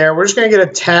 6 right there. We're just going to get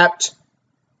a tapped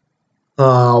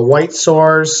white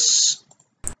source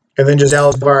and then just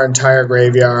elf our entire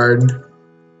graveyard.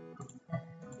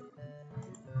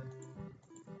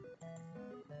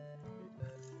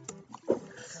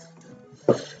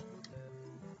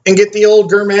 And get the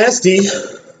old Gurmasty.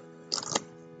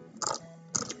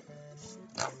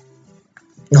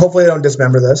 And hopefully I don't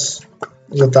dismember this.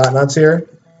 There's a Thought Nuts here.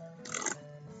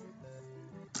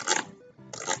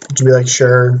 To be like,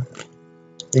 sure.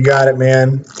 You got it,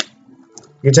 man.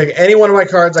 You can take any one of my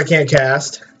cards I can't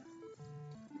cast.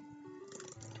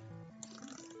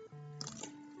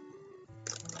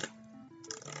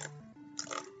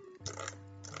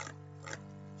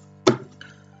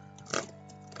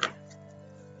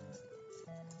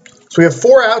 So we have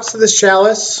 4 outs to this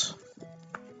Chalice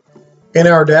in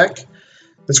our deck.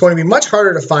 It's going to be much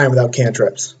harder to find without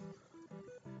cantrips.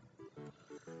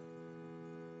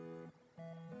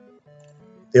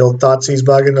 The old Thoughtseize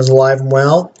bugger is alive and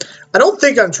well. I don't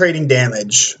think I'm trading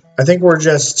damage. I think we're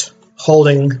just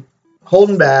holding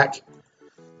back.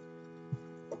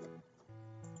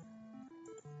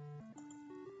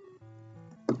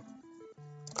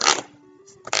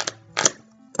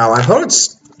 Oh, my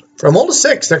opponent's from 0 to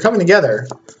 6. They're coming together.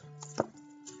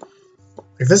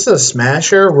 If this is a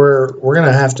smasher, we're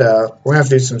gonna have to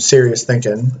do some serious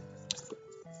thinking.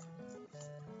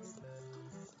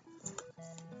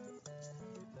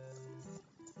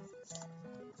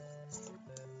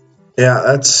 Yeah,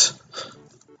 that's.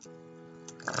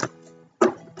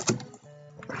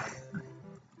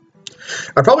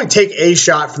 I'd probably take a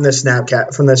shot from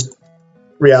this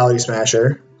Reality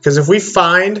Smasher, because if we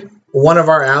find one of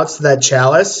our outs to that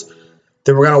Chalice,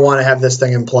 then we're gonna want to have this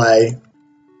thing in play.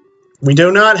 We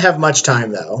do not have much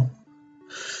time, though.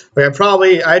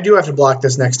 I do have to block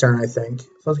this next turn, I think. So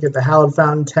let's get the Hallowed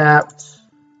Fountain tapped.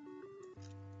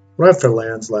 What do I have for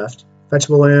lands left?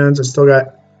 Fetchable lands. I still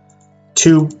got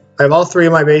 2. I have all 3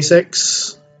 of my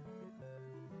basics.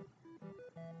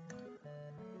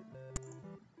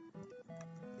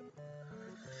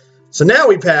 So now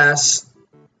we pass.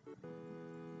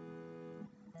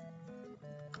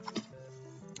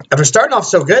 After starting off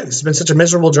so good, this has been such a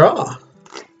miserable draw.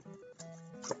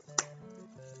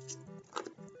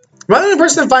 Am I the only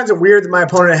person that finds it weird that my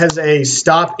opponent has a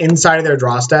stop inside of their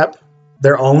draw step?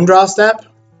 Their own draw step?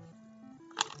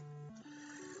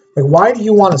 Like, why do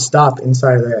you want to stop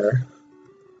inside of there?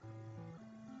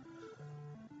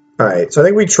 Alright, so I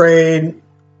think we trade,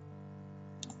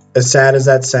 as sad as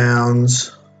that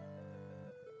sounds.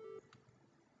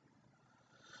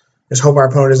 Just hope our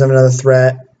opponent doesn't have another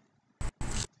threat.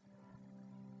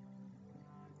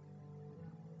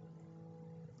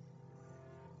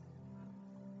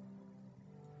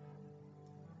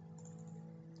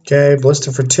 Okay,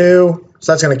 Ballista for 2.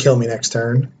 So that's going to kill me next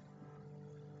turn.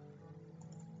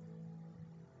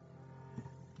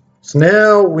 So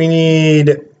now we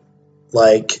need,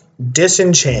 like,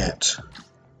 Disenchant.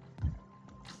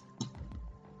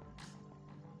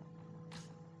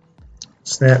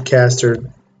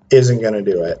 Snapcaster isn't going to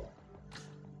do it.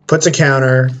 Puts a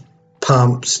counter.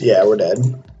 Pumps. Yeah, we're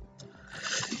dead.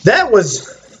 That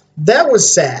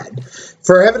was sad.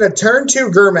 For having a turn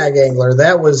 2 Gurmag Angler,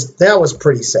 that was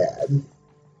pretty sad.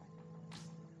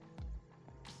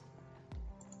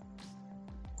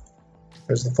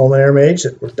 There's the Fulminator Mage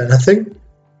that was nothing.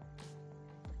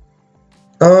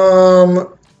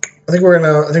 I think we're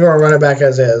gonna run it back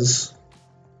as is.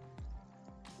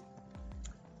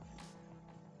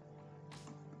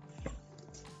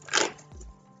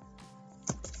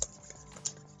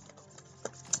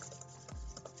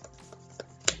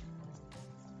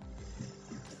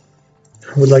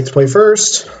 Would like to play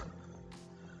first.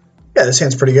 Yeah, this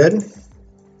hand's pretty good.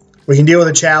 We can deal with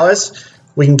a Chalice.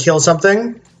 We can kill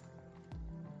something.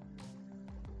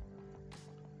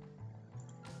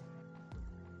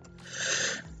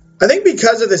 I think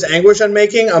because of this Anguished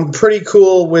Unmaking, I'm pretty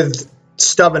cool with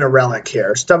stubbing a relic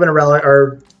here. Stubbing a relic,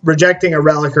 or rejecting a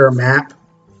relic or a map.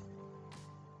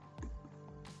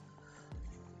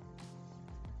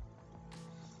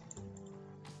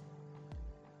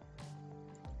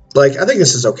 Like, I think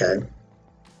this is okay.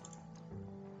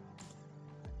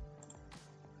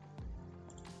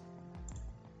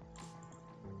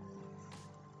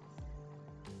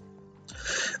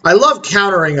 I love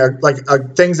countering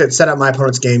things that set up my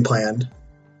opponent's game plan.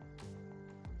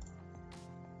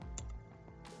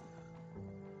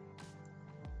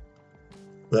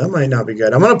 That might not be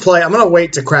good. I'm gonna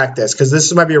wait to crack this because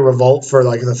this might be a revolt for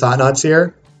like the Thought Nuts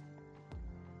here.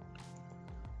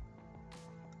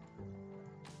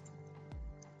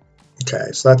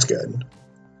 Okay, so that's good.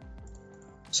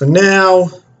 So now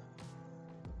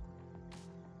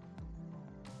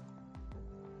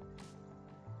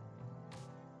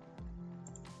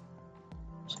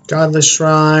Godless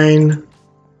Shrine,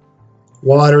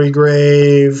 Watery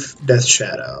Grave, Death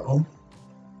Shadow.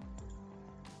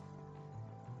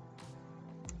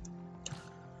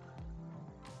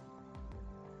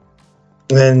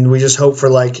 And then we just hope for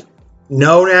like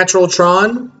no natural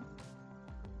Tron.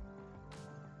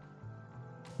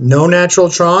 No natural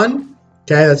Tron.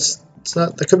 Okay,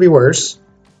 that could be worse.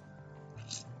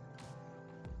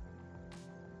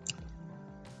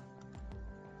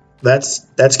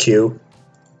 That's cute.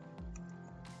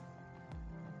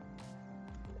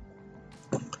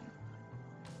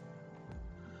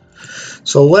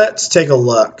 So let's take a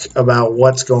look about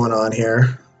what's going on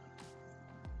here.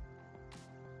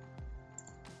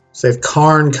 So they have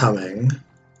Karn coming.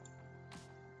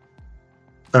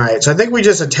 Alright, so I think we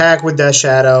just attack with Death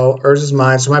Shadow. Urza's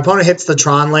Mine. So my opponent hits the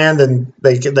Tron land and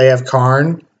they have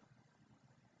Karn.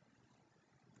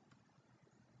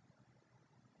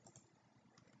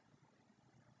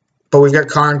 But we've got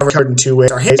Karn covered in 2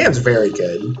 ways. Our hand's very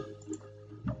good.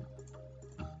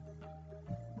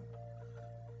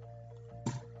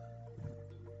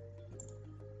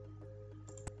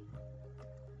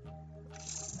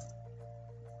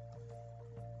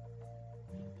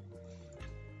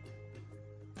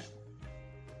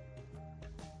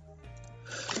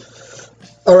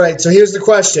 All right, so here's the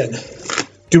question.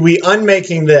 Do we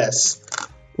unmaking this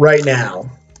right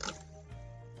now?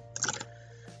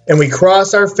 And we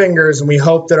cross our fingers and we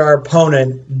hope that our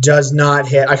opponent does not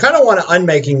hit. I kind of want to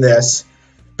unmaking this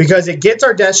because it gets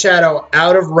our Death Shadow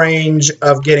out of range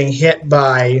of getting hit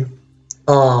by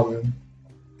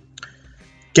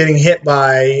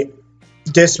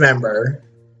Dismember.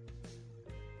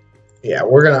 Yeah,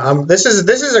 we're gonna this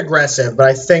is aggressive, but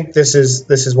I think this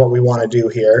is what we want to do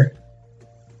here.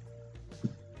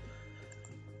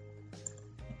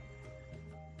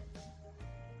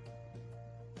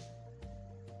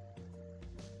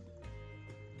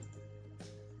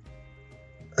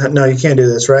 No, you can't do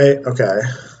this, right? Okay.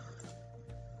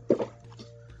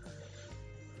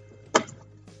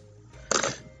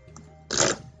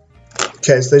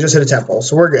 Okay, so they just hit a temple,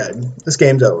 so we're good. This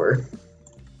game's over.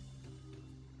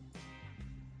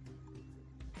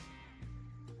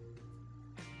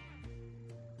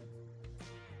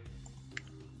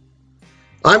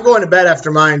 I'm going to bed after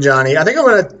mine, Johnny. I think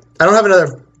I don't have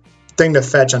another thing to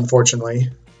fetch, unfortunately.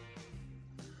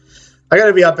 I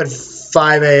gotta be up at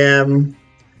 5 a.m.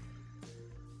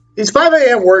 These 5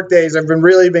 a.m. work days have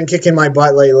really been kicking my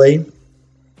butt lately,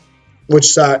 which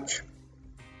suck.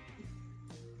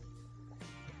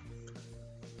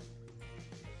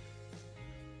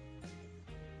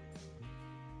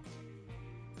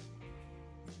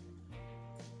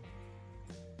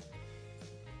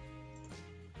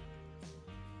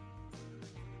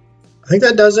 I think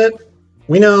that does it.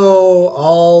 We know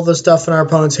all the stuff in our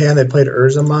opponent's hand. They played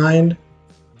Urza Mind.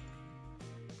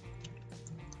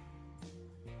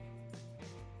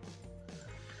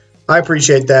 I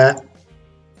appreciate that.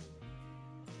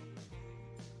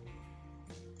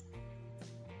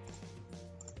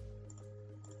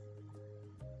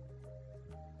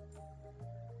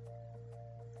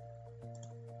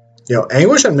 Yo,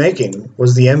 Anguished Unmaking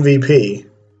was the MVP.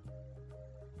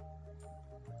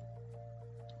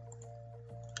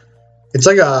 It's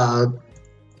like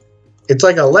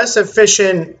a less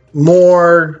efficient,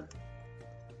 more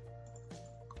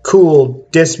cool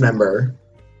Dismember.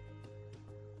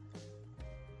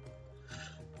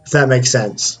 If that makes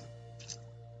sense.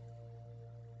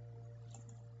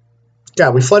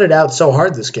 God, we flooded out so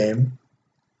hard this game.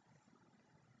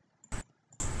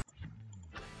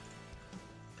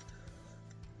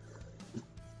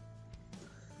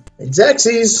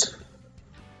 Exexies.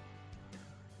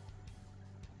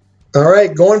 All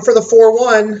right, going for the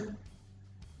 4-1.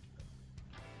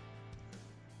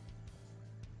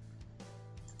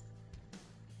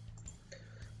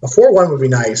 A 4-1 would be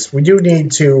nice. We do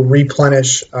need to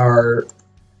replenish our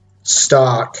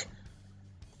stock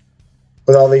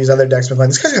with all these other decks.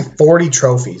 This guy's got 40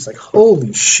 trophies. Like,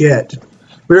 holy shit.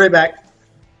 Be right back.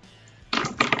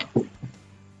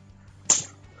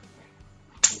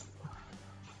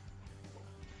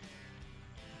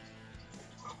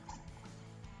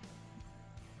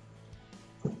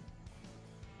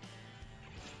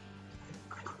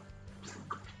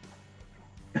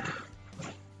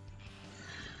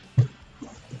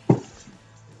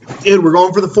 Dude, we're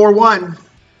going for the 4-1.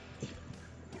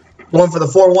 Going for the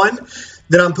 4-1.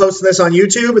 Then I'm posting this on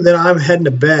YouTube, and then I'm heading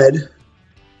to bed.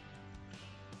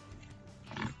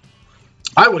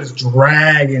 I was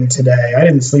dragging today. I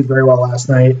didn't sleep very well last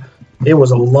night. It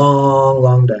was a long,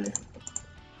 long day.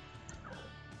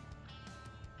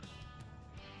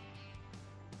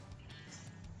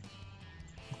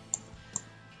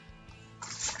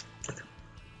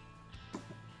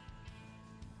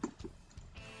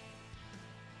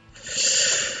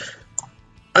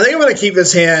 I think I'm going to keep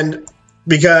this hand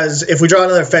because if we draw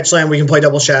another fetch land, we can play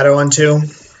double shadow on 2.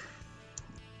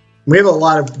 We have a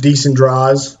lot of decent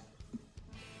draws.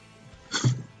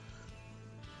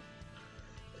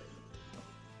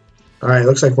 All right,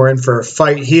 looks like we're in for a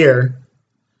fight here.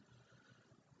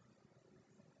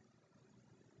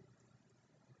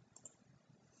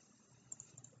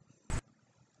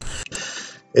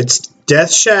 It's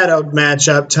Death Shadow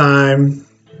matchup time.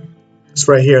 It's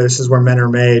right here. This is where men are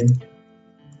made.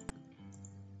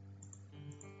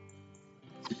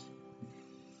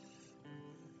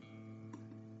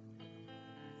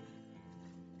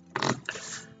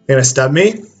 You gonna stub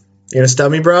me? You gonna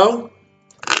stub me, bro?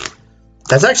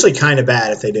 That's actually kind of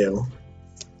bad if they do.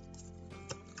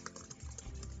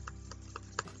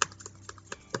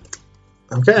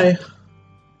 Okay.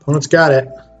 Opponent's got it.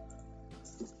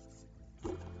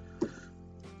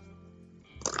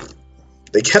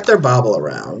 They kept their bobble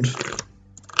around.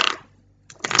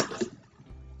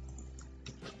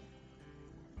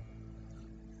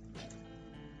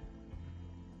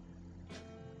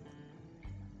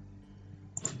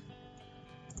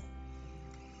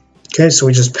 Okay, so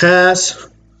we just pass.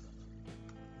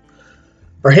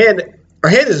 Our hand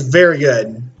is very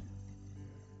good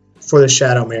for the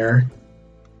Shadow Mirror.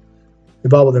 They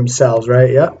bobble themselves,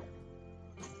 right? Yep.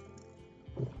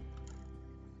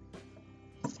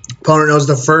 Opponent knows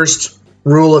the first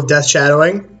rule of Death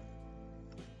Shadowing.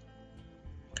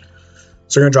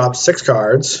 So we're going to drop 6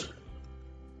 cards.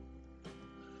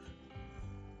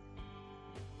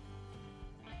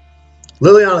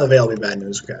 Liliana the Veil will be bad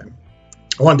news. Okay.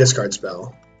 I want to discard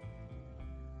spell.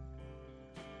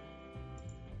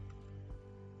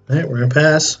 All right, we're going to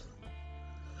pass.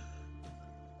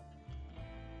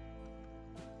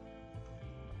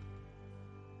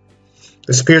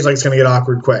 This appears like it's going to get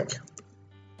awkward quick.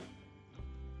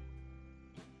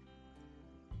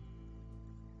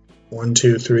 One,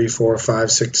 two, three, four, five,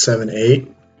 six, seven,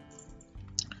 8.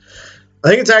 I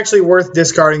think it's actually worth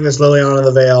discarding this Liliana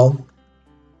the Veil.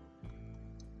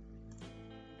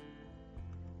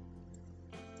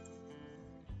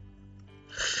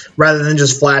 Rather than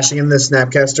just flashing in this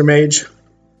Snapcaster Mage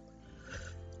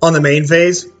on the main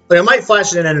phase. Like, I might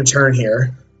flash it in end of turn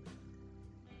here.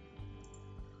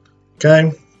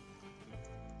 Okay.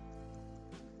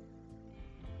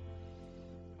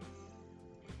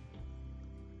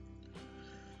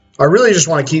 I really just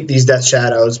want to keep these Death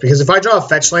Shadows, because if I draw a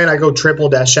fetch land, I go triple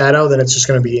Death Shadow, then it's just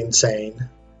going to be insane.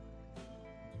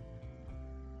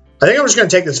 I think I'm just going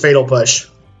to take this Fatal Push.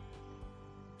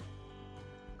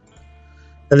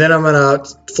 And then I'm going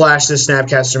to flash this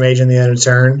Snapcaster Mage in the end of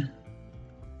turn.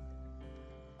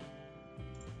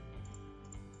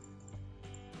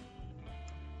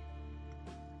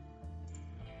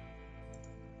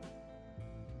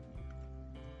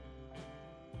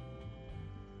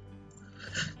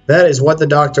 That is what the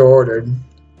doctor ordered.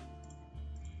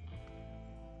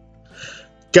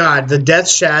 God, the Death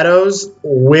Shadows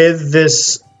with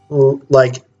this,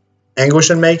 like, Anguished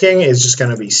Unmaking is just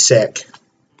going to be sick.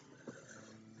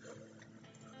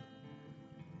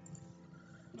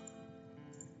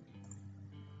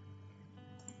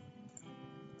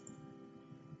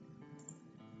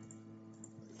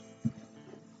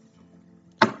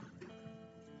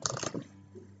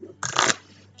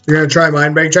 You're going to try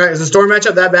Mind Break Track? Is the Storm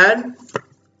matchup that bad?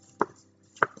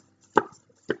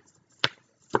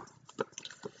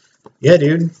 Yeah,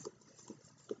 dude.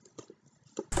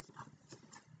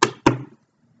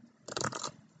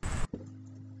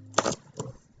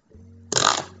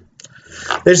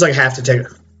 They just like have to take it.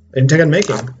 They didn't take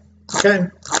Unmaking. Okay.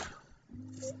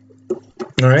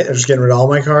 Alright, they're just getting rid of all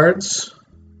my cards.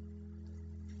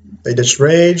 They ditched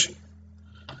Rage.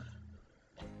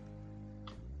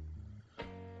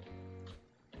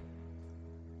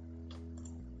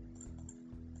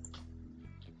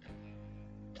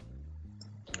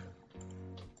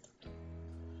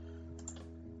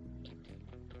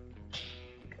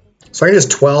 So I can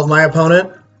just 12 my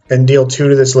opponent and deal 2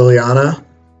 to this Liliana.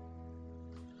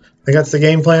 I think that's the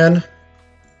game plan.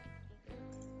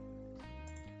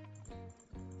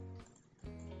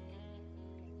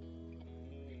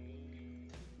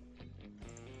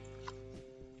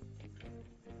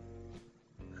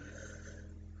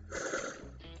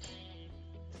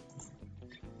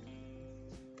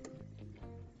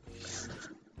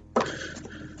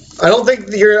 I don't think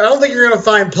you're gonna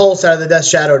find Pulse out of the Death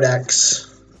Shadow decks.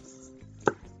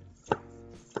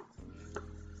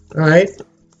 All right.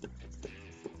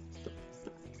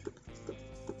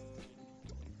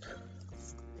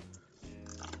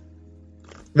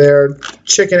 They're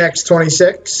Chicken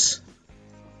X26.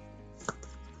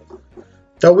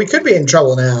 So we could be in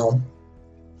trouble now.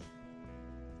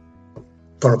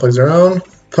 Opponent plays their own.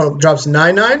 Opponent drops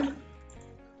 9/9.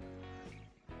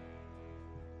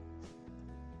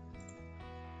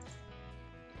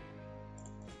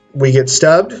 We get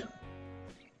stubbed.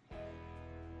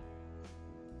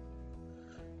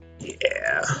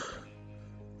 Yeah.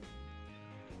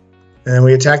 And then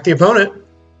we attack the opponent.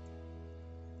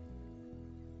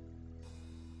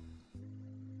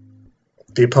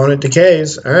 The opponent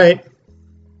decays. All right.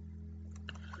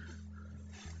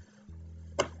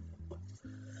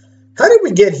 How did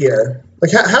we get here?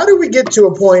 Like, how did we get to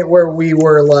a point where we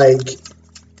were like,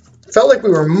 felt like we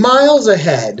were miles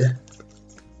ahead,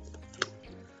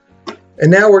 and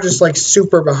now we're just like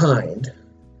super behind?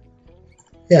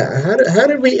 Yeah, how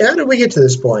did we get to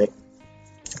this point?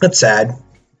 That's sad.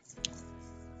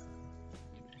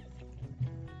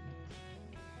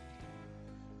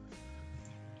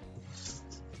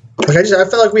 Like I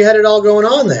felt like we had it all going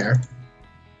on there.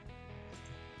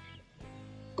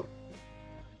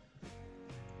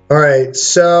 All right,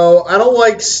 so I don't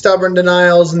like stubborn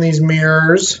denials in these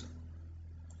mirrors.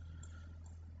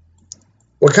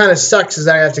 What kind of sucks is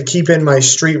that I have to keep in my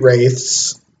Street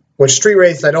Wraiths, which Street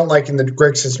Wraiths I don't like in the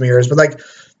Grixis mirrors. But like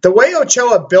the way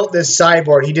Ochoa built this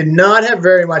sideboard, he did not have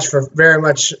very much for fair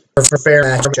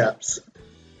matchups.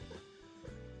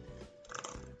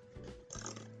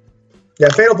 Yeah,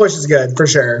 Fatal Push is good for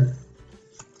sure.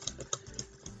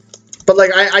 But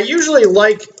like I usually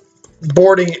like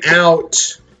boarding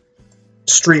out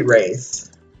Street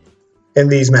Wraith in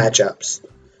these matchups,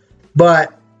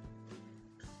 but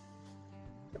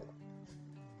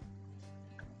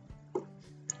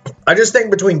I just think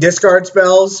between discard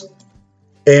spells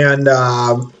and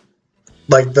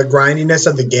like the grindiness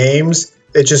of the games,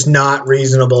 it's just not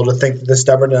reasonable to think that the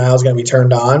Stubborn Denial is going to be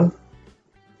turned on.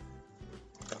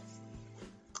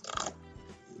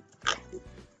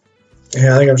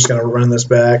 Yeah, I think I'm just going to run this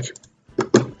back.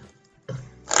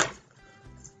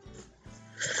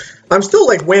 I'm still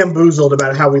like whamboozled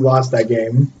about how we lost that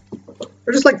game.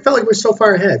 I just like felt like we were so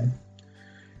far ahead.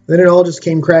 Then it all just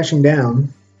came crashing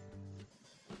down.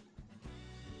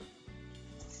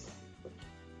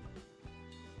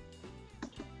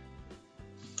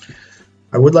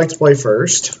 I would like to play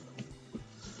first.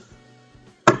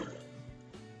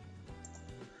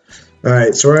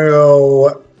 Alright, so we're going to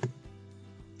go...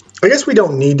 I guess we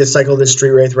don't need to cycle this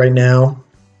Street Wraith right now,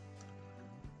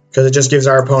 because it just gives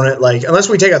our opponent, like, unless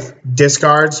we take a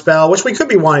discard spell, which we could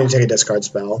be wanting to take a discard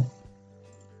spell.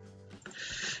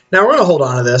 Now we're going to hold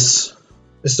on to this.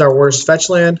 This is our worst fetch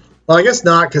land. Well, I guess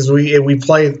not, because we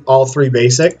play all three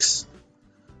basics.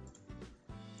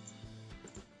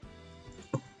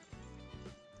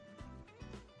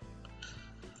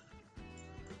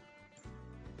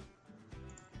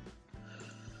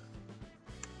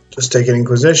 Just take an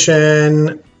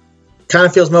Inquisition. Kind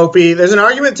of feels mopey. There's an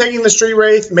argument taking the Street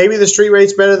Wraith. Maybe the Street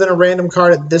Wraith's better than a random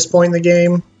card at this point in the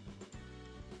game.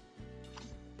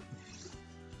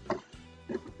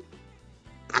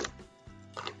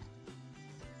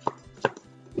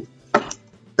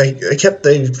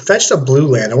 They fetched a blue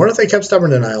land. I wonder if they kept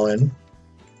Stubborn Denial in.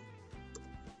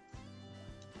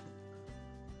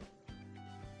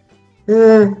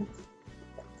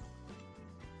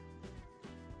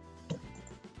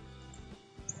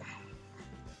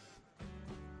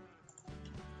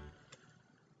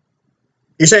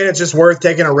 You're saying it's just worth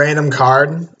taking a random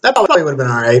card? That probably would have been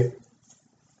alright.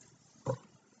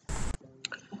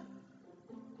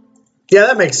 Yeah,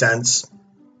 that makes sense.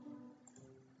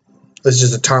 This is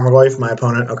just a Tarmogoyf for my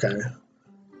opponent. Okay.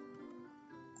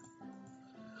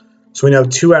 So we know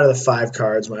 2 out of the 5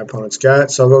 cards my opponent's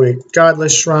got. So I'll go get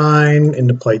Godless Shrine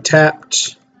into play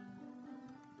tapped.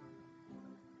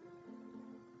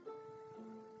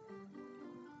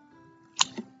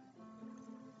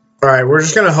 Alright, we're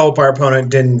just gonna hope our opponent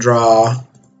didn't draw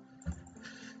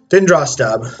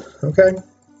stub. Okay.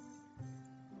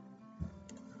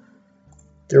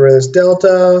 Get rid of this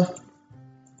Delta.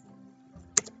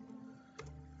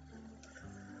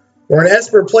 Or an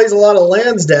Esper plays a lot of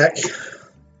lands deck.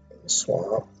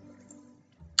 Swamp.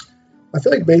 I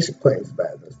feel like basic plains is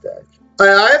bad in this deck.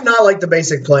 I have not liked the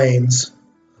basic plains.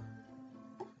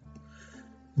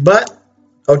 But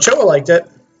Ochoa liked it.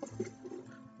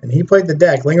 And he played the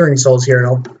deck. Lingering Souls here,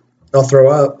 and I'll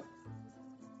throw up.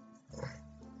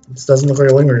 This doesn't look like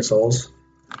a Lingering Souls.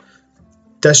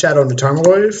 Death Shadow into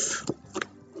Tarmogoyf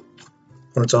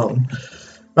on its own.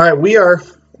 All right, we are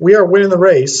winning the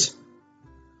race.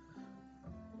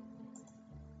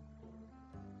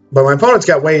 But my opponent's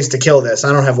got ways to kill this.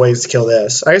 I don't have ways to kill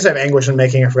this. I guess I have Anguished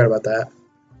Unmaking. I forgot about that.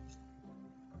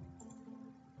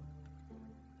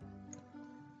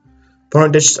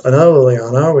 Opponent ditched another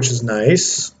Liliana, which is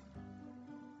nice.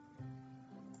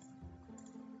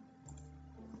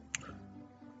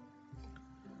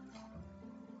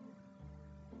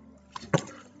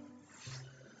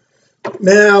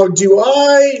 Now, do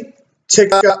I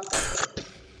tick up?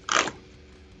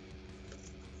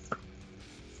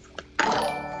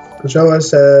 Pachoa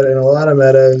said in a lot of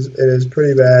metas it is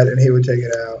pretty bad and he would take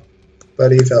it out.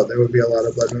 But he felt there would be a lot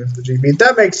of blood moves for the GP.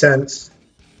 That makes sense.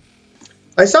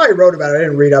 I saw he wrote about it. I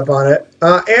didn't read up on it.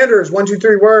 Anders,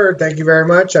 123 word. Thank you very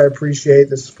much. I appreciate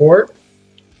the support.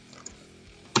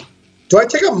 Do I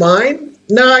take up mine?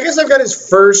 No, I guess I've got his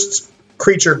first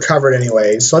creature covered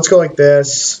anyways. So let's go like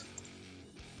this.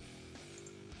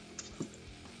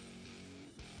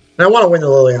 And I want to win the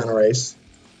Liliana race.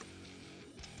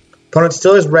 Opponent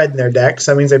still has red in their deck,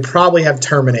 so that means they probably have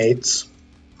Terminates.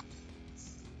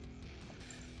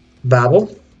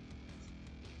 Babble.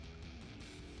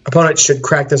 Opponent should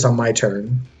crack this on my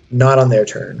turn, not on their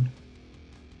turn.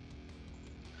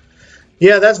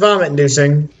 Yeah, that's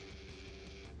vomit-inducing.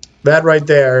 That right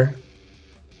there.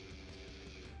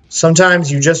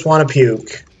 Sometimes you just want to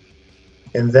puke.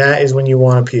 And that is when you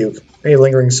want to puke. Any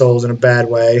Lingering Souls in a bad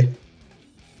way.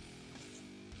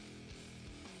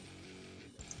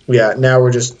 Yeah, now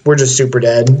we're just super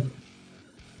dead.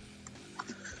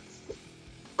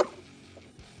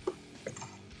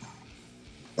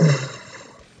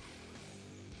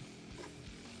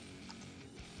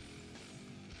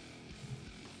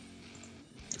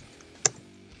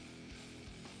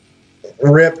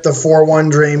 Rip the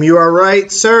 4-1 dream. You are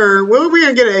right, sir. Well, we're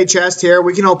going to get a chest here.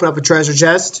 We can open up a treasure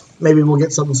chest. Maybe we'll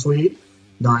get something sweet.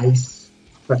 Nice.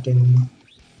 Fucking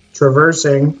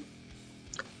traversing.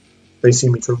 They see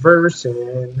me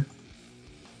traversing.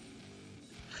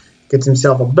 Gets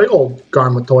himself a big old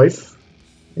Garmatoif.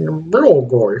 Big old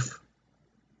Gorf.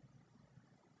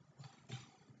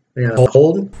 You're going to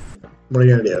hold? What are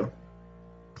you going to do?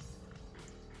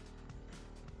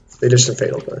 They just a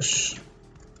Fatal Push.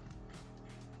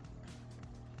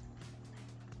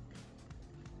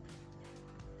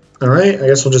 Alright, I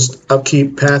guess we'll just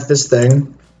upkeep path this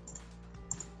thing.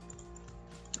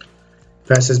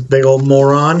 Pass this big old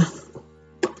moron.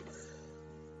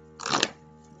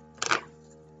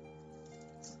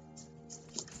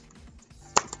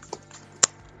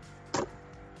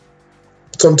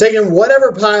 So I'm taking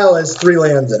whatever pile has 3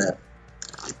 lands in it.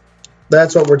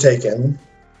 That's what we're taking.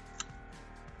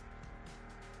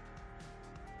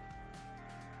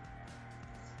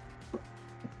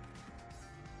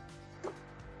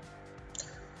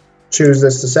 Choose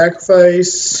this to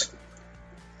sacrifice.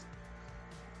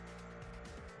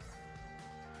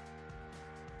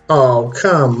 Oh,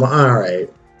 come on. All right.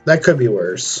 That could be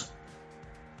worse.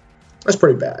 That's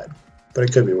pretty bad, but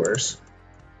it could be worse.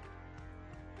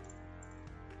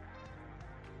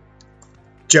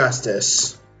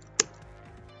 Justice.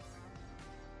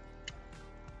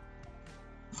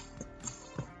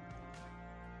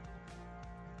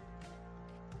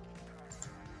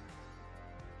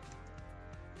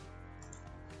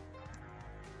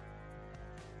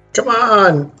 Come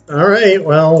on. All right.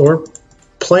 Well, we're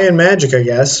playing Magic, I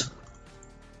guess.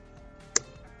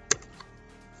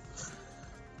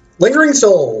 Lingering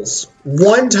Souls.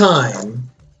 1 time.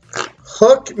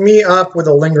 Hook me up with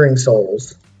a Lingering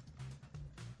Souls.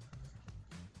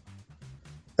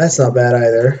 That's not bad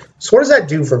either. So what does that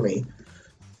do for me?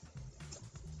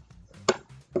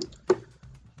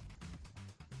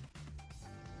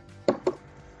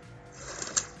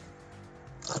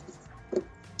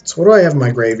 So what do I have in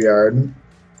my graveyard?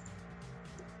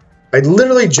 I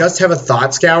literally just have a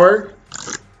Thought Scour.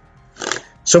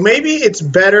 So maybe it's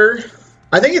better.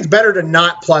 I think it's better to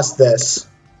not plus this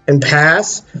and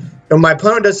pass. And when my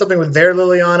opponent does something with their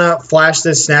Liliana, flash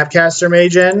this Snapcaster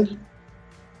Mage in.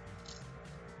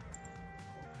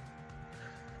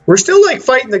 We're still like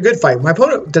fighting the good fight. My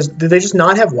opponent do they just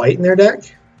not have white in their deck?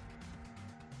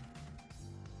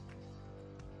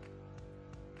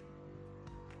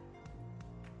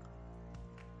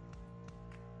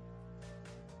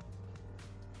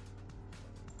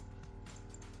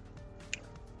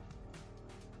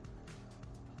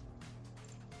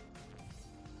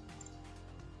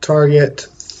 Target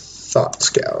Thought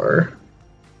Scour.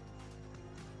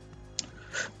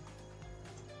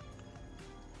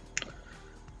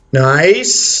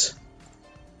 Nice.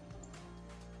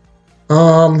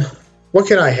 What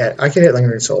can I hit? I can hit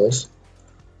Lingering Souls.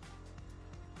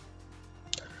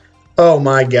 Oh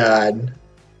my god.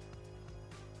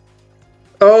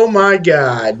 Oh my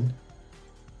god.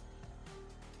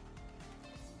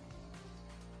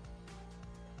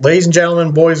 Ladies and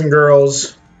gentlemen, boys and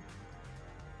girls,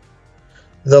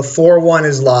 the 4-1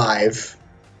 is live.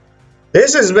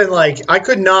 This has been like, I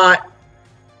could not...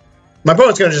 My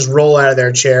opponent's going to just roll out of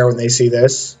their chair when they see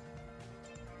this.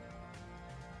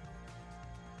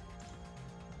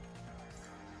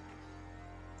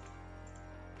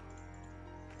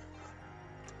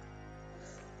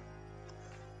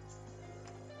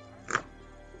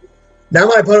 Now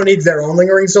my opponent needs their own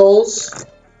Lingering Souls.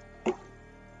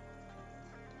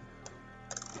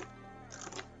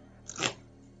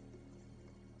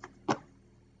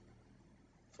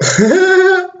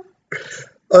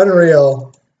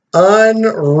 Unreal.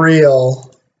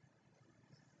 Unreal.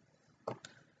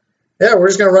 Yeah, we're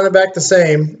just going to run it back the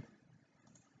same.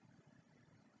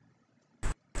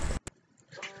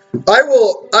 I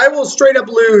will straight up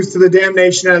lose to the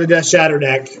Damnation out of the Death Shadow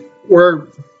deck. Where,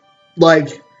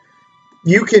 like,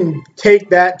 you can take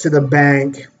that to the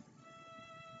bank.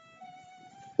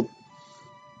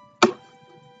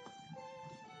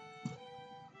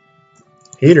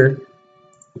 Heater.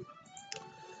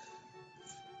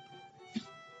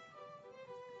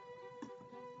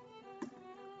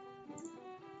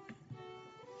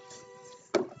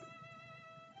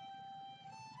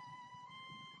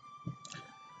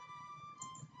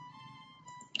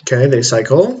 Okay, they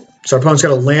cycle. So our opponent's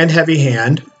got a land-heavy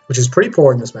hand, which is pretty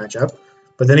poor in this matchup.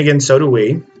 But then again, so do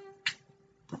we.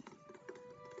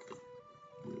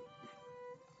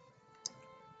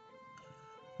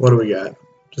 What do we got?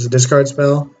 Just a discard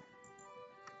spell?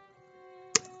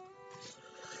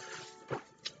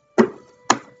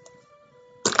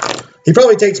 He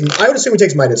probably takes... I would assume he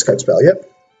takes my discard spell, yep.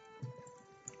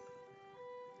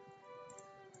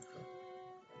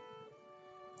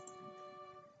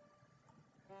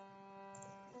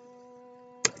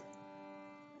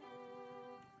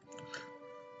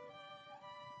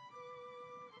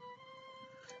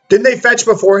 Didn't they fetch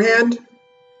beforehand?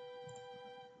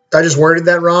 I just worded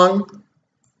that wrong.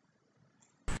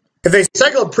 If they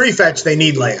cycle a pre-fetch, they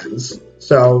need lands.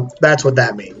 So that's what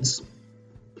that means.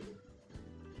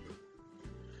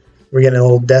 We're getting a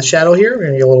little Death Shadow here. We're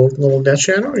going to get a little Death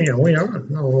Shadow. You know, we are. A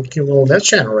little cute little Death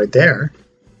Shadow right there.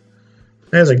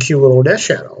 There's a cute little Death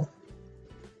Shadow.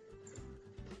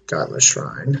 Godless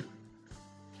Shrine.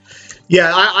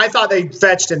 Yeah, I thought they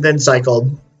fetched and then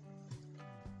cycled.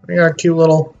 We got a cute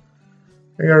little...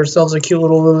 We got ourselves a cute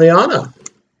little Liliana.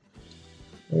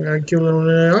 We got a cute little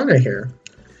Liliana here.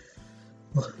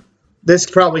 This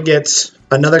probably gets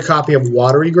another copy of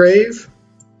Watery Grave.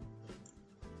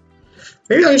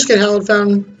 Maybe I'll just get Hallowed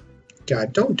Fountain.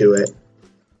 God, don't do it.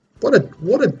 What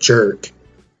a jerk.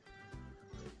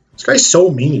 This guy's so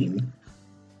mean.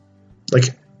 Like,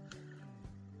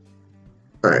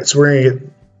 alright, so we're gonna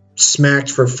get smacked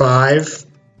for 5.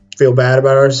 Feel bad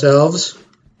about ourselves.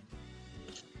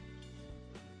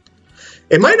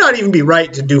 It might not even be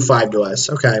right to do 5 to us.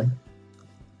 Okay.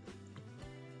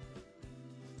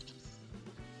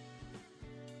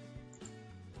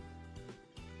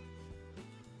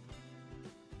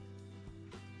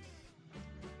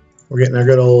 We're getting our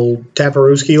good old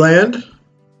Taparuski land.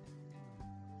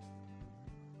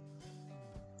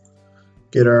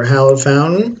 Get our Hallowed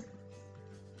Fountain.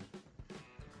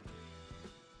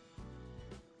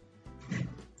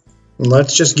 And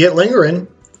let's just get lingering.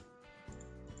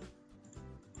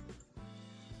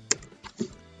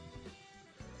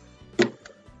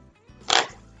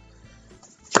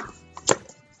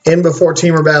 In before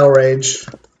Teamer Battle Rage.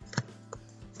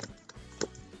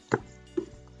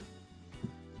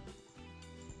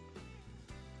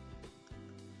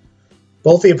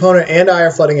 Both the opponent and I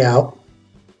are flooding out.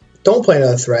 Don't play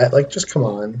another threat. Like, just come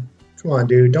on. Come on,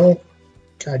 dude. Don't.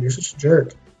 God, you're such a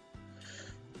jerk.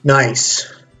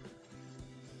 Nice.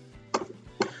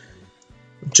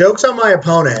 Joke's on my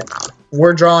opponent.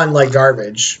 We're drawing like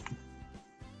garbage.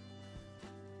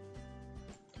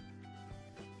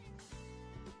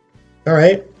 All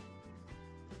right.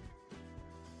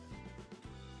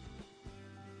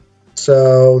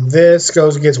 So this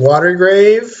goes against Watery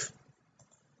Grave.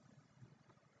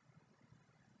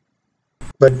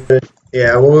 But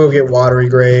yeah, we'll get Watery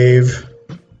Grave.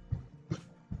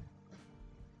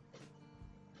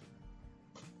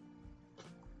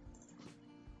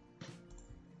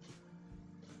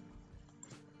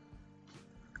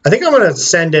 I think I'm going to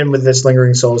send in with this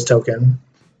Lingering Souls token.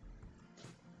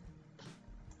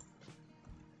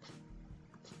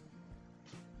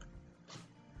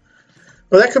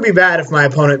 Well, that could be bad if my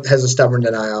opponent has a Stubborn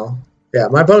Denial. Yeah,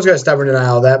 my opponent's got a Stubborn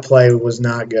Denial. That play was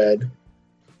not good.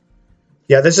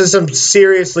 Yeah, this is some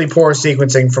seriously poor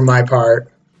sequencing from my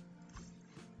part.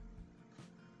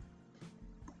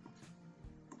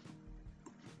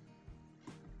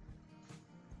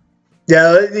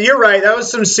 Yeah, you're right. That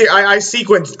was some... I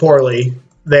sequenced poorly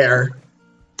there.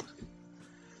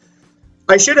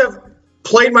 I should have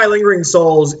played my Lingering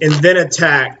Souls and then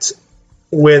attacked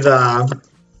with...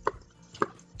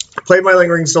 Played my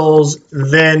Lingering Souls,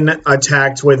 then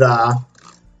attacked with the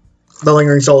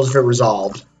Lingering Souls if it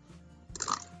resolved.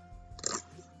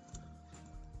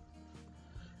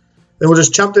 Then we'll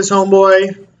just chump this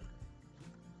homeboy.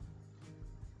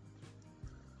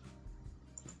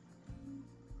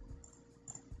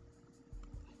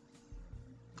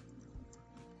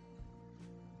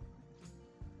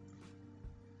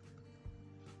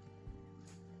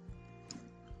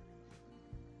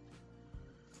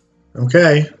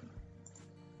 Okay.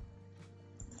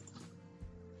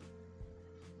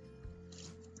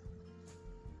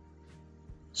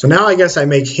 So now I guess I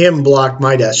make him block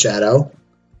my Death Shadow.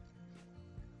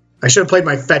 I should have played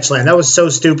my fetch land. That was so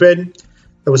stupid.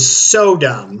 That was so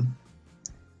dumb.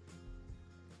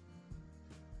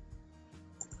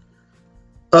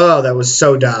 Oh, that was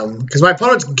so dumb. Because my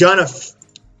opponent's gonna...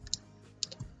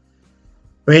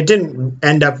 I mean, it didn't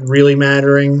end up really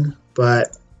mattering,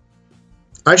 but...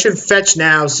 I should fetch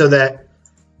now so that...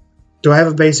 Do I have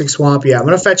a basic swamp? Yeah, I'm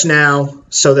going to fetch now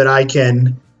so that I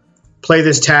can play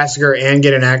this Tasigur and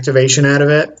get an activation out of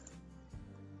it.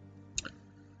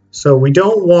 So we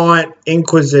don't want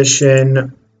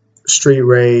Inquisition, Street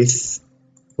Wraith.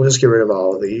 We'll just get rid of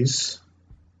all of these.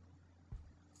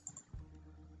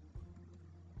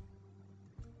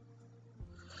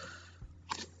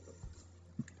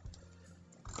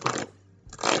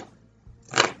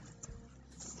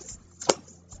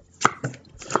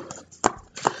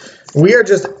 We are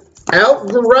just out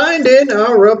grinding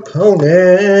our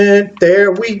opponent.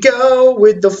 There we go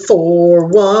with the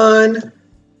 4-1.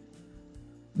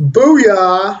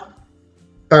 Booyah.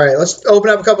 All right, let's open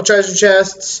up a couple treasure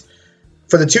chests.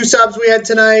 For the 2 subs we had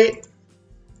tonight,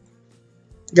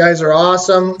 you guys are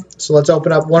awesome. So let's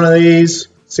open up one of these,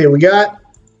 see what we got.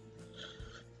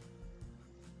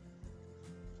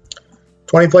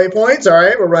 20 play points. All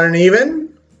right, we're running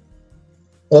even.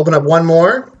 We'll open up one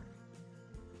more.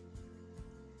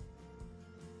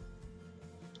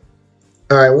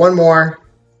 All right, one more,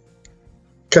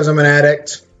 because I'm an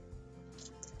addict,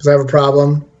 because I have a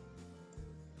problem.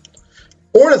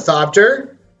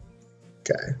 Ornithopter.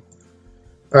 Okay.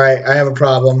 All right, I have a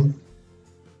problem.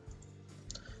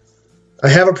 I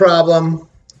have a problem.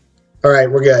 All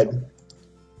right, we're good.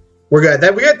 We're good.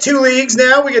 We got 2 leagues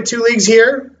now. We got 2 leagues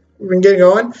here. We've been getting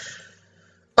going.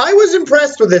 I was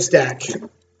impressed with this deck.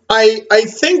 I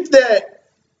think that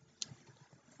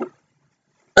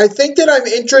I'm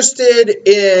interested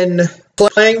in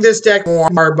playing this deck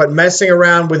more, but messing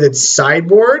around with its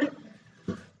sideboard.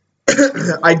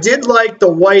 I did like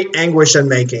the white Anguished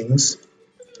Unmakings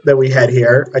that we had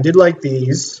here. I did like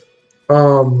these.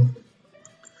 The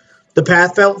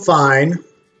path felt fine.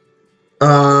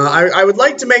 I would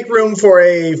like to make room for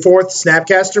a 4th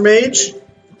Snapcaster Mage.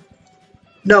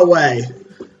 No way.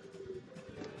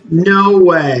 No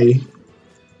way.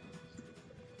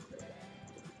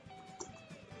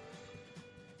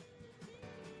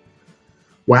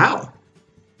 Wow.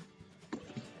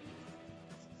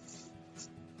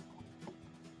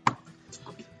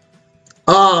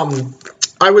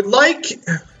 I would like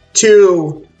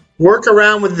to work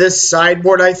around with this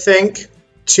sideboard, I think,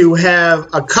 to have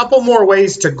a couple more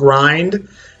ways to grind.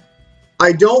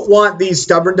 I don't want these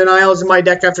Stubborn Denials in my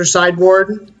deck after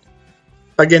sideboard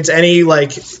against any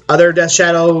like other Death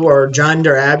Shadow or Jund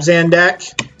or Abzan deck.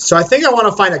 So I think I want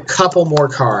to find a couple more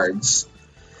cards.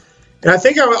 And I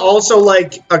think I would also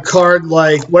like a card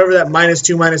like whatever that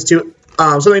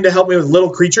 -2/-2, something to help me with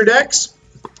little creature decks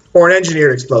or an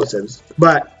Engineered Explosives.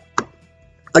 But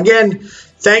again,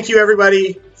 thank you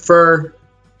everybody for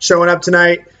showing up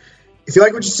tonight. If you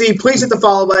like what you see, please hit the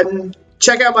follow button.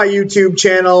 Check out my YouTube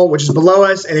channel, which is below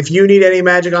us. And if you need any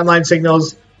Magic Online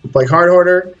signals, like Card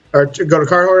Hoarder, or go to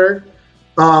Card Hoarder.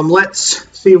 Let's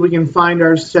see if we can find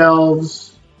ourselves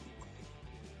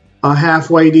a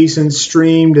halfway decent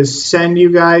stream to send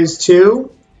you guys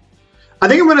to. I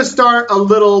think I'm going to start a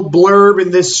little blurb in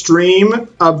this stream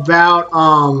about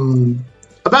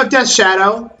Death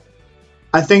Shadow.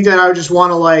 I think that I just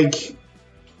want to like,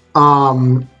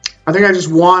 I think I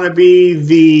just want to be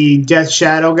the Death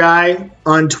Shadow guy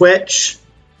on Twitch.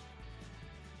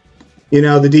 You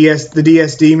know, the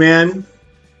DSD man.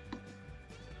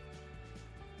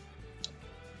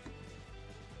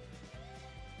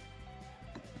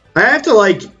 I have to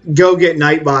like go get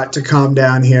Nightbot to calm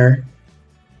down here.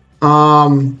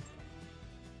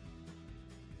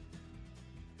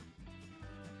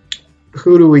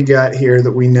 Who do we got here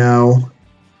that we know?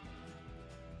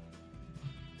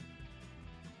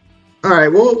 All right,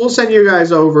 we'll send you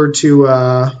guys over to.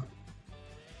 I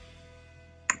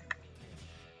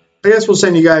guess we'll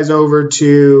send you guys over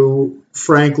to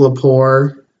Frank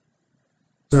Lepore.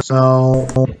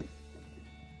 So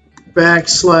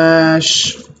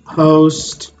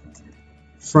 /host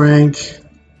Frank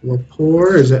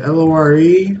Lepore. Is it Lore?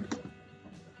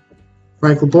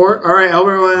 Frank Lepore. All right,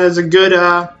 everyone has a good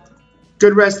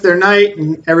rest of their night,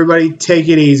 and everybody take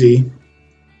it easy.